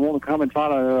is going to want to come and try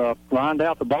to grind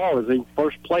out the ball as he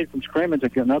first played from scrimmage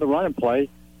and another running play.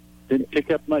 Didn't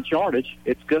pick up much yardage.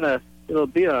 It'll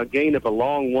be a gain of a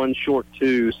long 1, short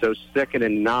 2, so 2nd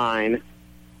and 9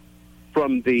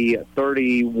 from the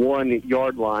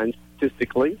 31-yard line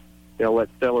statistically. They'll let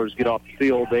Sellers get off the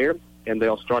field there, and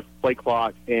they'll start the play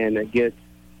clock and get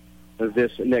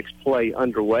this next play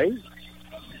underway.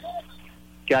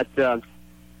 Got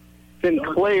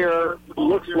Sinclair,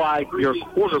 looks like your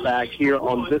quarterback here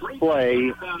on this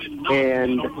play,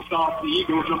 and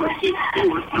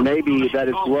maybe that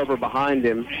is Glover behind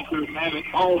him.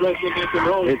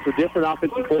 It's a different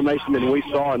offensive formation than we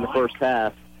saw in the first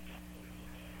half.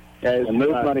 As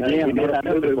movement again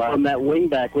from that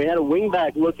wingback. We had a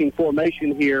wingback-looking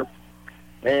formation here,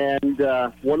 and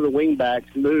one of the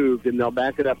wingbacks moved, and they'll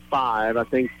back it up 5. I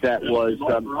think that was,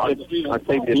 I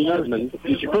think it's Sherman.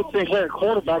 If you put Sinclair at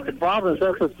quarterback to Providence,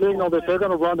 that's a signal that they're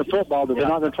going to run the football, that they're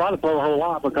not going to try to throw a whole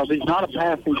lot because he's not a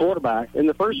passing quarterback. In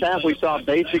the first half, we saw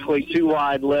basically 2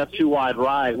 wide left, 2 wide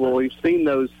right. Well, we've seen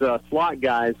those slot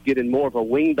guys get in more of a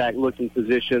wingback-looking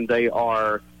position. They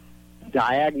are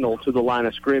diagonal to the line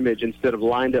of scrimmage instead of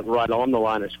lined up right on the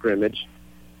line of scrimmage.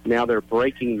 Now they're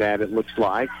breaking that, it looks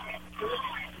like.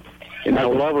 And now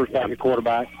Glover's back at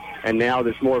quarterback. And now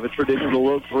there's more of a traditional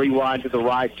look, 3 wide to the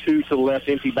right, 2 to the left,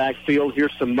 empty backfield.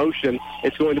 Here's some motion.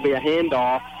 It's going to be a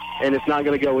handoff, and it's not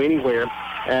going to go anywhere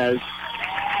as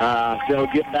they'll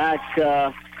get back.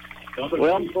 Well,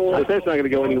 I say it's not going to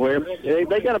go anywhere. They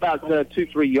got about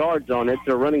 2-3 yards on it.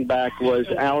 Their running back was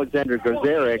Alexander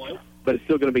Gazarek, but it's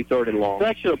still going to be 3rd and long. It's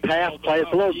actually a pass play.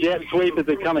 It's a little jet sweep as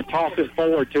they come and toss it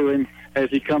forward to him as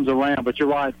he comes around. But you're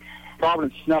right.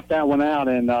 Providence snuffed that one out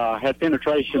and had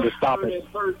penetration to stop it.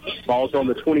 Ball's on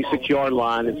the 26-yard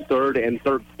line. It's 3rd and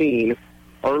 13.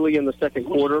 Early in the second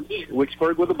quarter,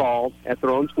 Wicksburg with the ball at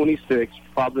their own 26.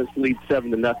 Providence leads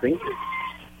 7-0.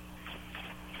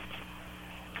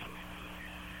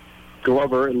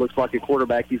 Glover, it looks like a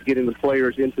quarterback. He's getting the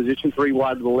players in position, 3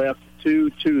 wide to the left, 2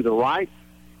 to the right.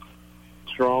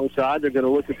 Strong side. They're going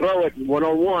to look to throw it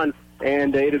one-on-one.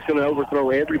 And it is going to overthrow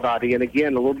everybody. And,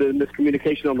 again, a little bit of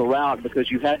miscommunication on the route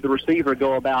because you had the receiver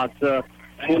go about 20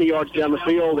 yards down the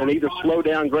field and either slow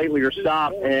down greatly or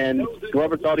stop. And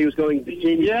Glover thought he was going to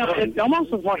continue. Yeah, it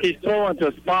almost looks like he's throwing to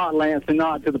a spot, Lance, and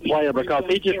not to the player because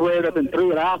he just reared up and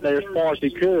threw it out there as far as he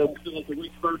could.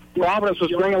 Providence was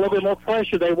bringing a little bit more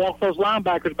pressure. They walked those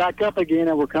linebackers back up again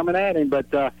and were coming at him. But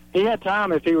he had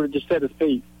time if he would have just set his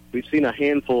feet. We've seen a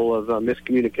handful of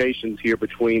miscommunications here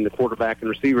between the quarterback and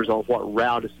receivers on what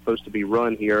route is supposed to be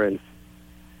run here, and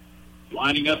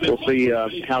we'll see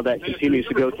how that continues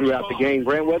to go throughout the game.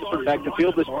 Grant Weatherford back to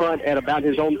field this punt at about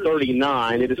his own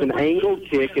 39. It is an angled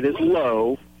kick. It is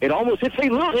low. It almost hits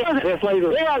Lewis. Yeah,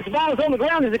 the ball is on the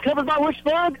ground. Is it covered by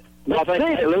Wicksburg?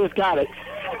 Lewis got it.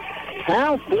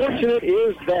 How fortunate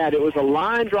is that? It was a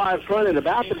line drive front, and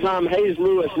about the time Hayes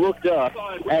Lewis looked up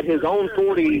at his own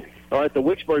 40, or at the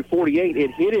Wicksburg 48,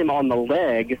 it hit him on the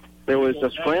leg. There was a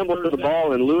scramble for the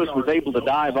ball, and Lewis was able to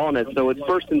dive on it. So it's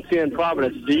 1st and 10,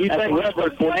 Providence. Do you think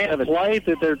Wicksburg plays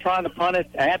that they're trying to punt it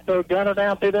at the gunner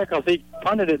down through there? Because he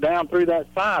punted it down through that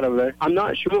side over there. I'm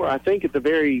not sure. I think at the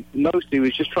very most he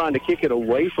was just trying to kick it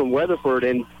away from Weatherford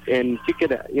and kick it,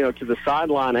 to the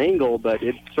sideline angle, but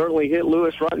it certainly hit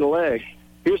Lewis right in the leg.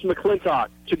 Here's McClintock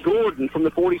to Gordon from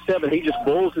the 47. He just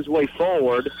bulls his way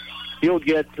forward. He'll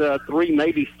get 3,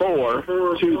 maybe 4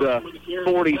 to the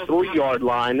 43-yard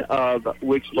line of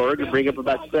Wicksburg and bring up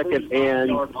about 2nd and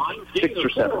 6 or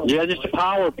 7. Yeah, just a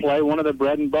power play, one of the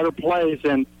bread and butter plays,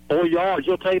 and 4 yards.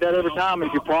 You'll take that every time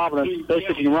if you're Providence, especially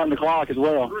if you can run the clock as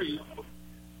well.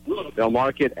 They'll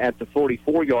mark it at the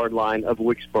 44-yard line of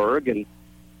Wicksburg, and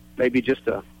maybe just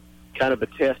a kind of a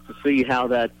test to see how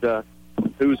that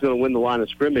who's going to win the line of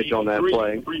scrimmage on that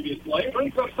play.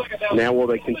 Now, will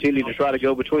they continue to try to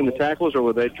go between the tackles, or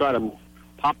will they try to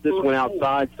pop this one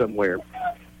outside somewhere?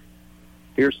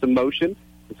 Here's some motion.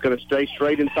 It's going to stay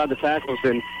straight inside the tackles,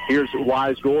 and here's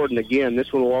Wise Gordon again.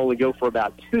 This one will only go for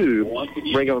about 2,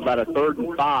 bring up about a 3rd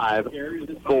and 5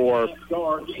 for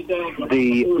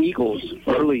the Eagles.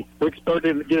 Early,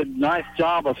 Wicksburg did a nice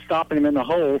job of stopping him in the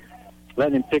hole,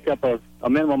 letting him pick up a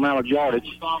minimum amount of yardage.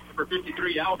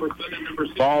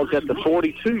 Ball's at the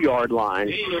 42-yard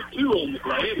line.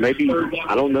 Maybe,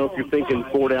 I don't know if you're thinking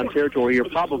 4-down territory here.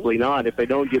 Probably not. If they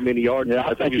don't get many yards,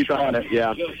 I think you're trying it.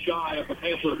 Yeah.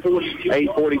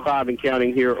 8:45 and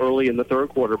counting here early in the third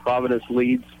quarter. Providence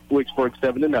leads Wicksburg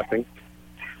 7-0.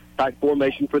 Tight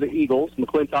formation for the Eagles.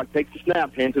 McClintock takes the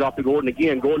snap, hands it off to Gordon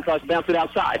again. Gordon tries to bounce it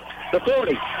outside. The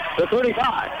 40, the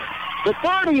 35, the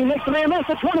 30, he makes the man miss.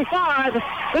 The 25,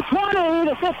 the 20,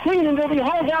 the 15, and they'll be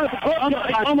hauled down at the 12.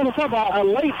 I'm going to football. A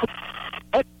late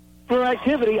for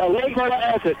activity, a late for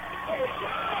asset.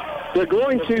 They're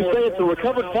going to say it's a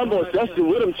recovered fumble. Justin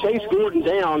Woodham chased Gordon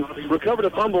down, recovered a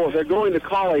fumble. They're going to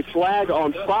call a flag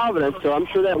on Providence, so I'm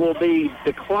sure that will be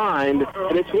declined.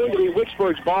 And it's going to be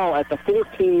Wicksburg's ball at the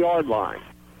 14-yard line.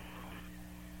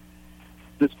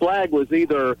 This flag was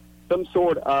either some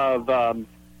sort of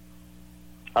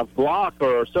a block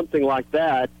or something like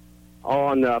that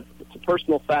on it's a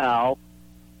personal foul.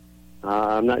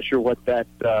 I'm not sure what that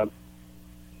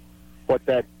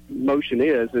motion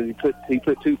is, and he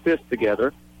put two fists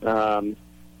together. I'm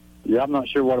not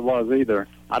sure what it was either.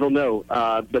 I don't know,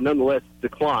 but nonetheless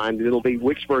declined. It'll be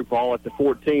Wicksburg ball at the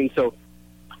 14. So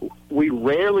we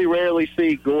rarely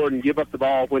see Gordon give up the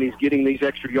ball when he's getting these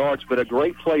extra yards, but a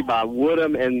great play by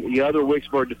Woodham and the other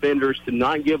Wicksburg defenders to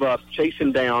not give up, chase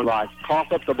him down,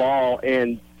 cough up the ball,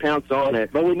 and pounce on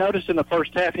it. But we noticed in the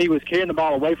first half he was carrying the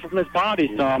ball away from his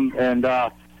body some, and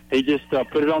he just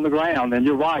put it on the ground. And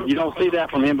you're right, you don't see that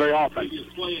from him very often.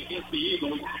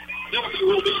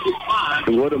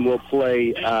 Woodham will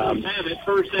play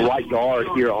right guard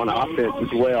here on offense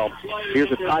as well.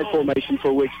 Here's a tight formation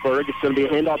for Wicksburg. It's going to be a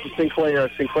handoff to Sinclair.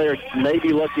 Sinclair may be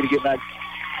lucky to get back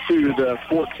to the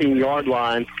 14-yard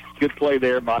line. Good play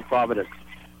there by Providence.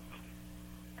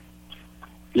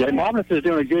 Yeah, Providence is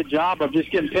doing a good job of just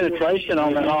getting penetration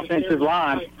on that offensive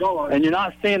line. And you're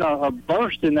not seeing a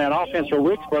burst in that offense for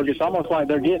Wicksburg. It's almost like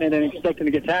they're getting it and expecting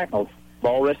to get tackled.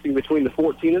 Ball resting between the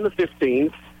 14 and the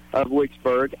 15 of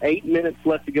Wicksburg. 8 minutes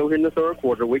left to go here in the third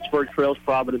quarter. Wicksburg trails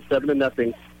Providence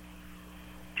 7-0.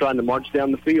 Trying to march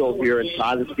down the field here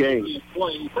inside this game.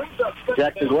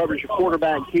 Jackson Glover's your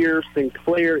quarterback here.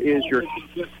 Sinclair is your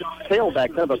tailback,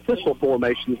 kind of a pistol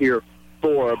formation here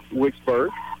for Wicksburg.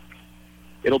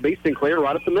 It'll be Sinclair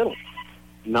right up the middle.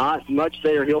 Not much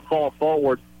there. He'll fall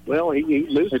forward. Well, he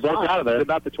moves out of it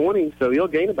about the 20, so he'll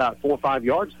gain about 4 or 5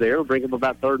 yards there. It'll bring him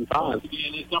about 3rd and 5. Again,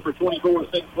 it's number 24,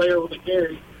 Sinclair with the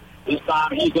carry. This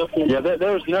time he's up there. Yeah,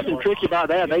 there was nothing tricky about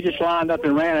that. They just lined up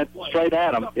and ran it straight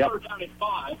at him. Yep.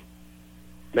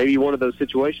 Maybe one of those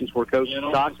situations where Coach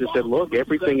Cox has said, look,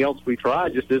 everything else we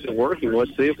tried just isn't working.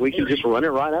 Let's see if we can just run it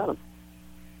right at him.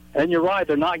 And you're right,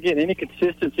 they're not getting any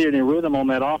consistency or any rhythm on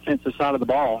that offensive side of the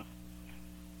ball.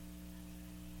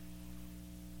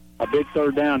 A big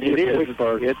third down here. It is.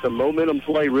 It's a momentum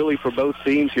play really for both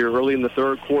teams here early in the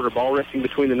third quarter. Ball resting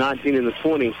between the 19 and the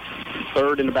 20.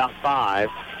 3rd and about 5.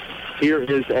 Here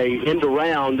is a end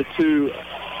around to,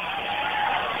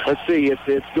 let's see,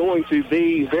 it's going to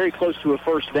be very close to a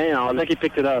first down. I think he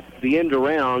picked it up. The end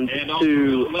around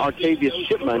to Artavius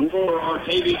Shipman.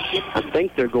 I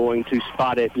think they're going to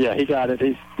spot it. Yeah, he got it.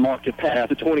 He's marked it past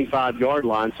the 25-yard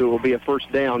line, so it will be a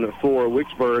first down for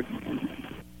Wicksburg.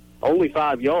 Only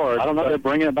 5 yards. I don't know if they're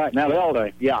bringing it back now all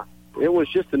day. Yeah, it was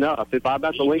just enough. It's about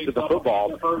the length of the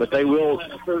football, but they will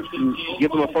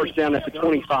give them a first down at the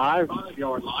 25.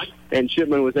 And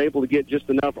Shipman was able to get just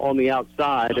enough on the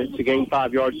outside to gain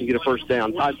 5 yards and get a first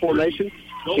down. Tight formation.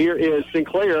 Here is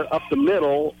Sinclair up the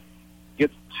middle.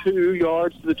 Gets 2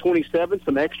 yards to the 27.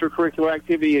 Some extracurricular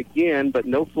activity again, but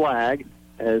no flag,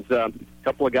 as a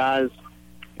couple of guys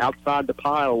outside the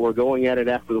pile were going at it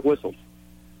after the whistle.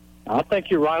 I think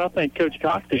you're right. I think Coach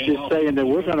Cox is just saying that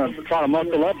we're going to try to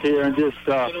muscle up here and just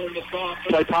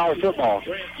play power football.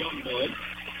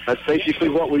 That's basically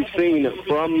what we've seen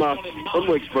from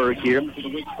Wicksburg here.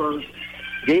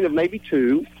 Gain of maybe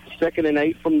 2. 2nd and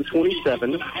 8 from the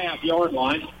 27. Half-yard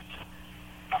line.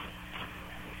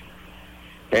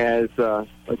 As,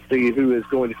 let's see who is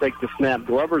going to take the snap.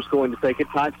 Glover's going to take it.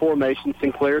 Tight formation.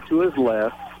 Sinclair to his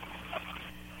left.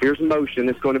 Here's motion.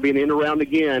 It's going to be an end around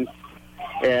again.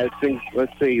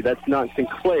 Let's see, that's not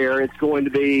Sinclair. It's going to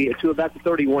be to about the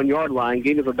 31-yard line,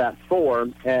 gain of about 4,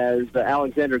 as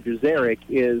Alexander Guzeric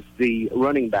is the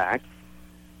running back.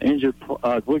 Injured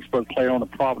Wicksburg player on the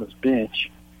Providence bench.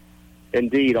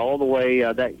 Indeed, all the way,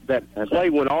 that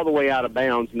play went all the way out of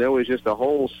bounds, and there was just a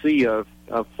whole sea of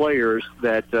players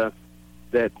that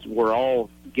were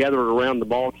all gathered around the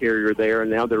ball carrier there,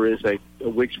 and now there is a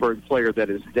Wicksburg player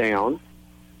that is down.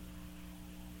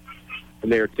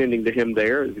 And they're attending to him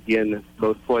there. Again,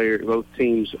 both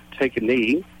teams take a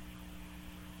knee.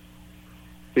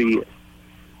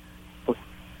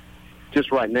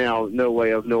 Just right now, no way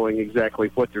of knowing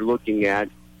exactly what they're looking at,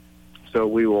 so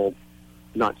we will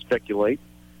not speculate.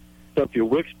 So if you're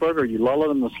Wicksburg, are you lulling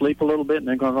them to sleep a little bit, and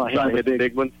they're going to hit a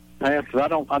big one? Pass,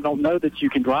 because I don't know that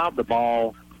you can drive the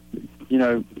ball,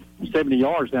 70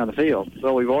 yards down the field.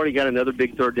 Well, we've already got another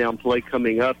big third down play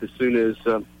coming up as soon as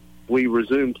we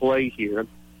resume play here.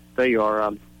 They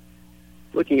are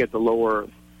looking at the lower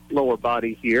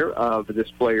body here of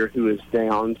this player who is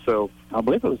down. So I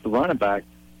believe it was the running back.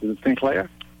 Is it Sinclair?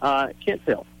 Can't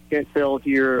tell. Can't tell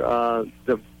here.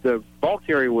 The ball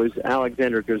carrier was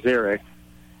Alexander Gazarek.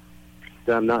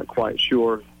 I'm not quite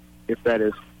sure if that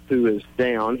is who is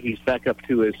down. He's back up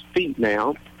to his feet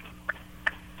now.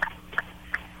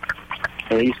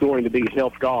 And he's going to be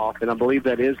helped off, and I believe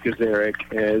that is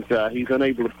Gazarek, as he's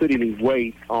unable to put any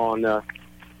weight on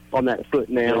that foot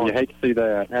now. Yeah, you hate to see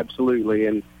that. Absolutely,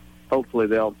 and hopefully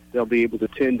they'll be able to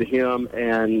tend to him,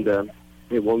 and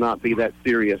it will not be that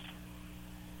serious.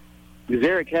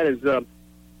 Gazarek had his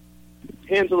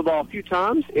hands on the ball a few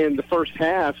times in the first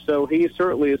half, so he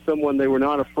certainly is someone they were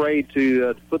not afraid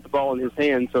to put the ball in his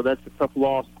hands, so that's a tough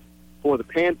loss for the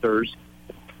Panthers,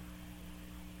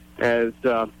 as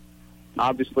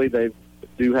obviously they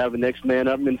do have a next man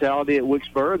up mentality at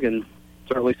Wicksburg, and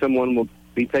certainly someone will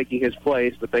be taking his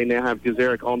place, but they now have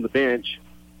Gazarek on the bench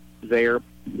there.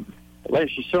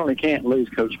 Les, you certainly can't lose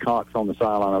Coach Cox on the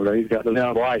sideline over there. He's got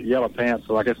those white, yellow pants,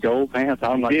 so I guess gold pants.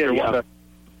 I'm not sure what.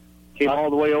 Came all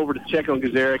the way over to check on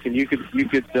Gazarek, and you could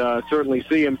certainly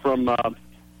see him from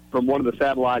one of the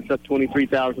satellites up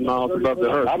 23,000 miles above the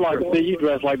earth. I'd like to see you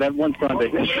dressed like that one Sunday.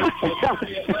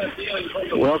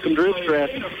 Welcome to his dress.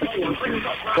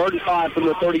 35 from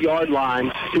the 30-yard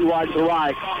line, 2 wide to the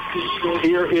right.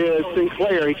 Here is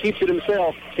Sinclair. He keeps it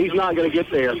himself. He's not going to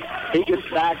get there. He gets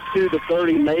back to the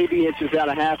 30, maybe inches out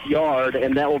a half yard,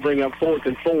 and that will bring up 4th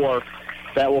and 4.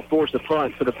 That will force a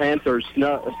punt for the Panthers,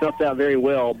 snuffed out very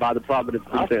well by the Providence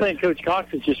defense. I think Coach Cox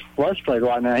is just frustrated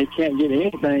right now. He can't get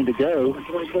anything to go.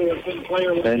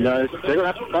 And they're going to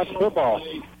have to punt the football.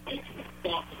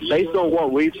 Based on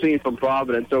what we've seen from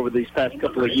Providence over these past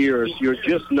couple of years, you're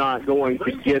just not going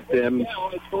to get them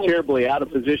terribly out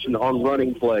of position on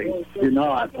running plays. You're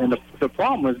not. And the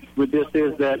problem with this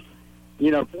is that,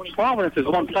 Providence is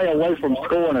one play away from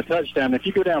scoring a touchdown. If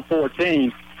you go down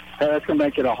 14, that's going to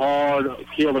make it a hard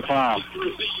hill to climb.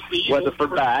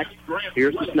 Weatherford back.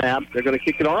 Here's the snap. They're going to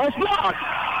kick it on. It's blocked.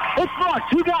 It's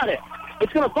blocked. Who got it?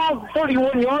 It's going to fall to the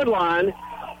 31-yard line.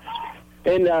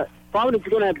 And Providence is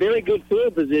going to have very good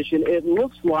field position. It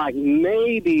looks like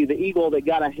maybe the Eagle that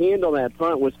got a hand on that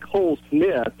punt was Cole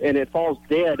Smith, and it falls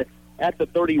dead at the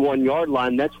 31-yard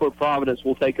line. That's where Providence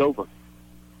will take over.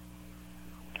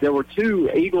 There were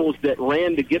 2 Eagles that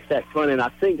ran to get that punt, and I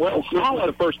think Smith was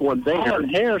the first one there. Colin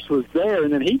Harris was there,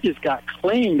 and then he just got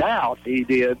cleaned out. He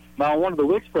did. By one of the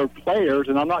Wicksburg players,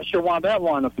 and I'm not sure why that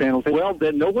wasn't a penalty. Well,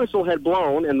 then no whistle had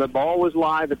blown, and the ball was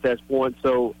live at that point,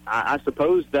 so I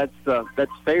suppose that's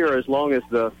fair as long as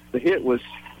the hit was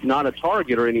not a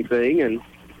target or anything, and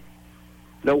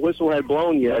no whistle had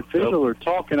blown yet. Officials were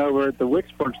talking over at the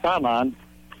Wicksburg sideline.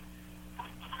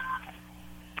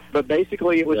 But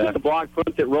basically, it was just a block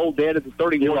punt that rolled dead at the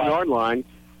 31-yard line.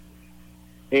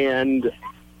 And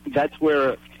that's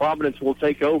where Providence will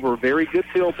take over. Very good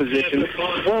field position.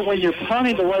 Well, when you're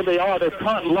punting the way they are, they're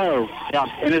punting low. Yeah.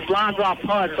 And it's line drop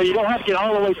punt, so you don't have to get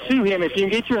all the way to him. If you can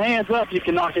get your hands up, you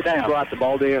can knock it down. Right, the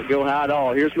ball didn't go high at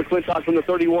all. Here's McClintock from the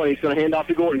 31. He's going to hand off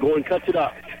to Gordon. Gordon cuts it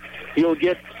up. He'll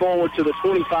get forward to the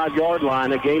 25-yard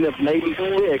line, a gain of maybe 6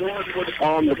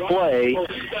 on the play.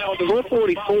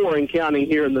 4:44 and counting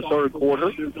here in the third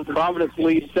quarter. Providence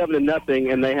leads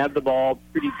 7-0, and they have the ball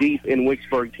pretty deep in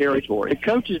Wicksburg territory. The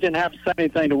coaches didn't have to say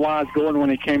anything to Wise Gordon when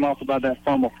he came off about that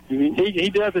fumble. He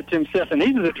does it to himself, and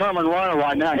he's a determined runner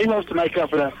right now. He wants to make up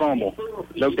for that fumble.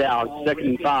 No doubt. 2nd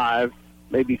and 5,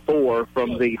 maybe 4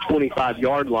 from the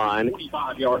 25-yard line.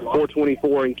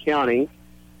 4:24 and counting.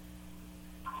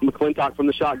 McClintock from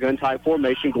the shotgun type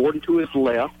formation. Gordon to his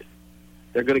left.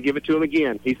 They're going to give it to him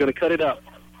again. He's going to cut it up.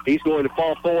 He's going to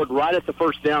fall forward right at the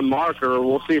first down marker.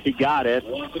 We'll see if he got it.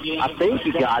 I think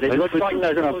he got it. It looks like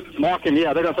they're going to mark him.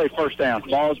 Yeah, they're going to say first down.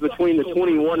 Ball's between the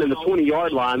 21 and the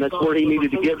 20-yard line. That's where he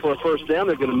needed to get for a first down.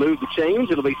 They're going to move the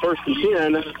chains. It'll be 1st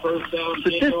and 10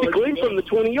 statistically from the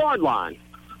 20-yard line.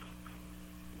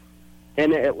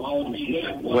 And,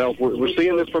 we're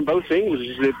seeing this from both teams.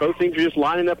 Both teams are just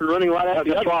lining up and running right out.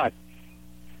 That's right.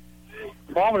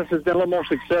 Providence has been a little more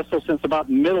successful since about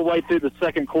middle way through the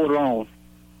second quarter on.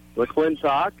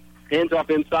 McClintock hands off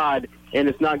inside, and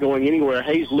it's not going anywhere.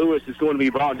 Hayes Lewis is going to be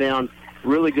brought down.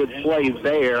 Really good play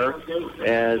there.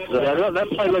 As that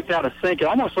play looked out of sync. It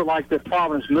almost looked like that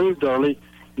Providence moved early.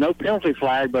 No penalty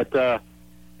flag, but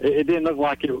it didn't look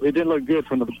like it didn't look good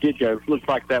from the get-go. It looked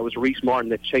like that was Reese Martin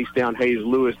that chased down Hayes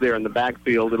Lewis there in the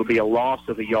backfield. It'll be a loss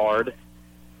of a yard.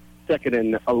 2nd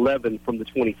and 11 from the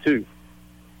 22.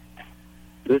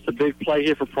 This is a big play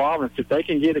here for Providence. If they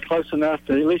can get it close enough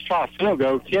to at least try a field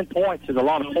goal, 10 points is a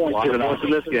lot of points here tonight. In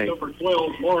this game.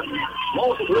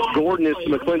 Gordon is to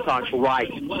McClintock's right.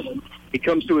 He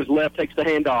comes to his left, takes the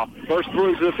handoff. First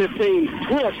through to the 15.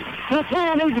 Twist. To the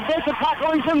 10. He's a defensive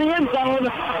tackle. He's in the end zone.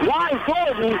 Wise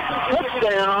Gordon.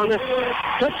 Touchdown.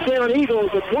 Touchdown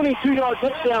Eagles. A 22-yard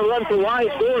touchdown run for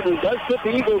Wise Gordon. Does put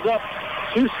the Eagles up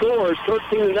 2 scores,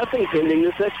 13-0 pending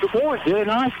this extra point. Did a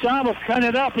nice job of cutting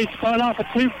it up. He spun off of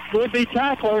 2 would-be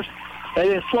tacklers.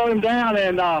 They just slowed him down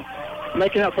and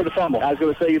making up for the fumble. I was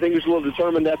going to say, you think he was a little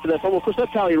determined after that fumble. Of course,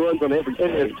 that's how he runs on every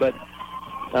finish, but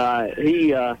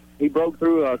he broke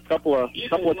through a couple of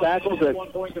tackles that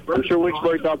I'm sure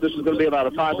Wicksburg thought this was going to be about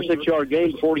a 5 or 6 yard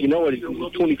game. Before you know it, he's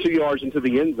 22 yards into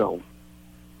the end zone.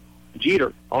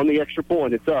 Jeter on the extra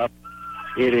point. It's up.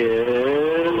 It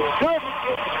is good.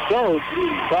 So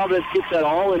Providence gets that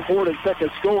all-important second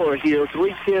score here.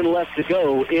 3:10 left to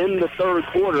go in the third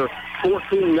quarter.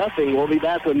 14-0. We'll be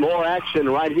back with more action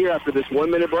right here after this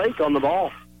 1-minute break on the ball.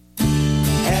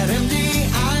 At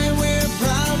MDI, we're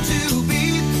proud to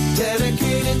be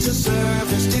dedicated to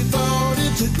service,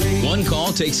 devoted to green. One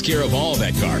call takes care of all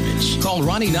that garbage. Call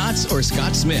Ronnie Knotts or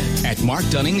Scott Smith at Mark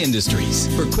Dunning Industries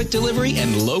for quick delivery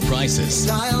and low prices.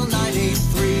 Dial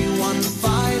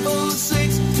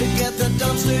 983-1506 to get the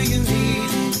dumpster you need.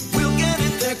 We'll get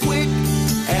it there quick.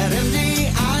 At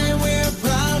MDI, we're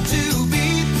proud to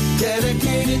be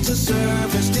dedicated to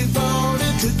service,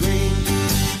 devoted to green.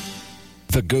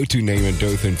 The go-to name in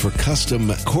Dothan for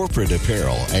custom corporate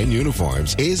apparel and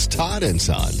uniforms is Todd &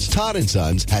 Sons. Todd &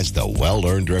 Sons has the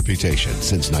well-earned reputation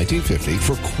since 1950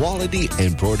 for quality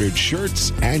embroidered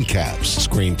shirts and caps,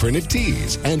 screen-printed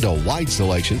tees, and a wide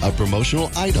selection of promotional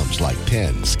items like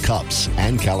pens, cups,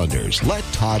 and calendars. Let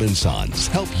Todd & Sons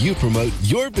help you promote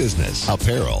your business.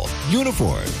 Apparel,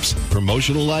 uniforms,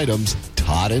 promotional items,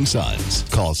 Todd & Sons.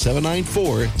 Call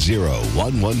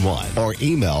 794-0111 or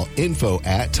email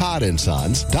info@toddandsons.com.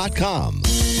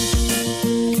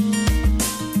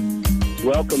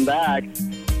 Welcome back.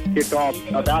 Kickoff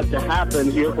about to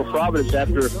happen here for Providence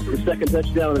after the second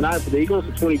touchdown of the night for the Eagles.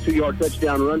 A 22-yard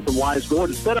touchdown run from Wise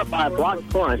Gordon, set up by a block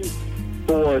punt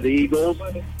for the Eagles,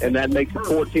 and that makes it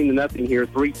 14-0 here.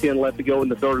 3:10 left to go in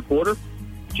the third quarter.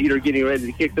 Jeter getting ready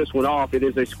to kick this one off. It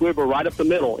is a squibber right up the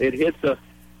middle. It hits the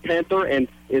Panther and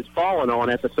is falling on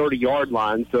at the 30-yard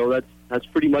line. So that's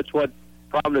pretty much what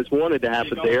Providence wanted to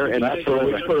happen there, and that's where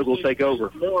Wicksburg will take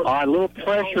over. All right, a little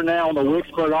pressure now on the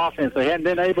Wicksburg offense. They hadn't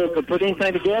been able to put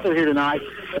anything together here tonight.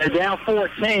 They're down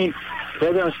 14.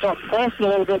 They're going to start pressing a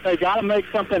little bit. They got to make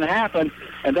something happen,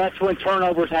 and that's when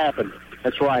turnovers happen.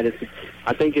 That's right.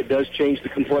 I think it does change the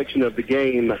complexion of the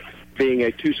game, being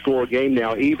a 2-score game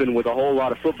now, even with a whole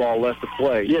lot of football left to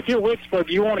play. Yeah, if you're Wicksburg,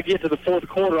 you want to get to the fourth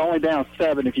quarter only down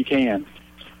 7 if you can.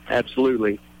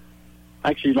 Absolutely.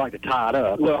 Actually, you'd like to tie it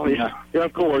up. Well, yeah,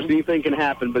 of course, anything can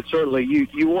happen, but certainly you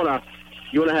want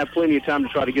to have plenty of time to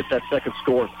try to get that second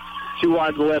score. 2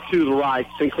 wide to the left, 2 to the right.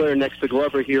 Sinclair next to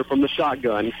Glover here from the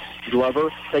shotgun.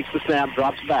 Glover takes the snap,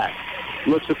 drops back,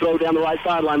 looks to throw down the right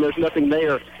sideline. There's nothing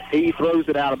there. He throws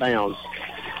it out of bounds.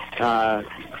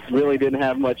 Really didn't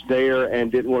have much there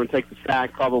and didn't want to take the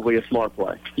sack. Probably a smart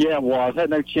play. Yeah, it was. Had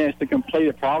no chance to complete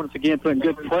it. Providence again putting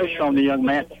good pressure on the young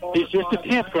man. He's just a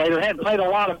 10th grader. Hadn't played a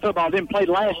lot of football. Didn't play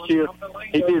last year.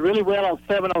 He did really well on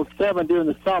 707 during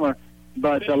the summer,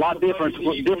 but a lot different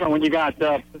when you got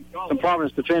some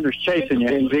Providence defenders chasing you.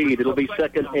 Indeed. It'll be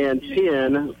 2nd and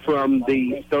 10 from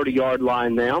the 30-yard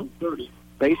line now.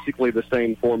 Basically the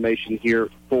same formation here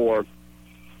for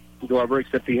Glover,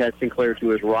 except he had Sinclair to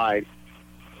his right.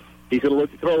 He's going to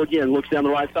look to throw again. Looks down the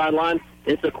right sideline.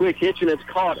 It's a quick hitch, and it's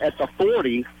caught at the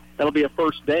 40. That'll be a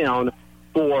first down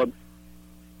for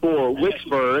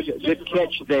Wicksburg. Good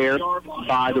catch there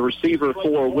by the receiver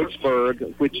for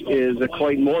Wicksburg, which is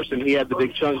Clayton Morrison. He had the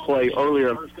big chunk play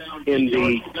earlier in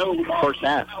the first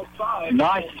half.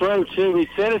 Nice throw, too. He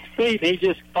set his feet. He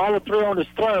just followed through on his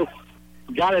throw.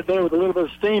 Got it there with a little bit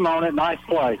of steam on it. Nice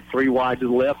play. 3 wide to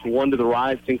the left, 1 to the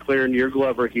right. Sinclair near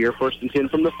Glover here. 1st and 10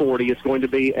 from the 40. It's going to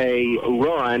be a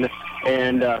run,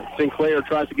 and Sinclair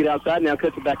tries to get outside. Now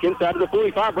cuts it back inside to the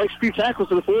 45. Breaks a few tackles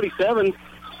to the 47.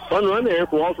 Fun run there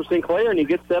for Walter Sinclair, and he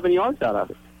gets 7 yards out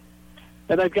of it.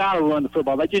 And they've got to run the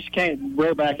football. They just can't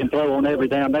rear back and throw on every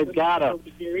down. They've got to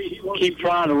keep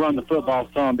trying to run the football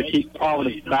some to keep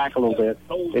Providence back a little bit.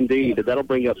 Indeed. That'll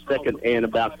bring up 2nd and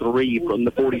about 3 from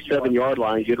the 47-yard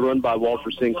line. Good run by Walter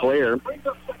Sinclair.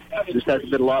 Just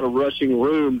hasn't been a lot of rushing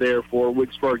room there for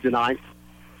Wicksburg tonight.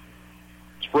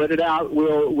 Spread it out.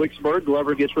 Will Wicksburg.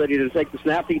 Glover gets ready to take the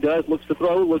snap. He does. Looks to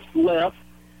throw. Looks left.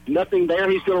 Nothing there.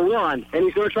 He's going to run, and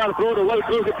he's going to try to throw it away.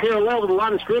 Throws it parallel to the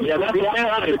line of scrimmage. Yeah, it doesn't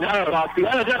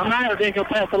matter if they go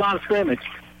past the line of scrimmage.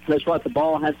 That's right. The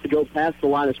ball has to go past the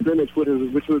line of scrimmage,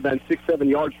 which would have been 6-7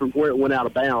 yards from where it went out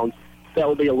of bounds. That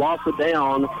will be a loss of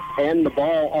down and the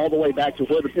ball all the way back to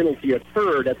where the penalty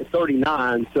occurred at the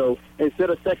 39. So instead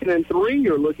of 2nd and 3,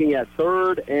 you're looking at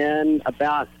 3rd and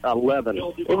about 11.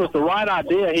 It was the right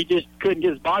idea. He just couldn't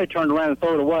get his body turned around and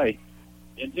throw it away.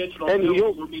 And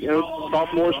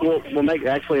sophomores will make,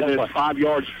 actually, there's 5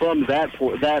 yards from that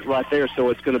right there, so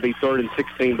it's going to be 3rd and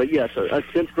 16. But yes, a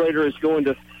 10th grader is going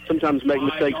to sometimes make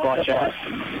mistakes like that.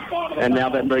 And now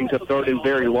that brings up 3rd and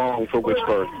very long for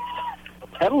Wicksburg.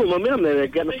 Had a little momentum there. They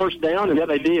got the first down, and yeah,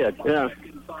 they did. Yeah.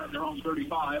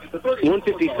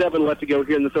 1:57 left to go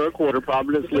here in the third quarter.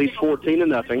 Providence leads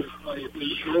 14-0. Let's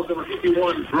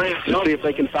see if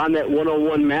they can find that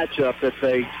one-on-one matchup that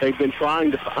they've been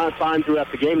trying to find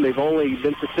throughout the game. They've only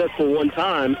been successful one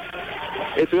time.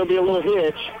 It's going to be a little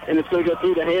hitch, and it's going to go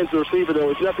through the hands of the receiver. There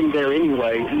was nothing there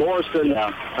anyway. Morrison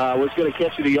was going to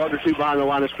catch it a yard or two behind the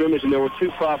line of scrimmage, and there were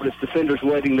 2 Providence defenders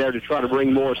waiting there to try to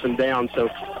bring Morrison down. So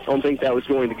I don't think that was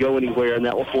going to go anywhere, and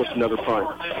that will force another punt.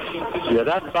 Yeah,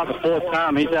 that's about the 4th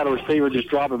time he's had a receiver just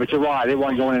drop it, but you're right. It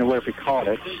wasn't going anywhere if he caught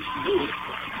it.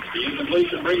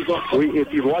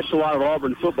 If you've watched a lot of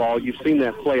Auburn football, you've seen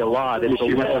that play a lot. It's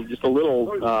just a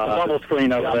little bubble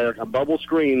screen over there. A bubble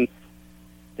screen.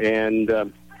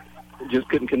 And just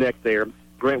couldn't connect there.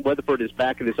 Grant Weatherford is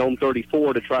back at his own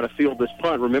 34 to try to field this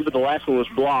punt. Remember, the last one was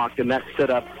blocked, and that set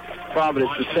up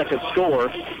Providence's second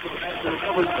score.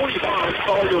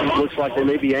 Looks like they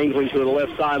may be angling to the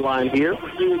left sideline here.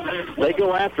 They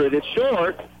go after it. It's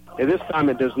short, and this time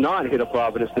it does not hit a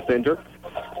Providence defender.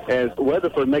 As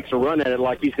Weatherford makes a run at it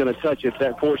like he's going to touch it,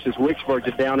 that forces Wicksburg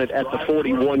to down it at the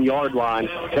 41-yard line.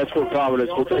 That's where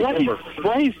Providence will take over.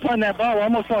 Well, he's punting that ball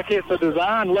almost like it's a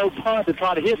designed low punt to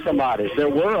try to hit somebody. There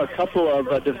were a couple of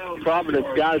Providence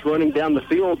guys running down the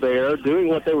field there doing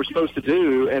what they were supposed to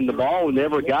do, and the ball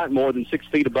never got more than 6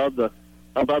 feet above the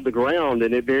ground,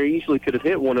 and it very easily could have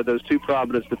hit one of those 2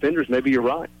 Providence defenders. Maybe you're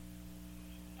right.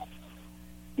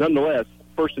 Nonetheless,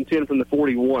 1st and 10 from the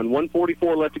 41.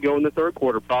 1:44 left to go in the third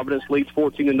quarter. Providence leads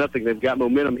 14-0. They've got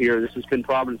momentum here. This has been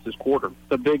Providence's quarter.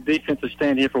 It's a big defensive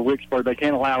stand here for Wicksburg. They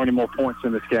can't allow any more points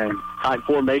in this game. Tight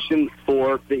formation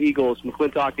for the Eagles.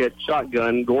 McClintock at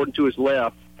shotgun. Gordon to his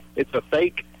left. It's a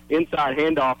fake inside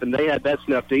handoff, and they had that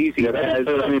snuffed easy. As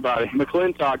anybody.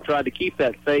 McClintock tried to keep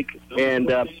that fake,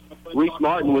 and Reese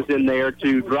Martin was in there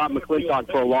to drop McClintock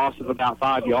for a loss of about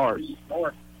 5 yards.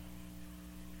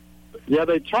 Yeah,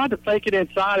 they tried to fake it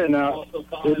inside, and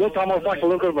it looked almost like a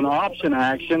little bit of an option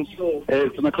action. As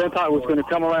McClintock was going to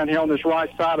come around here on this right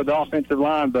side of the offensive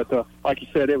line, but like you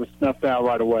said, it was snuffed out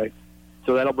right away.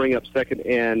 So that'll bring up 2nd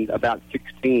and about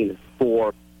 16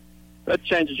 for. That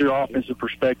changes your offensive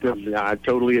perspective. Yeah, I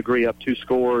totally agree. Up 2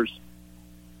 scores.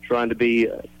 Trying to be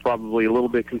probably a little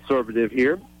bit conservative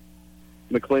here.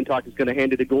 McClintock is going to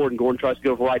hand it to Gordon. Gordon tries to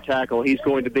go for right tackle. He's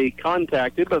going to be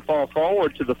contacted, but fall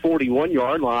forward to the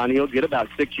 41-yard line. He'll get about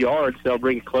 6 yards. They'll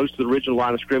bring it close to the original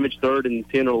line of scrimmage, 3rd and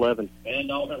 10 or 11. And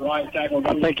on the right tackle.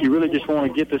 I think you really just want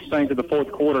to get this thing to the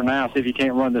 4th quarter now, see if you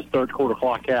can't run this third quarter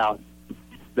clock out.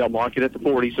 They'll mark it at the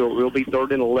 40, so it will be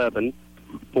 3rd and 11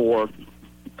 for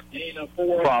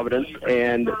Providence,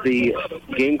 and the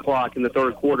game clock in the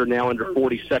third quarter now under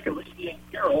 40 seconds.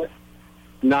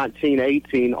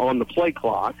 19-18 on the play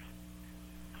clock.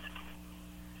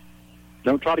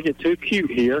 Don't try to get too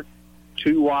cute here.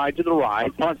 Too wide to the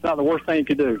right. Punt's not the worst thing you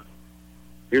could do.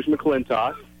 Here's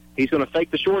McClintock. He's going to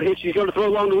fake the short hitch. He's going to throw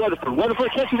along to Weatherford.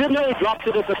 Weatherford catches it. No, he drops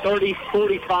it at the 30,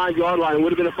 45-yard line. It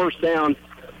would have been a first down.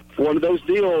 One of those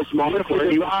deals, he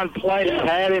play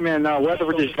had him, and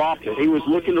Weatherford just dropped it. He was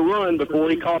looking to run before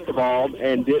he caught the ball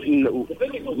and didn't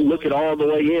look it all the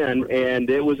way in, and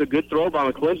it was a good throw by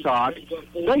McClintock.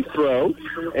 Safe throw,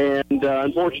 and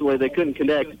unfortunately they couldn't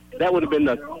connect. That would have been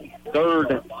the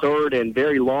third and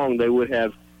very long they would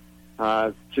have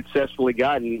successfully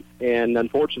gotten, and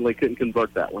unfortunately couldn't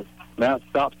convert that one. That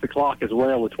stops the clock as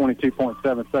well with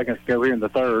 22.7 seconds to go here in the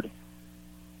third.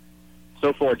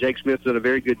 So far, Jake Smith's done a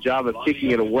very good job of kicking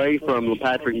it away from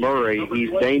Patrick Murray. He's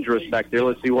dangerous back there.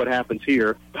 Let's see what happens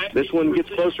here. This one gets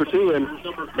closer to him,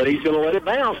 but he's going to let it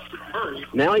bounce.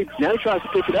 Now he tries to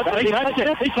pick it up. He touched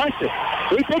it.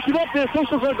 He picks it up. The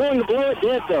officials are going to blow it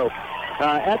dead, though.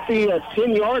 At the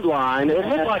 10-yard line, it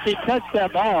looked like he touched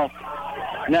that ball.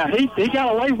 Now, he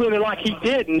got away with it like he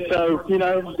didn't, so,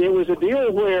 it was a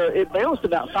deal where it bounced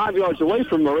about 5 yards away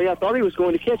from Murray. I thought he was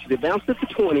going to catch it. It bounced at the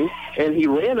 20, and he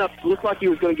ran up, looked like he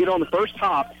was going to get on the first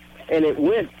hop, and it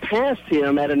went past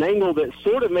him at an angle that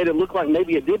sort of made it look like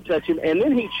maybe it did touch him, and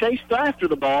then he chased after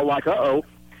the ball like, uh-oh.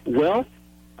 Well,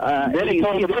 then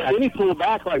he pulled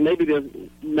back like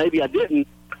maybe I didn't.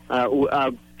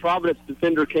 Providence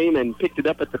defender came and picked it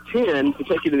up at the 10 to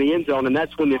take it to the end zone, and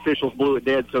that's when the officials blew it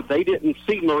dead. So they didn't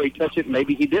see Murray touch it.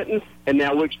 Maybe he didn't, and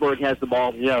now Wicksburg has the ball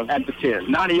at the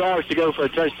 10. 90 yards to go for a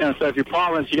touchdown, so if you're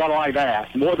Providence, you got to like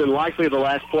that. More than likely the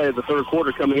last play of the third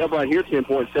quarter coming up right here,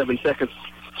 10.7 seconds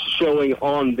showing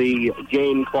on the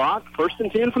game clock. First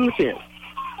and 10 from the 10.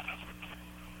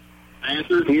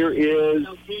 Here is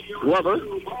Glover.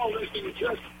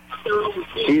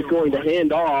 He's going to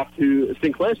hand off to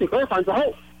Sinclair. Sinclair finds a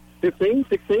hole. 15,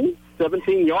 16,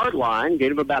 17-yard line.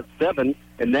 Gave him about 7,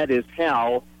 and that is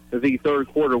how the third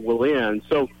quarter will end.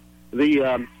 So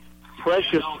the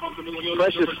precious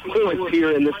points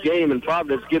here in this game, and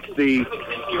Providence gets the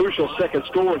crucial second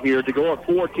score here to go up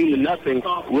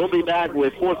 14-0. We'll be back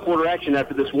with fourth quarter action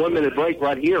after this 1-minute break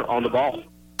right here on the ball.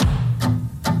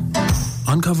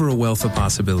 Uncover a wealth of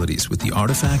possibilities with the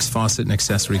Artifacts Faucet and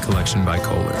Accessory Collection by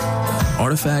Kohler.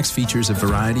 Artifacts features a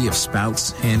variety of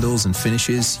spouts, handles, and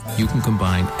finishes you can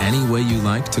combine any way you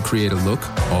like to create a look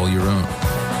all your own.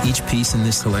 Each piece in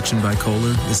this collection by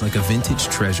Kohler is like a vintage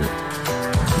treasure.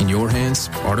 In your hands,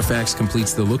 Artifacts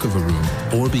completes the look of a room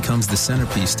or becomes the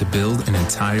centerpiece to build an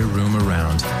entire room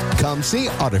around. Come see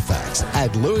Artifacts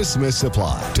at Lewis Smith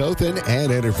Supply, Dothan,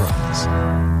 and Enterprise.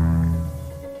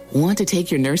 Want to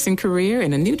take your nursing career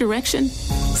in a new direction?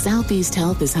 Southeast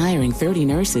Health is hiring 30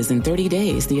 nurses in 30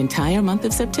 days the entire month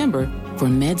of September for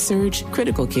med-surg,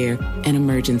 critical care, and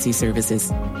emergency services,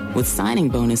 with signing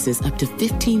bonuses up to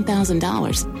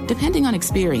 $15,000, depending on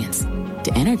experience.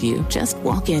 To interview, just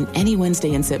walk in any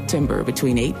Wednesday in September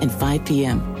between 8 and 5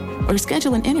 p.m. or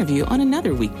schedule an interview on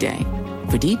another weekday.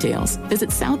 For details, visit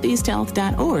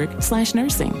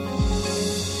southeasthealth.org/nursing.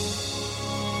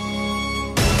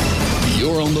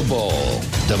 You're on the ball.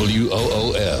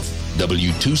 WOOF,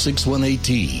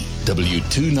 W261AT,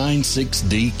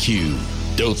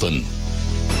 W296DQ, Dothan.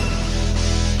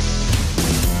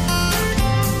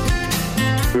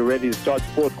 We're ready to start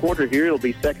the fourth quarter here. It'll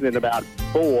be second and about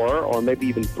 4 or maybe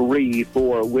even 3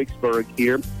 for Wicksburg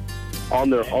here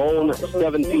on their own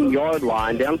 17-yard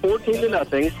line, down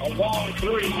 14-0.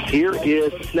 Here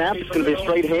is the snap. It's going to be a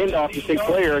straight handoff to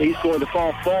Sinclair. He's going to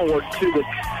fall forward to the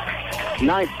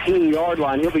 19-yard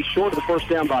line. He'll be short of the first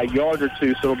down by a yard or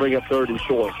two, so it'll bring up third and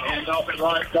short. You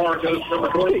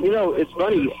know, it's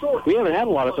funny. We haven't had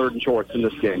a lot of third and shorts in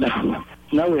this game.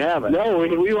 No, we haven't. No,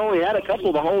 we've only had a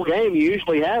couple the whole game. You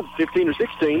usually have 15 or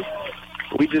 16.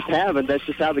 We just haven't. That's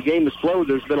just how the game has flowed.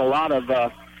 There's been a lot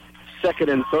of second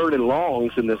and third and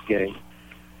longs in this game.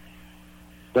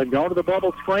 They've gone to the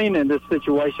bubble screen in this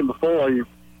situation before. You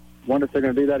wonder if they're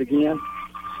going to do that again?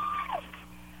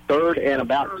 Third and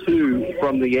about 2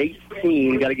 from the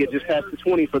 18. Got to get just past the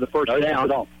 20 for the first down.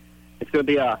 It's going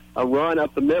to be a run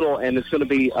up the middle, and it's going to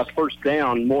be a first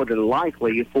down more than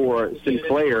likely for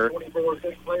Sinclair.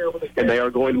 And they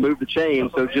are going to move the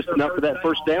chain, so just enough for that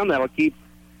first down. That'll keep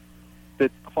the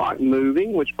clock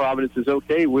moving, which Providence is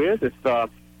okay with. If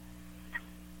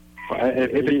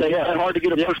it's hard to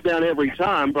get a first down every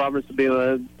time, Providence will be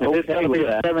okay with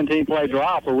that. 17-play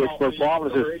drive for Wicksburg.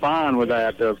 Providence is fine with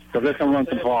that because they're going to run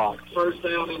some clock. First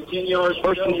down and 10 yards.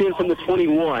 First and 10 from the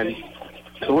 21.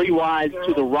 3 wide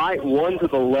to the right, 1 to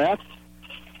the left.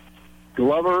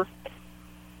 Glover,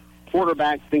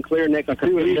 quarterback, Sinclair next to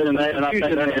him.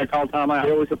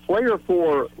 There was a player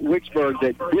for Wicksburg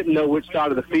that didn't know which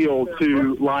side of the field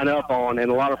to line up on,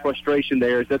 and a lot of frustration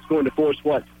there. That's going to force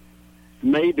what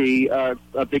may be a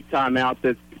big timeout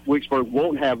that Wicksburg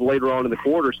won't have later on in the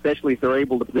quarter, especially if they're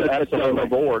able to put that on the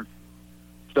board.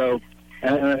 So,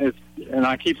 and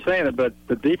I keep saying it, but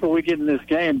the deeper we get in this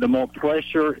game, the more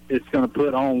pressure it's going to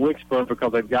put on Wicksburg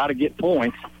because they've got to get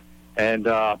points, and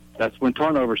that's when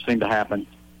turnovers seem to happen.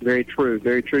 Very true,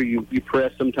 very true. You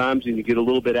press sometimes and you get a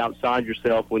little bit outside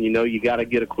yourself when you know you got to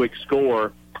get a quick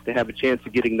score to have a chance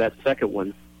of getting that second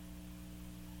one.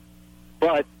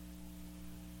 But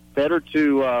better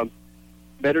to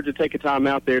take a time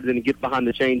out there than to get behind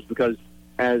the chains because,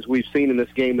 as we've seen in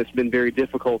this game, it's been very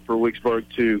difficult for Wicksburg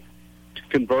to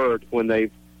convert when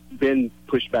they've been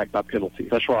pushed back by penalties.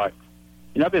 That's right.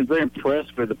 You know, I've been very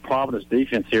impressed with the Providence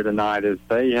defense here tonight. As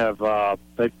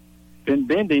they've been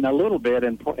bending a little bit,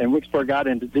 and Wicksburg got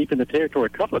deep in the territory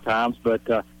a couple of times, but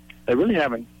they really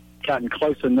haven't gotten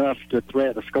close enough to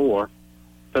threaten a score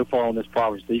so far on this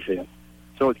Providence defense.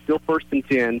 So it's still first and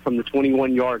 10 from the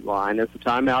 21-yard line. As the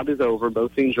timeout is over,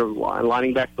 both teams are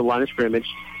lining back to the line of scrimmage.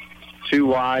 Two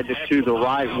wide to the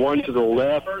right, one to the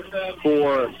left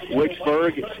for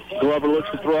Wicksburg. Glover looks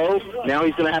to throw. Now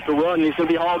he's going to have to run. He's going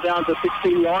to be hauled down to the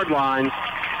 16-yard line.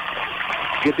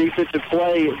 Good defensive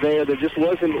play there. There just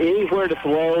wasn't anywhere to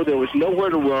throw. There was nowhere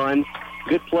to run.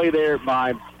 Good play there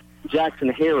by Jackson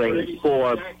Herring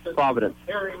for Providence.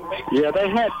 Yeah, they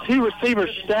had two receivers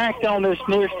stacked on this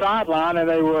near sideline, and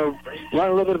they were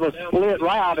running a little bit of a split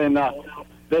route, and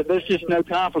there's just no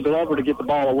time for Glover to get the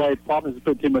ball away. Providence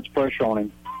put too much pressure on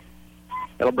him.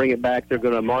 That'll bring it back. They're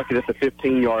going to mark it at the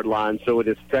 15-yard line, so it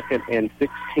is 2nd and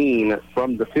 16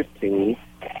 from the 15.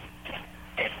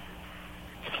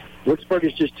 Wicksburg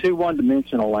is just too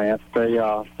one-dimensional, Lance.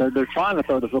 They're trying to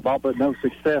throw the football, but no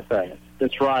success at it.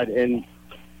 That's right, and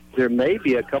there may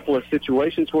be a couple of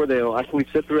situations where they'll, like we've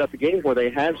said throughout the game, where they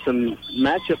have some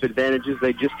matchup advantages.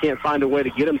 They just can't find a way to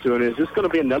get them to it. Is this going to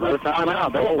be another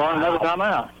timeout? They'll run another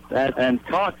timeout. And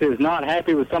Cox is not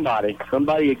happy with somebody.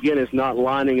 Somebody, again, is not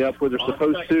lining up where they're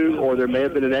supposed to, or there may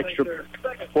have been an extra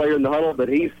player in the huddle, but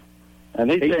he's saying,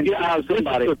 this is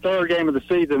the third game of the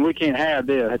season. We can't have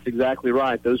this. That's exactly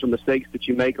right. Those are mistakes that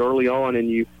you make early on, and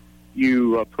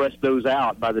you press those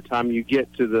out by the time you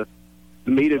get to the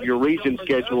meat of your region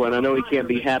schedule, and I know he can't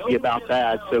be happy about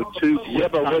that. So two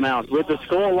timeouts. With the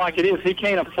score like it is, he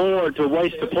can't afford to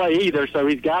waste the play either, so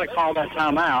he's got to call that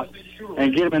timeout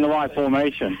and get him in the right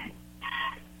formation.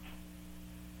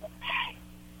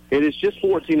 It is just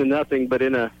 14-0, but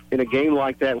in a game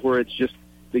like that where it's just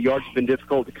the yards have been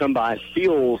difficult to come by, it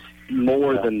feels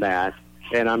more than that,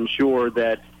 and I'm sure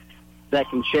that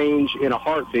can change in a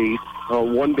heartbeat.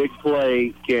 One big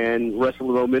play can wrestle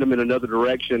the momentum in another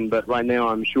direction, but right now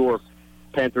I'm sure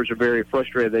Panthers are very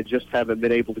frustrated. They just haven't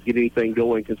been able to get anything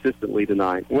going consistently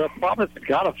tonight. Well, Providence has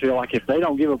got to feel like if they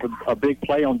don't give up a big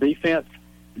play on defense,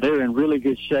 they're in really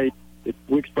good shape.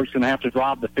 Wicksburg's going to have to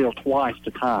drive the field twice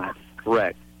to tie it.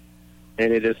 Correct.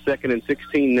 And it is 2nd and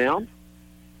 16 now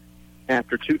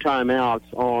after two timeouts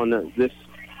on this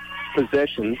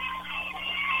possession.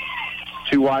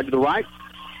 Two wide to the right,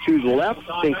 to the left.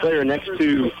 Sinclair next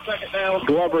to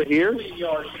Glover here.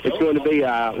 It's going to be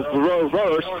a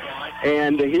reverse.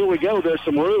 And here we go. There's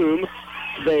some room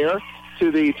there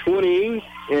to the 20,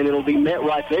 and it'll be met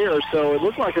right there. So it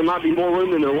looks like there might be more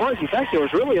room than there was. In fact, there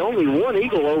was really only one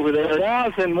Eagle over there. There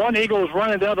was, and one Eagle was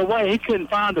running the other way. He couldn't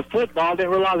find the football.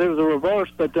 Didn't realize it was a reverse,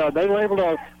 but they were able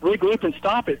to regroup and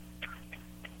stop it.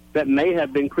 That may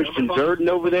have been Christian Durden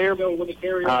over there.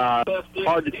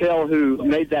 Hard to tell who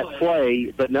made that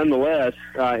play, but nonetheless,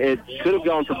 it could have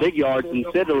gone for big yards.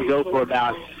 Instead, it'll go for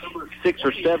about 6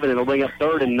 or 7. It'll bring up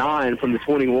 3rd and 9 from the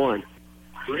 21.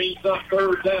 Green's up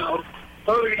 3rd down.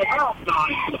 3rd and about 9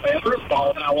 for the Panthers.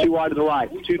 Ball now. Two wide to the right,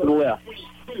 two to the left.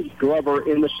 Glover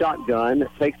in the shotgun,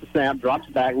 takes the snap, drops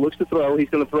back, looks to throw. He's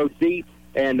going to throw deep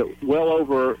and well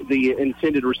over the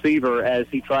intended receiver as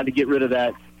he tried to get rid of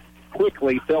that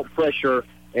quickly, felt pressure,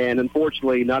 and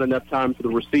unfortunately not enough time for the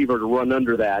receiver to run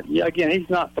under that. Yeah, again, he's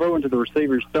not throwing to the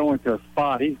receiver. He's throwing to a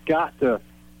spot. He's got to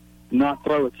not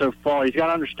throw it so far. He's got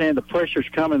to understand the pressure's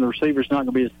coming. The receiver's not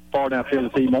going to be as far downfield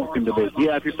as he wants him to be.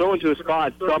 Yeah, if you're throwing to a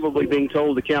spot, probably being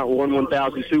told to count 1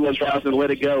 1,000, 2 1,000,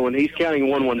 let it go, and he's counting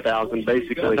 1 1,000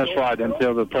 basically. That's right,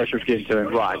 until the pressure's getting to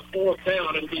him. Right.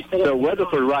 So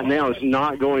Weatherford right now is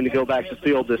not going to go back to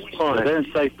field this punt. They're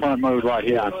in safe punt mode right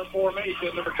here.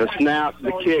 The snap,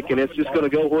 the kick, and it's just going to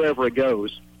go wherever it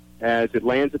goes as it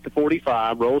lands at the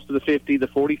 45, rolls to the 50, the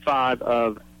 45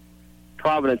 of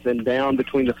Providence, and down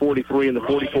between the 43 and the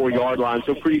 44-yard line.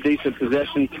 So pretty decent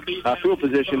possession, field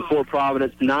position for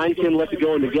Providence. 9-10 left to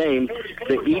go in the game.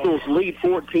 The Eagles lead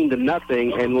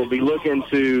 14-0, and will be looking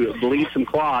to bleed some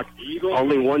clock.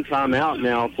 Only one timeout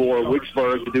now for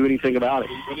Wicksburg to do anything about it.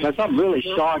 Now, I'm really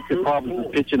shocked that Providence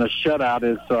is pitching a shutout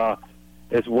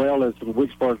as well as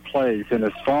Wicksburg plays, and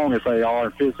as strong as they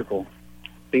are physical.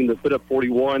 Team that put up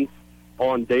 41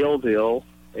 on Daleville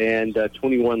and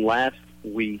 21 last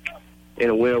week in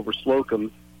a win over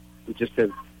Slocum. We just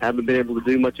haven't been able to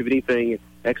do much of anything.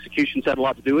 Execution's had a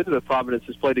lot to do with it, but Providence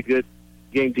has played a good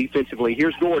game defensively.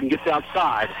 Here's Gordon, gets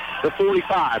outside. The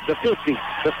 45, the 50,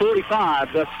 the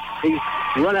 45. He's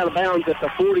run out of bounds at the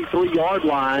 43-yard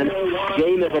line.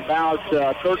 Gain of about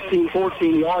 13,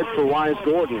 14 yards for Wyatt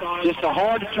Gordon. Just a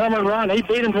hard, determined run. He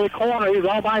beat him to the corner. He was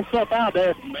all by himself out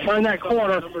there, turned that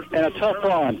corner, and a tough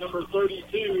run.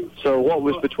 So what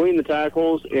was between the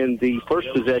tackles in the first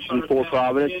possession for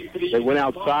Providence, they went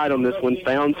outside on this one,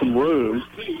 found some room.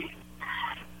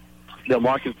 They'll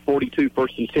mark it 42,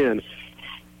 1st and 10.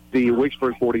 The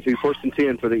Wicksburg 42, 1st and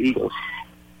 10 for the Eagles.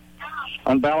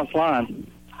 Unbalanced line.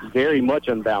 Very much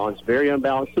unbalanced, very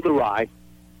unbalanced to the right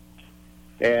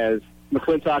as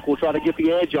McClintock will try to get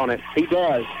the edge on it. He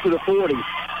does, to the 40,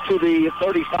 to the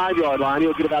 35-yard line.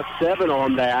 He'll get about 7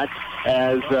 on that,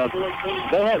 as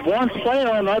they had one player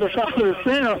on the other side of the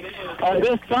center on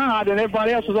this side, and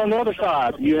everybody else was on the other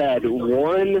side. You had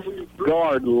one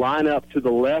guard line up to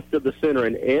the left of the center,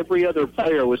 and every other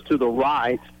player was to the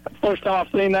right. First time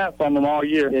I've seen that from them all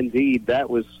year. Indeed, that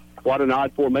was quite an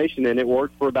odd formation, and it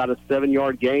worked for about a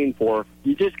 7-yard gain for.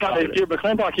 You just got to, if you're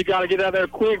McClintock, you got to get out there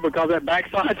quick because that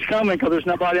backside's coming because there's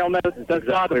nobody on that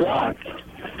side of the block.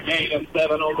 Gain of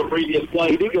 7 on the previous play.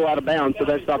 He did go out of bounds, so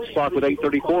that stops the clock with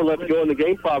 8:34 left to go in the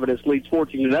game. Providence leads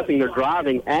 14-0. They're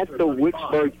driving at the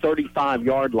Wicksburg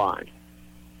 35-yard line.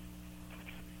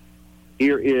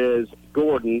 Here is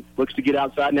Gordon, looks to get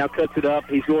outside, now cuts it up.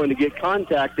 He's going to get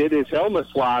contacted. His helmet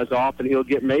flies off, and he'll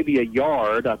get maybe a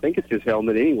yard. I think it's his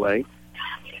helmet anyway.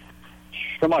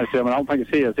 Somebody's helmet. I don't think it's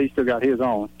his. He's still got his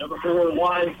on. Number 4,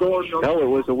 Wise Gordon. No, it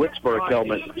was a Wicksburg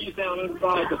helmet. He's down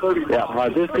inside the 35. Yeah,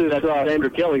 this is Andrew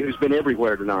Kelly, who's been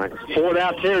everywhere tonight.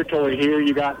 4-down territory here.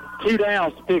 You got 2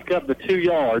 downs to pick up the 2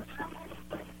 yards.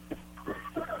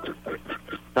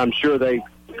 I'm sure they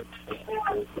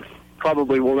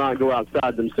probably will not go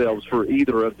outside themselves for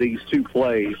either of these 2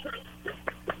 plays.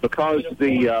 Because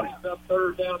the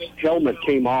helmet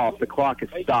came off, the clock is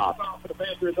stopped.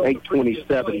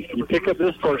 8:27. You pick up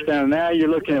this first down, now you're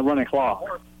looking at running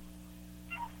clock.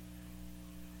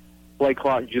 Play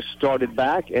clock just started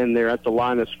back, and they're at the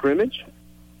line of scrimmage.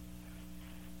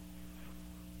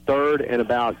 3rd and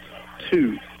about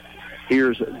 2.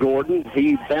 Here's Gordon.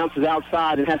 He bounces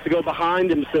outside and has to go behind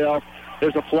himself.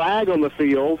 There's a flag on the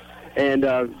field. And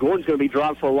Gordon's going to be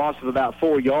dropped for a loss of about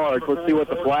 4 yards. Let's see what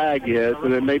the flag is.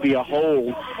 And it may be a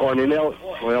hold or an well,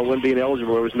 it wouldn't be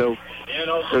ineligible. There's no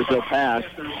pass.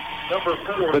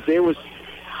 But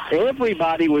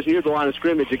everybody was near the line of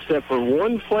scrimmage except for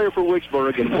one player for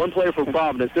Wicksburg and one player for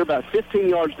Providence. They're about 15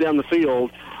 yards down the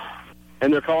field,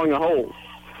 and they're calling a hold.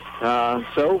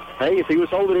 So, hey, if he was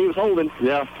holding, he was holding.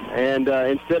 Yeah. And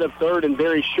instead of 3rd and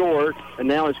very short, and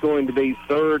now it's going to be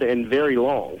 3rd and very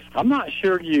long. I'm not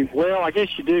sure I guess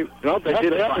you do. No, they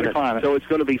did decline it. So it's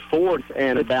going to be 4th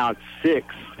and about 6.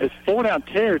 It's 4-down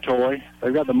territory.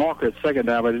 They've got the marker at 2nd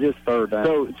down, but it is 3rd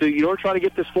down. So you want to try to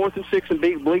get this 4th and 6 and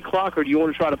beat bleed clock, or do you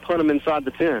want to try to punt them inside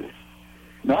the 10?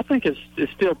 No, I think it's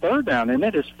still 3rd down, and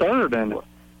it is 3rd and.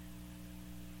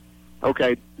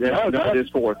 Okay, that is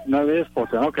 4th. No, it is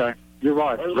 4th down. Okay, you're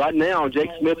right. Right now,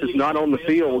 Jake Smith is not on the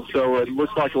field, so it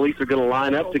looks like the Leafs are going to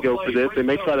line up to go for this. They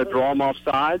may try to draw them off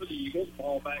sides.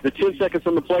 The 10 seconds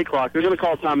on the play clock, they're going to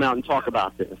call timeout and talk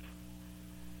about this.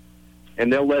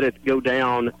 And they'll let it go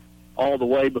down all the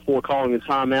way before calling a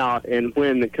timeout. And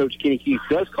when Coach Kenny Keith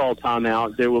does call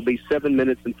timeout, there will be 7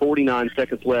 minutes and 49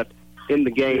 seconds left in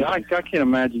the game. I can't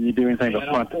imagine you do anything but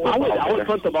punt the ball. I would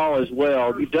punt the ball as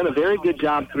well. You've done a very good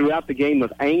job throughout the game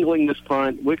of angling this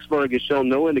punt. Wicksburg has shown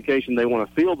no indication they want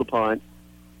to field the punt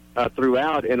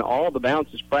throughout, and all the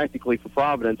bounces practically for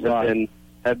Providence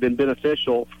have been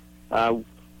beneficial. The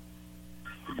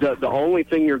only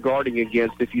thing you're guarding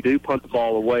against if you do punt the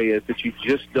ball away is that you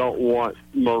just don't want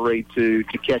Murray to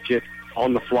catch it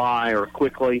on the fly or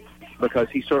quickly, because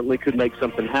he certainly could make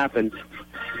something happen.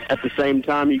 At the same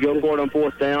time, you go for it on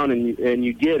 4th down and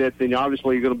you get it, then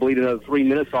obviously you're going to bleed another 3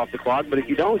 minutes off the clock. But if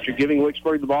you don't, you're giving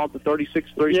Wicksburg the ball at the 36,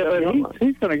 37 yard line.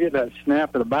 He's going to get that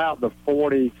snap at about the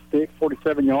 46,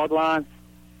 47-yard line.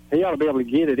 He ought to be able to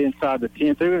get it inside the 10.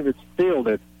 Even if it's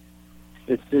fielded,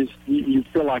 it's just, you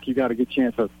feel like you got a good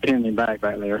chance of pinning him back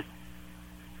there.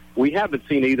 We haven't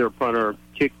seen either punter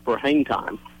kick for hang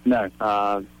time. No.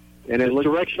 And it looks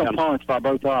directional punts by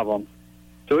both of them.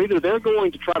 So either they're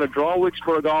going to try to draw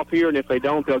Wicksburg off here, and if they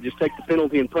don't, they'll just take the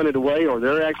penalty and punt it away, or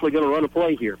they're actually going to run a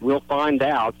play here. We'll find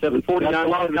out. 7:49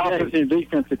 left in the offense and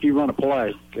defense if you run a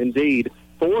play. Indeed.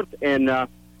 4th and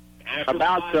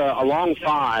about along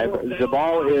 5. The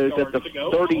ball is at the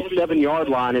 37-yard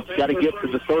line. It's got to get to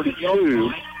the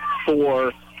 32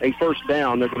 for a first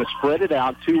down. They're going to spread it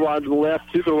out 2 wide to the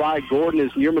left, to the right. Gordon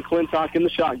is near McClintock in the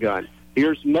shotgun.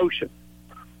 Here's motion.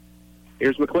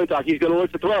 Here's McClintock. He's going to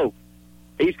look to throw.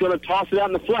 He's going to toss it out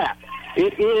in the flat.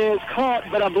 It is caught,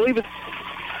 but I believe it's...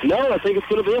 No, I think it's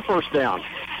going to be a first down.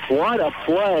 What a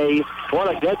play. What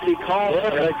a gutsy call.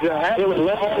 It was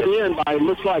left in by, it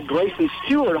looks like Grayson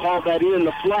Stewart hauled that in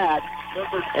the flat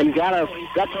and got to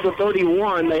the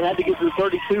 31. They had to get to the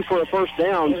 32 for a first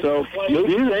down. So,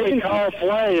 they call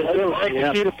play. It was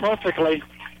executed perfectly.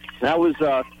 That was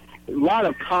a lot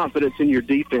of confidence in your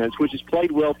defense, which has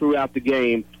played well throughout the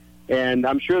game. And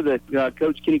I'm sure that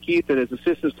Coach Kenny Keith and his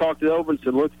assistants talked it over and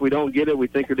said, look, if we don't get it, we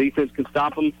think our defense can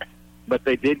stop them. But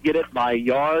they did get it by a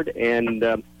yard, and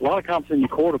a lot of confidence in your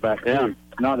quarterback, too.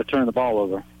 not to turn the ball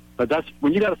over. But that's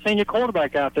when you got a senior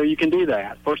quarterback out there, you can do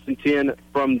that. First and 10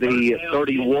 from the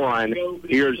 31.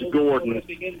 Here's Gordon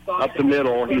up the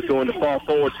middle. He's going to fall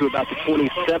forward to about the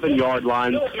 27-yard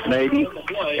line, maybe,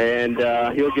 and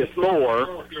he'll get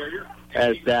 4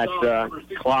 as that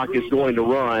clock is going to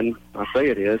run. I say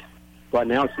it is. Right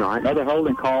now it's not. Another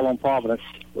holding call on Providence.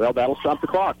 Well, that'll stop the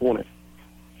clock, won't it?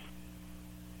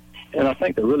 And I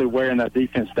think they're really wearing that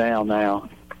defense down now.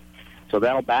 So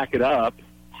that'll back it up.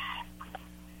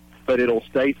 But it'll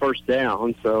stay first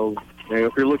down. So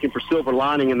if you're looking for silver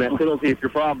lining in that penalty, if you're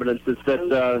Providence, it's that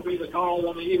they're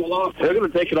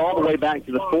going to take it all the way back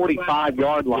to the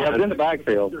 45-yard line. Yeah, it's in the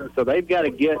backfield. So they've got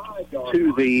to get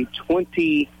to the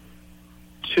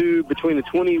 22, between the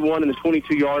 21 and the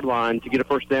 22-yard line to get a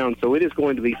first down. So it is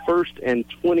going to be 1st and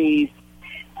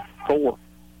 24.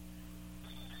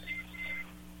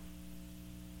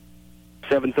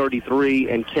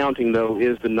 7:33 and counting, though,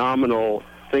 is the nominal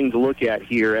thing to look at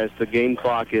here as the game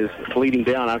clock is bleeding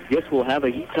down. I guess we'll have a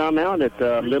heat timeout at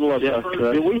the middle of the...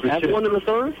 Do we have one in the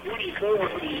third?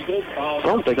 I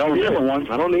don't think I remember one.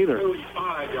 I don't either.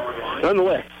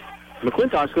 Nonetheless,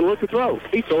 McClintock's going to look to throw.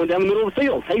 He's throwing down the middle of the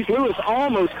field. Hayes Lewis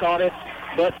almost caught it,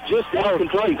 but just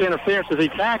complete interference as he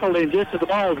tackled it just as the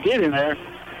ball was getting there.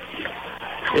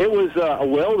 It was a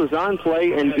well-designed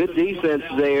play and good defense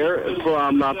there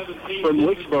from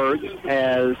Wicksburg,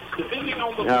 as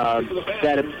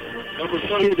that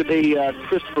appeared to be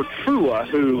Christopher Trua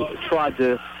who tried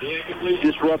to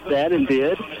disrupt that and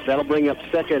did. That'll bring up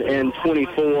 2nd and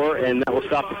 24, and that will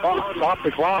stop the clock. Stop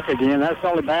the clock again. That's the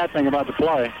only bad thing about the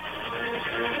play.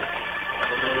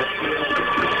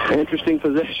 Interesting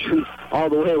possession all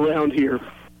the way around here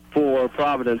for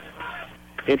Providence.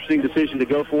 Interesting decision to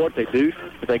go for it. They do.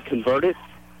 They convert it.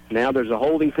 Now there's a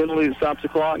holding penalty that stops the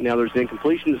clock. Now there's an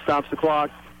incompletion that stops the clock.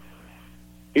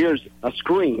 Here's a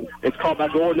screen. It's called by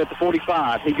Gordon at the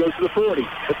 45. He goes to the 40,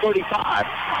 the 35.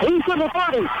 He's to the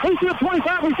 30. He's to the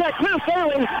 25. He's got clear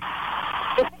sailing.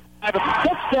 A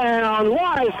touchdown.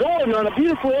 Wise Gordon on a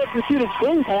beautifully executed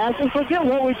screen pass, and forget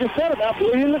what we just said about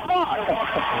bleeding the clock.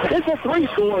 It's a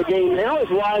 3-score game now as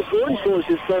Wise Gordon scores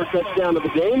his 3rd touchdown of the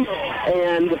game,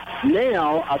 and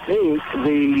now I think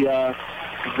the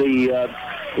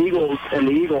Eagles and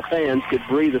the Eagle fans could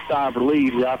breathe a sigh of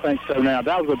relief. Yeah, I think so. Now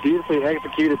that was a beautifully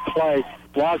executed play.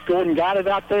 Wise Gordon got it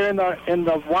out there in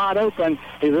the wide open.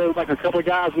 He looked like a couple of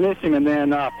guys missed him, and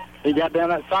then he got down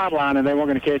that sideline, and they weren't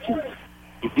going to catch him.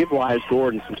 You give Wise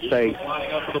Gordon some space,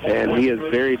 and he is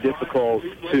very difficult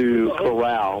to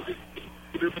corral.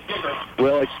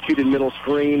 Well-executed middle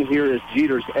screen. Here is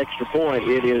Jeter's extra point.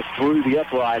 It is through the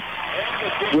uprights.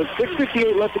 With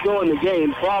 6:58 left to go in the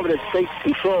game, Providence takes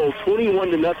control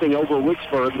 21-0 over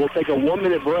Wicksburg. We'll take a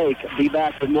 1-minute break. Be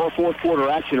back with more fourth-quarter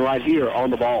action right here on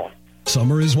The Ball.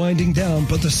 Summer is winding down,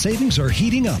 but the savings are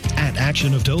heating up. At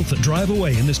Action of Dothan, drive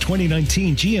away in this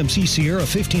 2019 GMC Sierra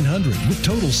 1500 with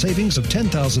total savings of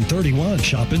 $10,031.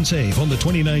 Shop and save on the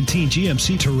 2019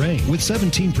 GMC Terrain with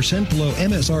 17% below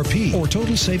MSRP or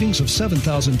total savings of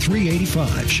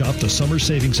 $7,385. Shop the summer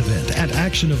savings event at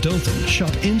Action of Dothan.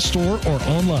 Shop in-store or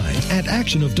online at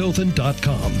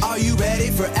actionofdothan.com. Are you ready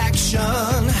for action?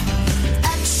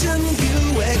 Action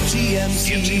Buick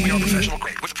GMC. We are professional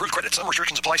grade with approved credit. Some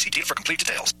restrictions apply. See dealer for complete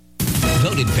details.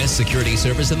 Voted Best Security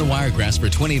Service in the Wiregrass for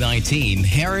 2019,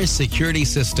 Harris Security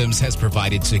Systems has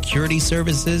provided security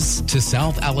services to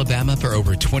South Alabama for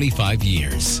over 25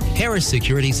 years. Harris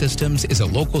Security Systems is a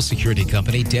local security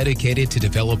company dedicated to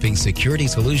developing security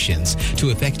solutions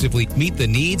to effectively meet the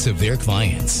needs of their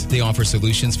clients. They offer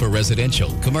solutions for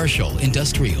residential, commercial,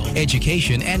 industrial,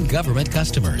 education, and government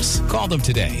customers. Call them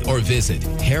today or visit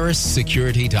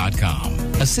harrissecurity.com,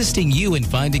 assisting you in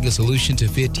finding a solution to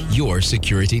fit your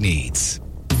security needs.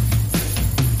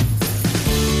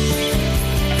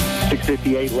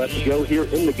 6:58 left to go here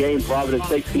in the game. Providence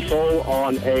takes control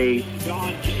on a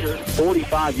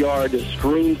 45-yard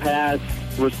screen pass.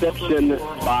 Reception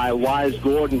by Wise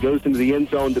Gordon goes into the end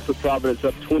zone to put Providence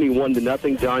up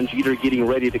 21-0. John Jeter getting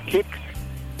ready to kick.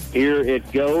 Here it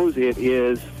goes. It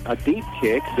is a deep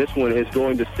kick. This one is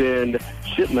going to send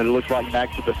Shipman, it looks like,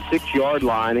 back to the 6-yard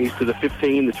line. He's to the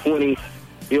 15, the 20.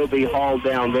 He'll be hauled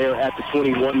down there at the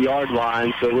 21-yard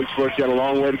line. So Wicksburg's got a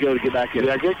long way to go to get back in.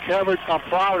 Yeah, good coverage by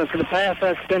Providence in the past.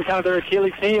 That's been kind of their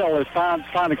Achilles heel, is trying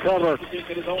to cover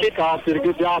kickoffs. Did a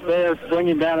good job there, bring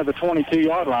him down to the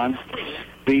 22-yard line.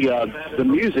 The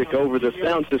music over the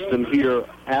sound system here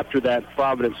after that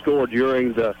Providence scored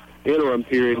during the interim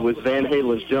period was Van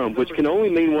Halen's Jump, which can only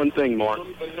mean one thing, Mark.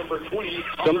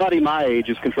 Somebody my age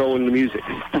is controlling the music.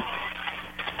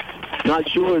 Not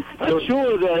sure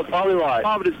that probably right.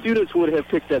 Providence students would have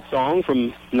picked that song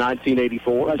from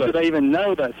 1984. Should they even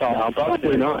know that song? No,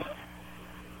 probably not.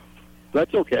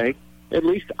 That's okay. At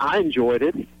least I enjoyed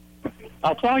it.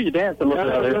 I saw you dance a little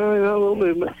bit. A little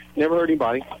movement. Never hurt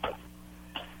anybody.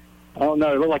 Oh,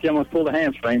 no, it looked like you almost pulled a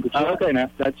hamstring. But okay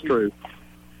now. That's true.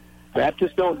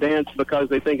 Baptists don't dance because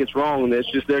they think it's wrong, and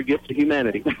it's just their gift to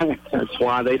humanity. That's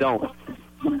why they don't.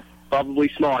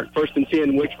 Probably smart. 1st and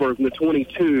 10, Wicksburg from the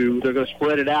 22. They're going to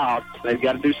spread it out. They've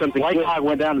got to do something quick.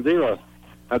 Went down to 0.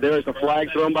 There is a flag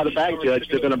thrown by the back judge.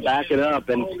 They're going to back it up.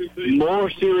 And more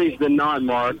serious than not,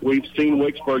 Mark, we've seen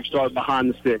Wicksburg start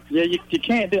behind the sticks. Yeah, you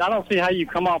can't do. I don't see how you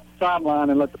come off the sideline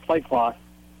and let the play clock.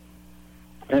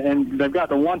 And they've got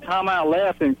the one timeout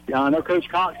left, and I know Coach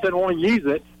Cox didn't want to use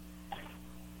it.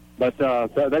 But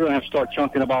they're going to have to start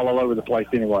chunking the ball all over the place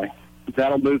anyway.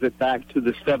 That'll move it back to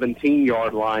the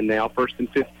 17-yard line now, 1st and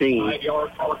 15.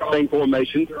 Same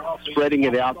formation, spreading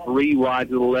it out 3 wide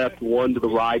to the left, 1 to the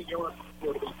right.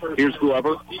 Here's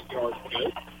Glover.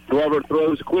 Glover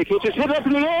throws a quick hitch. It's hit up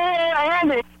in the air,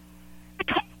 and it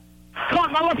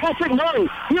caught by Patrick Murray.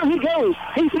 Here he goes.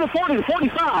 He's to the 40, the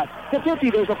 45, the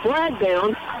 50. There's a flag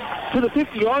down to the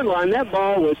 50-yard line. That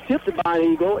ball was tipped by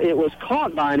an Eagle. It was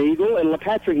caught by an Eagle, and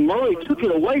Patrick Murray took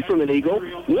it away from an Eagle,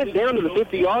 went down to the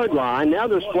 50-yard line. Now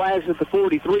there's flags at the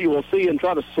 43. We'll see and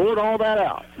try to sort all that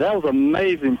out. That was an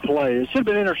amazing play. It should have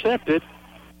been intercepted.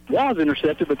 Was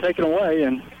intercepted, but taken away,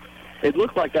 and it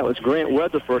looked like that was Grant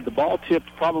Weatherford. The ball tipped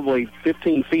probably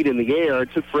 15 feet in the air.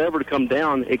 It took forever to come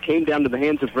down. It came down to the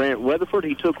hands of Grant Weatherford.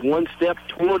 He took one step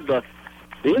toward the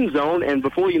end zone, and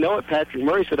before you know it, Patrick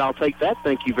Murray said, "I'll take that,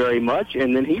 thank you very much,"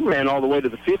 and then he ran all the way to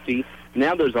the 50.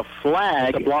 Now there's a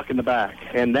flag, a block in the back,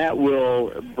 and that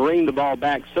will bring the ball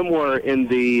back somewhere in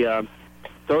the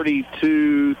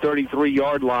 32,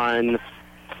 33-yard line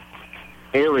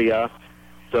area.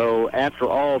 So after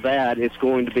all that, it's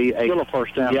going to be a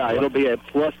first down. Yeah, it'll be a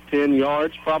plus 10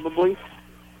 yards probably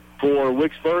for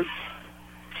Wicksburg.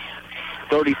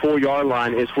 34-yard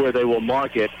line is where they will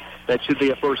mark it. That should be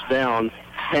a first down.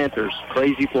 Panthers,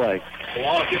 crazy play.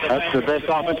 That's the best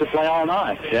offensive play all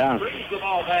night. Yeah.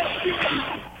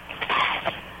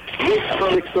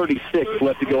 6:36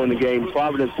 left to go in the game.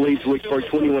 Providence leads Wicksburg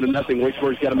 21-0.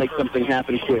 Wicksburg's got to make something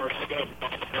happen quick.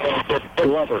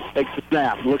 Glover takes the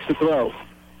snap, looks to throw.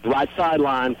 Right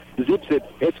sideline, zips it.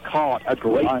 It's caught. A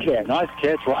great catch. Nice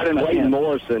catch right in the Wade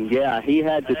Morrison. Yeah, he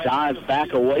had to dive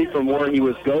back away from where he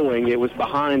was going. It was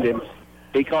behind him.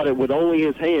 He caught it with only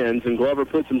his hands, and Glover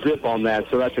put some zip on that,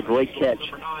 so that's a great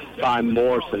catch by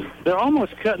Morrison. They're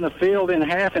almost cutting the field in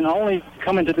half and only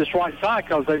coming to this right side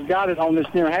because they've got it on this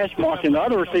near hash mark, and the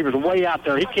other receiver's way out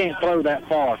there. He can't throw that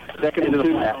far. Second and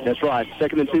 2. That's right.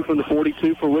 2nd and 2 from the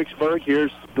 42 for Wicksburg.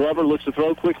 Here's Glover, looks to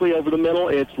throw quickly over the middle.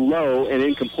 It's low and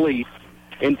incomplete.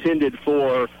 Intended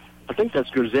for, I think that's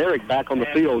Grzeric back on the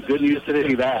field. Good news to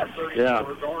see that. Yeah.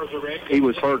 He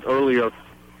was hurt earlier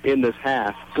in this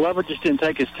half. Glover just didn't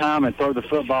take his time and throw the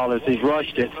football as he's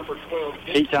rushed it.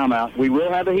 Heat timeout. We will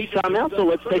have a heat timeout, so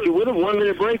let's take it with a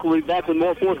 1-minute break. We'll be back with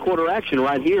more fourth quarter action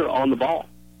right here on The Ball.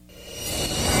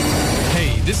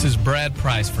 Hey, this is Brad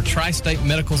Price for Tri-State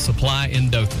Medical Supply in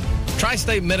Dothan.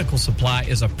 Tri-State Medical Supply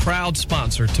is a proud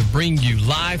sponsor to bring you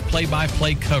live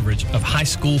play-by-play coverage of high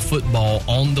school football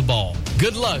on The Ball.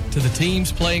 Good luck to the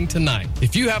teams playing tonight.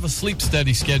 If you have a sleep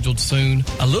study scheduled soon,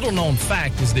 a little-known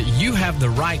fact is that you have the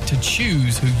right to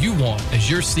choose who you want as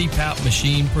your CPAP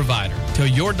machine provider. Tell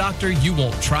your doctor you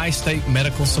want Tri-State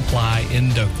Medical Supply in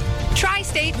Dothan.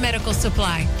 Tri-State Medical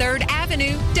Supply, 3rd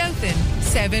Avenue, Dothan,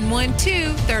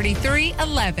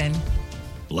 712-3311.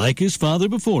 Like his father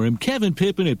before him, Kevin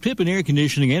Pippin at Pippin Air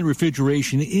Conditioning and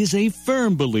Refrigeration is a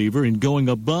firm believer in going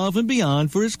above and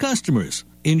beyond for his customers,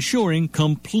 ensuring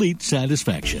complete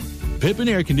satisfaction. Pippin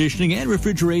Air Conditioning and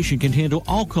Refrigeration can handle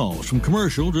all calls from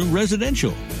commercial to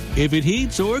residential. If it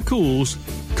heats or cools,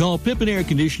 call Pippin Air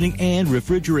Conditioning and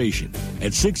Refrigeration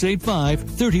at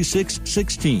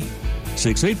 685-3616.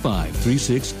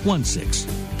 685-3616.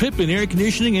 Pippin Air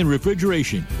Conditioning and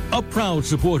Refrigeration, a proud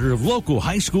supporter of local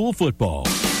high school football.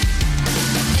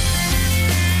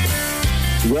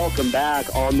 Welcome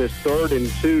back on this 3rd and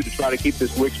 2 to try to keep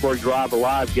this Wicksburg drive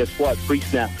alive. Guess what?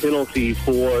 Pre-snap penalty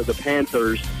for the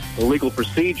Panthers. A legal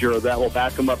procedure that will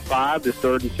back them up 5. This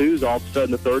 3rd and 2 is all of a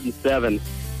sudden a 3rd and 7.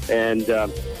 And,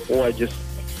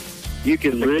 you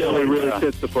can really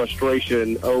sense the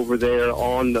frustration over there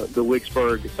on the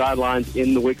Wicksburg sidelines,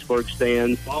 in the Wicksburg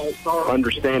stands.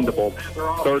 Understandable.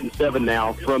 3rd and 7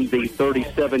 now from the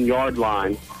 37-yard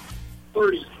line.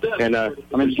 And, I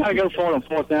mean, you kind of go for it on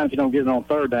fourth down if you don't get it on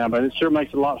third down, but it sure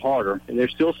makes it a lot harder. And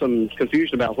there's still some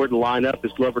confusion about where to line up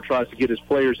as Glover tries to get his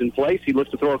players in place. He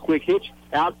looks to throw a quick hitch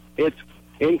out. It's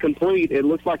incomplete. It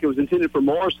looks like it was intended for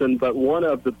Morrison, but one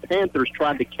of the Panthers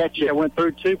tried to catch it. It went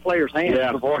through two players' hands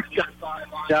before it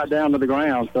got down to the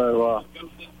ground. So,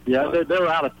 they're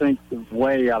out of sync,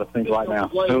 way out of sync right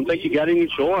now. I don't think you got any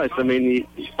choice. I mean,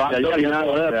 you got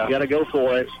to go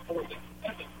for it.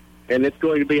 And it's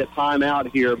going to be a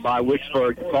timeout here by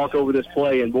Wicksburg to talk over this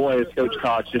play. And, boy, is Coach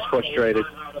Cox just frustrated.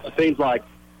 It seems like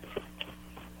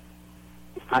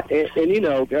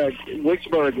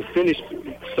Wicksburg finished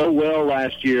so well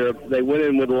last year. They went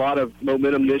in with a lot of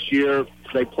momentum this year.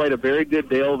 They played a very good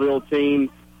Daleville team.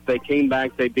 They came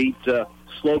back. They beat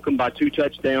Slocum by 2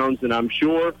 touchdowns. And I'm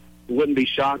sure wouldn't be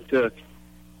shocked to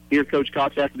hear Coach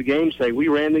Cox after the game say, we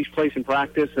ran these plays in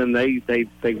practice, and they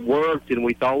worked, and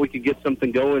we thought we could get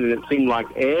something going. And it seemed like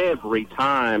every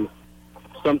time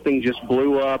something just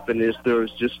blew up, and there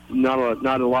was just not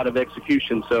a lot of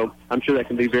execution. So I'm sure that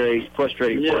can be very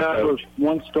frustrating for a coach. It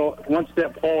was one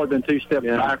step forward and 2 steps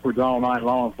backwards all night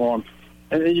long for them.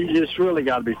 And you just really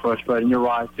got to be frustrated. And you're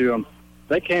right, too.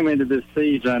 They came into this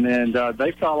season, and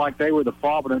they felt like they were the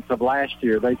Providence of last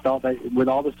year. They thought with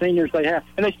all the seniors they have,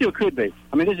 and they still could be.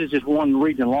 I mean, this is just one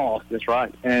region loss. That's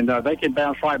right. And they can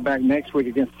bounce right back next week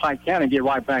against Pike County and get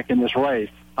right back in this race.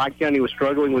 Pike County was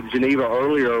struggling with Geneva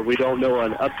earlier. We don't know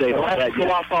an update on that yet.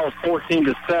 I saw was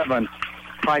 14-7,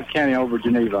 Pike County over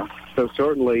Geneva. So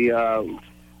certainly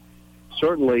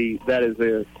that is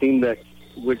a team that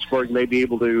Wicksburg may be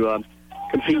able to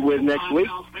compete with next week.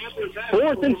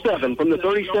 4th and 7 from the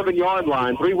 37-yard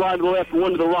line. 3 wide to the left,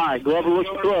 1 to the right. Glover looks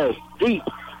to throw. Deep.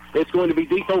 It's going to be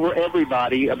deep over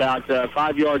everybody, about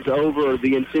 5 yards over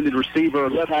the intended receiver,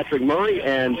 Patrick Murray,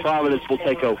 and Providence will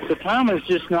take over. The time is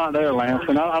just not there, Lance,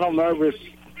 and I don't know if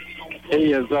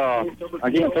he is,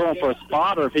 again, throwing for a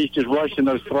spot or if he's just rushing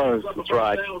those throws. That's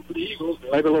right.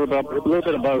 Maybe a little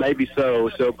bit of both. Maybe so.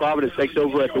 So Providence takes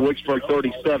over at the Wicksburg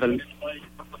 37.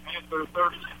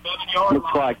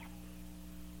 Looks like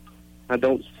I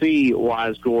don't see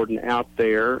Wise Gordon out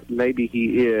there. Maybe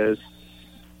he is.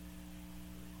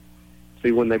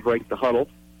 See when they break the huddle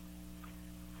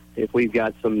if we've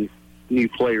got some new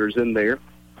players in there.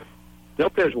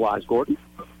 Nope, there's Wise Gordon.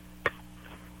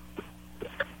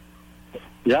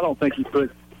 Yeah, I don't think he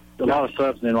put a lot of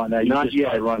subs in right now. Not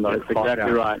yet. That's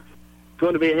exactly right. It's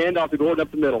going to be a handoff to Gordon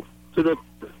up the middle to the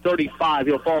 35.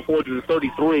 He'll fall forward to the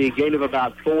 33. Gain of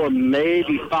about 4,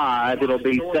 maybe 5. It'll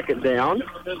be second down.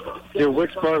 Your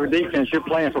Wicksburg defense, you're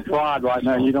playing for pride right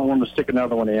now. You don't want to stick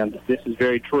another one in. This is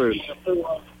very true.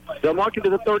 They'll mark it to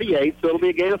the 38, so it'll be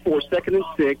a gain of 4, 2nd and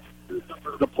 6.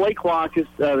 The play clock is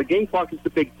the game clock is the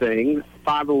big thing.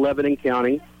 5:11 and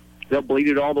counting. They'll bleed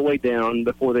it all the way down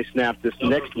before they snap this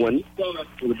next one.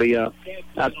 It'll be at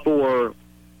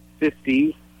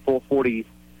 4:50,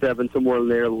 4:47, somewhere in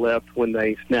there left when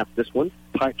they snap this one.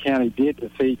 Pike County did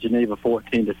defeat Geneva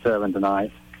 14-7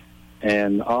 tonight,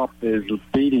 and Opp is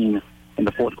beating in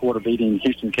the fourth quarter, beating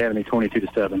Houston Academy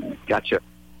 22-7. Gotcha.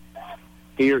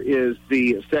 Here is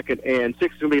the 2nd and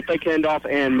 6. It's going to be a fake handoff,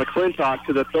 and McClintock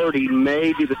to the 30,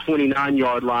 maybe the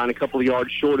 29-yard line, a couple of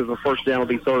yards short of a first down. Will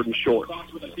be 3rd and short.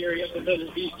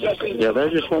 Yeah, they're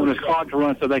just wanting this clock to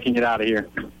run so they can get out of here.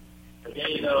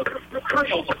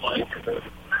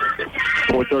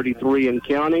 4:33 and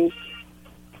counting.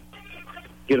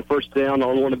 Get a first down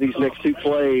on one of these next 2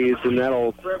 plays, and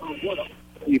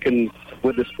you can,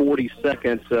 with this 40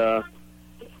 seconds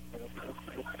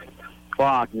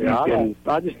clock. Yeah,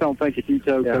 I just don't think if you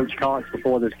told Coach Cox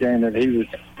before this game that he was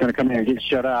going to come in and get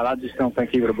shut out, I just don't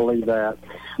think he would have believed that.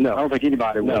 No. I don't think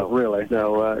anybody would, really.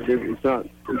 No, it's not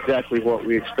exactly what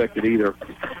we expected either.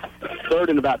 3rd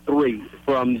and about 3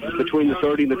 from between the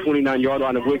 30 and the 29-yard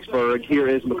line of Wicksburg. Here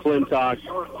is McClintock.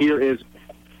 Here is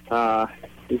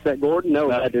that Gordon? No,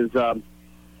 that is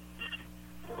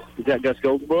that Gus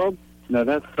Goldsboro? No,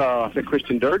 that's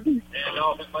Christian Durden. And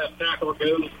off his left tackle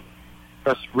goes.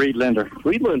 That's Reed Linder.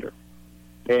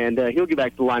 And he'll get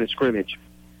back to the line of scrimmage.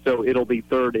 So it'll be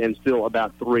 3rd and still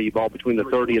about 3, ball between the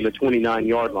 30 and the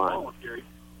 29-yard line.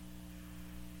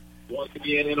 Once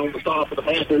again, in on the stop for the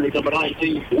Panthers, number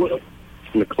 19, Woodham.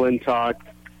 McClintock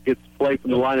gets play from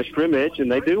the line of scrimmage,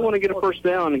 and they do want to get a first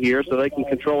down here so they can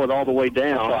control it all the way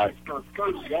down. But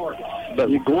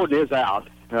Gordon is out.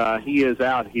 He is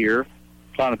out here.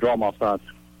 Trying to draw him off sides.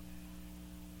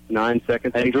 9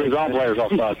 seconds. And he drew his own players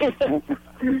off sides.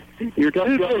 You're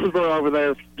too good over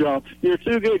there, John. You're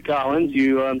too good, Collins.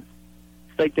 You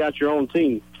staked out your own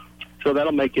team. So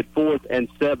that'll make it 4th and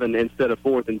 7 instead of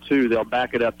 4th and 2. They'll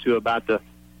back it up to about the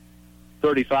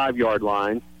 35-yard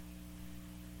line.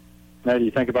 Now, do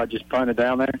you think about just punting it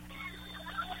down there?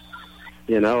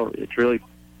 It's really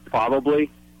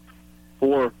probably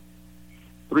for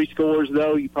 3 scores,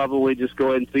 though. You probably just go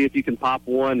ahead and see if you can pop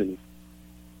one. And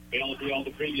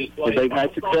if they've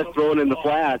had success throwing in the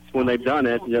flats when they've done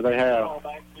it, they have.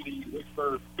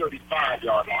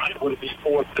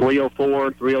 304,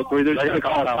 303. They're going to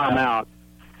call a timeout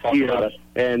here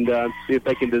and see if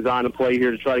they can design a play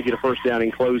here to try to get a first down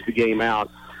and close the game out.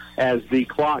 As the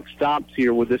clock stops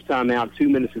here with this timeout, 2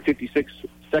 minutes and 56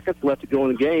 seconds left to go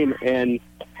in the game. And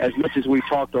as much as we've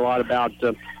talked a lot about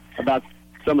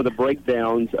some of the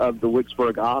breakdowns of the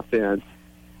Wicksburg offense,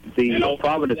 the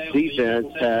Providence defense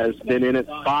has been in its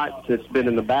spots. It's been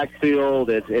in the backfield.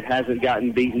 It hasn't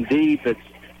gotten beaten deep.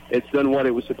 It's done what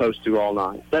it was supposed to all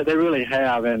night. They really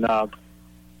have, and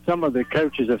some of the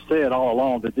coaches have said all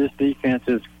along that this defense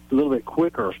is a little bit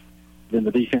quicker than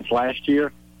the defense last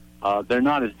year. They're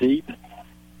not as deep,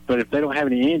 but if they don't have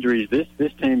any injuries,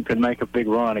 this team can make a big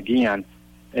run again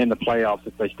in the playoffs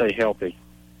if they stay healthy.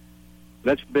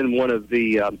 That's been one of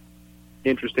the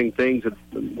interesting things of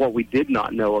what we did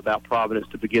not know about Providence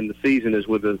to begin the season is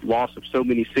with the loss of so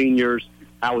many seniors,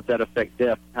 how would that affect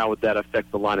depth? How would that affect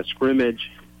the line of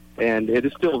scrimmage? And it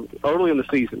is still early in the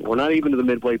season. We're not even to the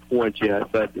midway point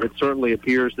yet, but it certainly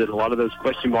appears that a lot of those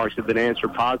question marks have been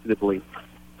answered positively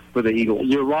for the Eagles.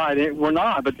 You're right. We're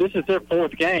not, but this is their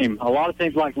 4th game. A lot of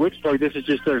teams like Wicksburg, this is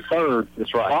just their 3rd.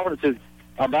 That's right. Providence is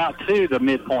about to the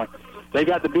midpoint. They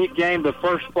got the big game the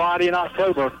first Friday in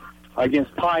October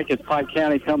against Pike as Pike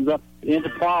County comes up into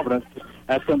Providence.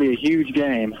 That's going to be a huge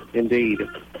game. Indeed.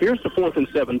 Here's the 4th and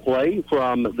 7 play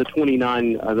from the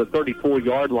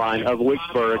 34-yard line of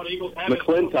Wicksburg.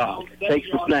 McClintock takes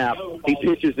the snap. He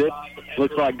pitches it.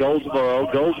 Looks like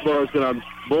Goldsboro. Goldsboro's going to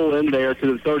bull in there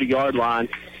to the 30-yard line.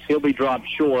 He'll be dropped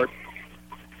short,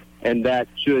 and that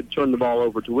should turn the ball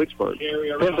over to Wicksburg.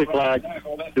 Penalty flag.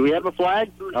 Do we have a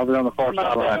flag? Over on the far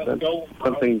sideline.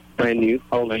 Something brand new.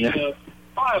 Holding it.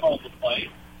 5 on the play.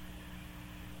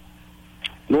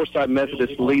 Northside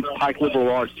Methodist leads Pike Liberal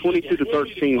Arts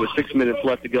 22-13 with 6 minutes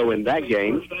left to go in that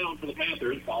game. First down for the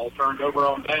Panthers. Ball turned over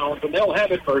on downs, and they'll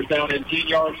have it first down in 10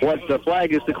 yards. What the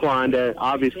flag is declined,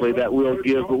 obviously that will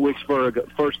give Wicksburg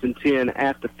 1st and 10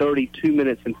 at the 32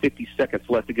 minutes and 50 seconds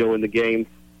left to go in the game.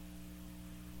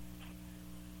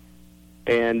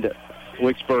 And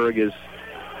Wicksburg is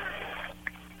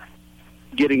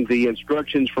getting the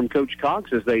instructions from Coach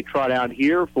Cox as they trot out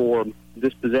here for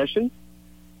this possession.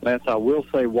 Lance, I will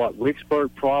say what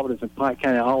Wicksburg, Providence, and Pike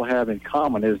County all have in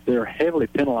common is they're heavily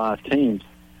penalized teams,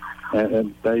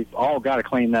 and they've all got to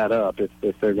clean that up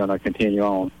if they're going to continue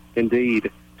on.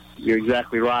 Indeed. You're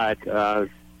exactly right.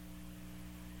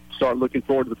 Start looking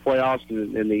forward to the playoffs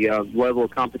and the level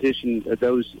of competition.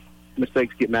 Those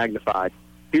mistakes get magnified.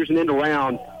 Here's an end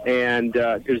around, and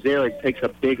Kazaric takes a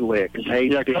big lick.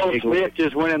 Coach Lick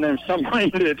just went in there and submarine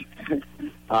it.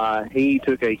 He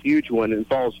took a huge one and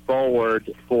falls forward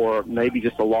for maybe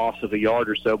just a loss of a yard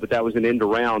or so, but that was an end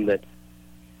around that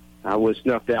was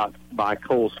snuffed out by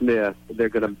Cole Smith. They're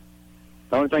going to.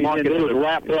 The only thing he did was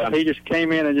wrap up. He just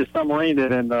came in and just submarined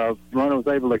it, and runner was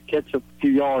able to catch a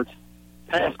few yards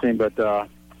past him, but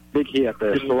big hit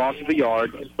there. Just a loss of a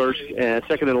yard.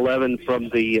 Second and 11 from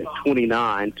the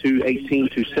 29, 2:18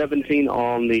 to 17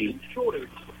 on the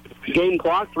game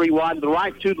clock. 3 wide to the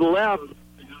right, 2 to the left.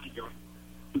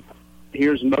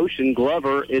 Here's motion.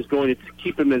 Glover is going to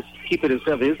keep it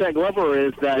himself. Is that Glover or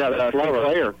is that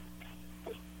Sinclair?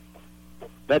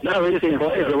 That's not really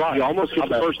Sinclair. He almost gets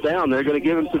the first down. They're going to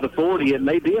give him to the 40. It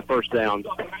may be a first down.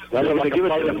 They're going to give it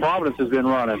to Providence has been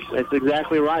running. That's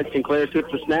exactly right. Sinclair took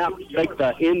the snap, faked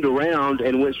the end around,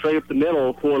 and went straight up the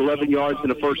middle for 11 yards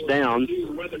and a first down.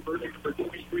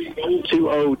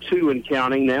 2:02 and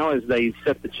counting now as they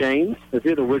set the chains. If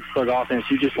you're the Wicksburg offense,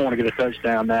 you just want to get a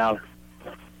touchdown now.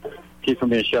 Keep from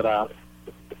being shut out.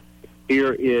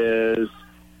 Here is,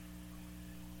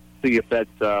 see if that's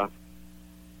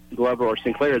Glover or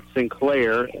Sinclair. It's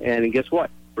Sinclair, and guess what?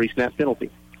 Free snap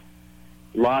penalty.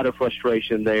 A lot of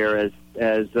frustration there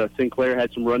as Sinclair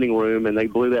had some running room, and they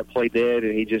blew that play dead,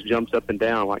 and he just jumps up and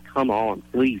down like, come on,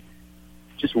 please.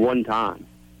 Just one time.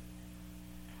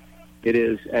 It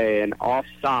is an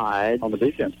offside on the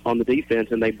defense,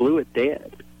 and they blew it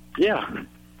dead. Yeah.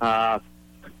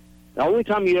 The only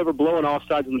time you ever blow an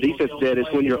offside on the defense dead is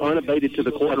when you're unabated to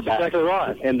the quarterback. Exactly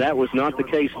right. And that was not the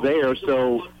case there.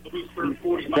 So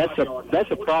that's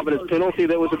a Providence penalty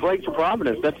that was a break for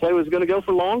Providence. That play was going to go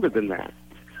for longer than that.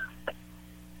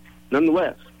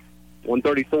 Nonetheless,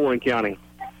 134 and counting.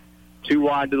 2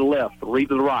 wide to the left, 3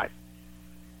 to the right.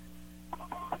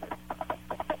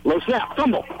 Low snap,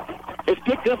 fumble. It's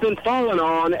picked up and fallen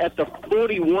on at the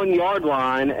 41-yard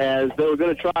line as they were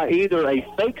going to try either a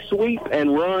fake sweep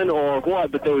and run or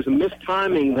what, but there was a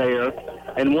mistiming there.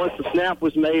 And once the snap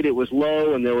was made, it was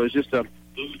low, and there was just a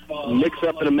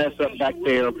mix-up and a mess-up back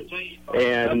there.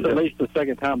 And that's at least the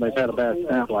second time they've had a bad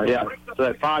snap like that. So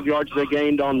that 5 yards they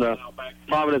gained on the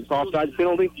Providence offside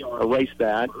penalty, erase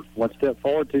that. 1 step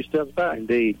forward, 2 steps back.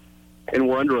 Indeed. And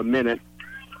we're under a minute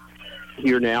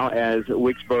here now as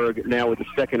Wicksburg now with the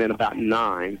second and about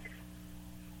 9.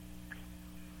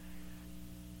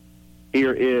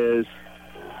 Here is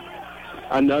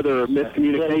another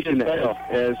miscommunication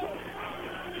as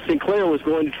Sinclair was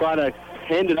going to try to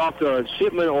hand it off to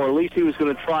Shipman, or at least he was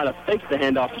going to try to fake the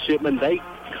handoff to Shipman. They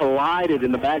collided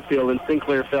in the backfield, and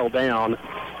Sinclair fell down,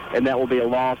 and that will be a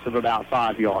loss of about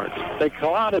 5 yards. They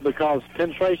collided because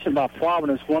penetration by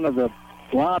Providence, one of the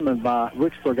linemen by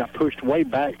Wicksburg got pushed way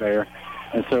back there,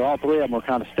 and so all three of them were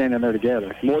kind of standing there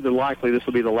together. More than likely, this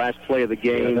will be the last play of the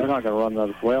game. Yeah, they're not going to run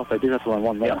another. Well, they do have to run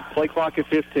one more. Yeah, play clock at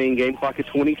 15, game clock at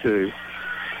 22.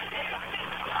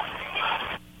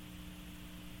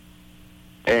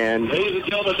 And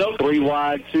 3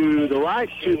 wide to the right,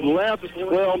 to the left,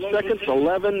 12 seconds,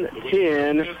 11,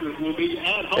 10.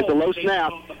 It's a low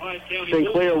snap.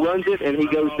 Sinclair runs it, and he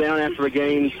goes down after a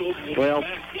gain, well,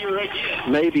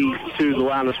 maybe to the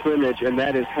line of scrimmage, and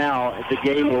that is how the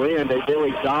game will end. A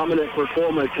very dominant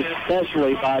performance,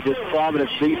 especially by this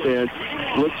Providence defense.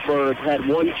 Wicksburg had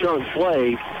one chunk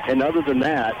play, and other than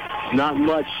that, not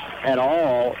much at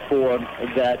all for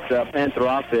that Panther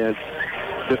offense.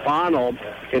 The final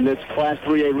in this Class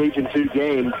 3A Region 2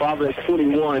 game, Providence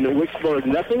 21, Wicksburg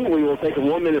nothing. We will take a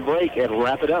 1-minute break and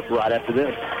wrap it up right after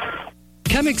this.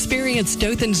 Come experience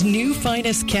Dothan's new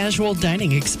finest casual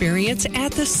dining experience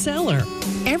at the Cellar.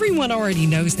 Everyone already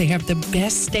knows they have the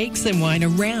best steaks and wine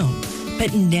around.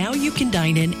 But now you can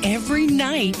dine in every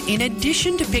night in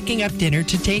addition to picking up dinner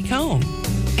to take home.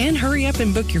 And hurry up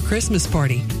and book your Christmas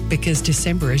party because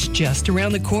December is just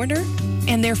around the corner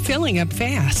and they're filling up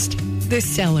fast. The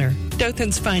Cellar,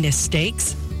 Dothan's finest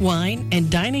steaks, wine,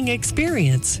 and dining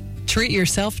experience. Treat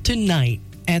yourself tonight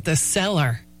at the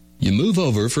Cellar. You move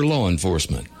over for law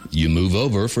enforcement. You move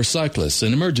over for cyclists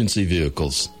and emergency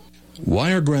vehicles.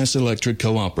 Wiregrass Electric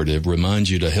Cooperative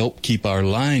reminds you to help keep our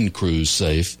line crews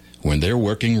safe when they're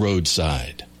working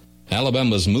roadside.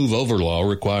 Alabama's move over law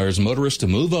requires motorists to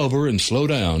move over and slow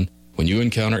down when you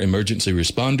encounter emergency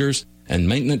responders and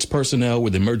maintenance personnel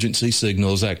with emergency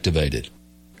signals activated.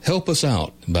 Help us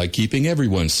out by keeping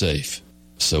everyone safe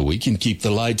so we can keep the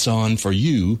lights on for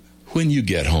you when you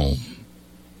get home.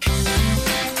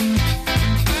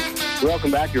 Welcome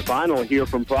back. Your final here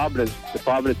from Providence. The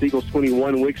Providence Eagles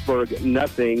 21, Wicksburg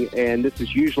nothing. And this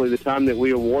is usually the time that we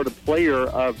award a player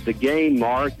of the game,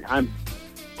 Mark.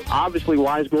 Obviously,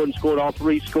 Wise Gordon scored all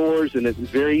 3 scores, and it's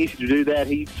very easy to do that.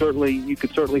 You could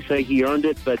certainly say he earned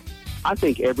it, but I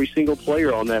think every single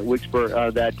player on that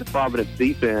that Providence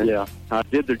defense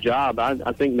did their job.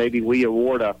 I think maybe we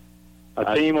award a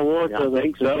team award to the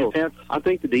defense. I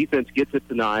think the defense gets it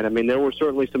tonight. I mean, there were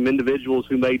certainly some individuals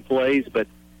who made plays, but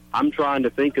I'm trying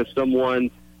to think of someone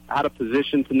out of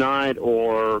position tonight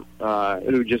or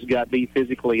who just got beat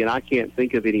physically, and I can't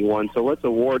think of anyone. So let's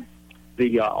award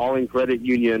the All-In Credit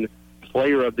Union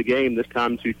player of the game, this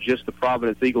time to just the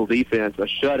Providence Eagle defense. A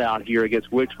shutout here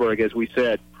against Wicksburg, as we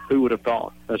said. Who would have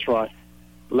thought? That's right.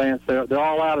 Lance, they're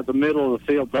all out at the middle of the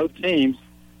field. Both teams,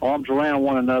 arms around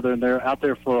one another, and they're out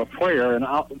there for a prayer. And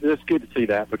it's good to see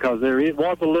that because there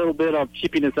was a little bit of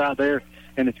chippiness out there,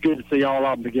 and it's good to see all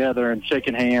of them together and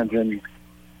shaking hands and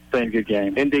playing a good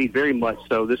game. Indeed, very much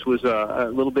so. This was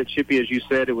a little bit chippy, as you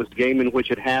said. It was a game in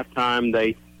which at halftime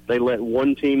they let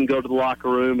one team go to the locker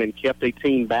room and kept a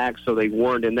team back so they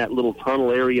weren't in that little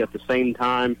tunnel area at the same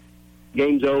time.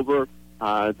 Game's over.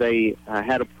 They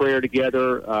had a prayer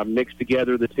together, mixed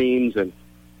together the teams, and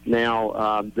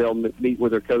now they'll meet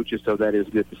with their coaches, so that is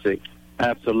good to see.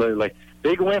 Absolutely.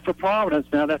 Big win for Providence.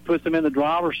 Now that puts them in the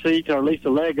driver's seat, or at least a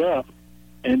leg up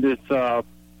in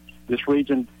this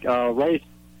region race.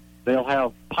 They'll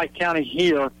have Pike County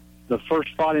here the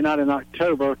first Friday night in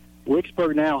October.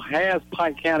 Wicksburg now has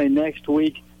Pike County next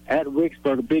week at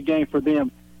Wicksburg, a big game for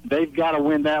them. They've got to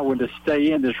win that one to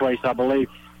stay in this race, I believe.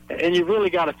 And you've really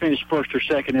got to finish first or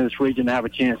second in this region to have a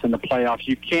chance in the playoffs.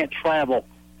 You can't travel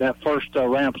that first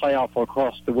round playoff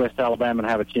across to West Alabama and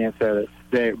have a chance at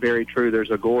it. Very true.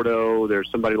 There's a Gordo. There's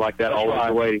somebody like that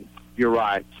always waiting. You're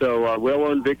right. So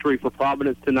well-earned victory for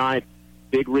Providence tonight.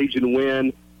 Big region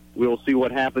win. We'll see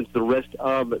what happens the rest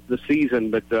of the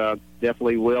season, but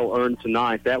definitely well-earned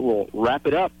tonight. That will wrap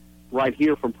it up right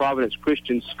here from Providence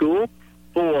Christian School.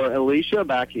 For Alicia,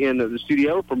 back in the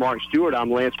studio, for Mark Stewart, I'm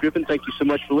Lance Griffin. Thank you so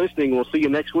much for listening. We'll see you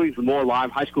next week for more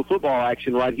live high school football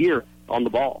action right here on The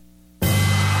Ball.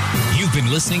 You've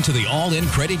been listening to the All-In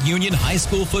Credit Union High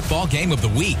School Football Game of the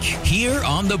Week here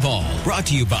on The Ball. Brought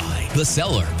to you by The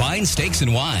Cellar, Fine Steaks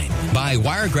and Wine, by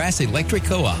Wiregrass Electric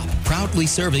Co-op, proudly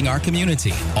serving our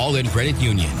community. All-In Credit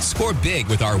Union, score big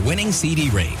with our winning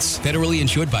CD rates. Federally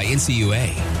insured by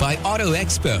NCUA. By Auto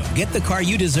Expo, get the car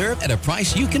you deserve at a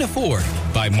price you can afford.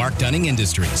 By Mark Dunning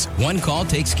Industries, one call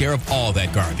takes care of all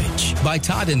that garbage. By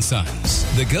Todd &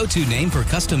 Sons, the go-to name for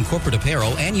custom corporate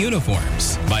apparel and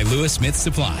uniforms. By Lewis Smith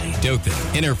Supply, Dothan,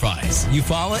 Enterprise,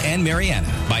 Eufaula, and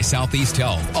Mariana. By Southeast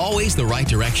Health, always the right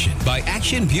direction. By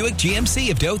Action Buick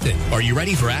GMC of Dothan. Are you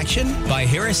ready for action? By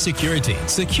Harris Security,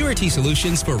 security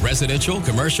solutions for residential,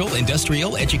 commercial,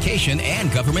 industrial, education,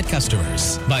 and government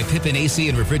customers. By Pippin AC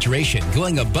and Refrigeration,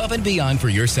 going above and beyond for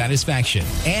your satisfaction.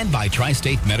 And by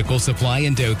Tri-State Medical Supply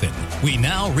in Dothan. We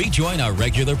now rejoin our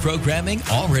regular programming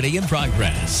already in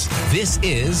progress. This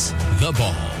is The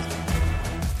Ball.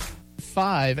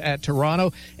 5 at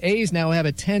Toronto. A's now have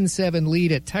a 10-7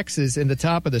 lead at Texas in the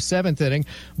top of the 7th inning.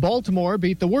 Baltimore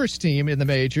beat the worst team in the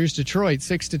majors, Detroit,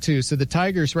 6-2. So the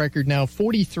Tigers' record now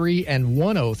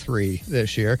 43-103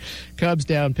 this year. Cubs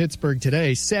down Pittsburgh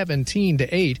today,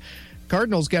 17-8.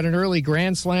 Cardinals got an early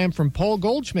grand slam from Paul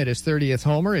Goldschmidt, his 30th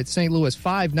homer at St. Louis,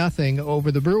 5-0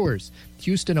 over the Brewers.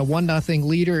 Houston, a 1-0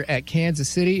 leader at Kansas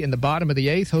City in the bottom of the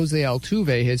 8th. Jose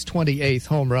Altuve, his 28th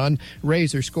home run.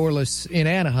 Rays are scoreless in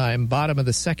Anaheim, bottom of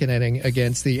the 2nd inning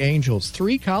against the Angels.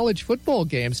 3 college football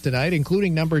games tonight,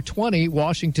 including number 20,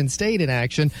 Washington State in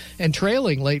action, and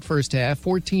trailing late first half,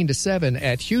 14-7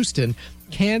 at Houston.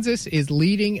 Kansas is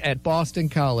leading at Boston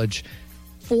College.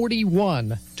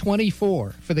 41-24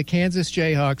 for the Kansas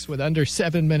Jayhawks with under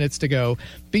 7 minutes to go.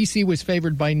 BC was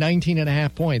favored by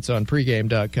 19.5 points on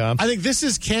pregame.com. I think this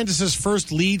is Kansas's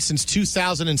first lead since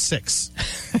 2006.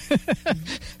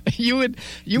 You would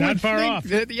Not far think off.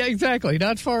 That, yeah, exactly.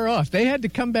 Not far off. They had to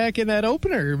come back in that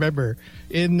opener, remember,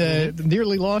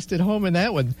 nearly lost at home in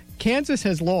that one. Kansas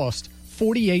has lost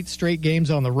 48 straight games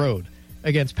on the road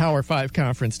against Power 5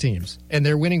 conference teams, and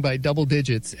they're winning by double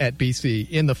digits at BC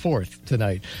in the 4th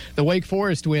tonight. The Wake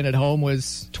Forest win at home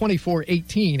was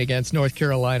 24-18 against North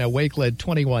Carolina. Wake led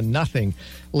 21-0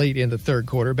 late in the 3rd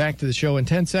quarter. Back to the show in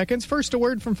 10 seconds. First, a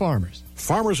word from Farmers.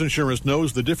 Farmers Insurance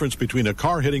knows the difference between a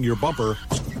car hitting your bumper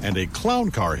and a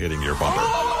clown car hitting your bumper.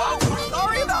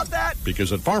 Sorry about that.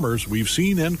 Because at Farmers, we've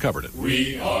seen and covered it.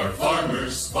 We are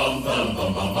Farmers. Bum, bum,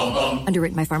 bum, bum, bum, bum.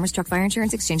 Underwritten by Farmers Truck Fire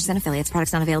Insurance Exchanges and Affiliates.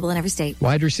 Products not available in every state.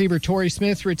 Wide receiver Torrey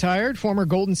Smith retired. Former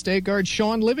Golden State guard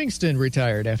Sean Livingston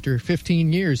retired after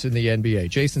 15 years in the NBA.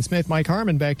 Jason Smith, Mike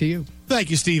Harmon, back to you.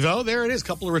 Thank you, Steve-O. There it is.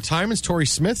 Couple of retirements. Torrey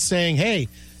Smith saying, hey,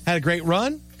 had a great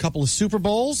run. Couple of Super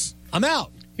Bowls. I'm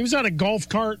out. He was on a golf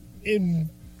cart in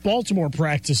Baltimore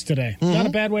practice today. Not a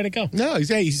bad way to go. No,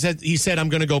 he said I'm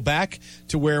going to go back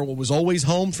to where it was always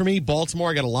home for me,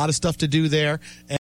 Baltimore. I got a lot of stuff to do there.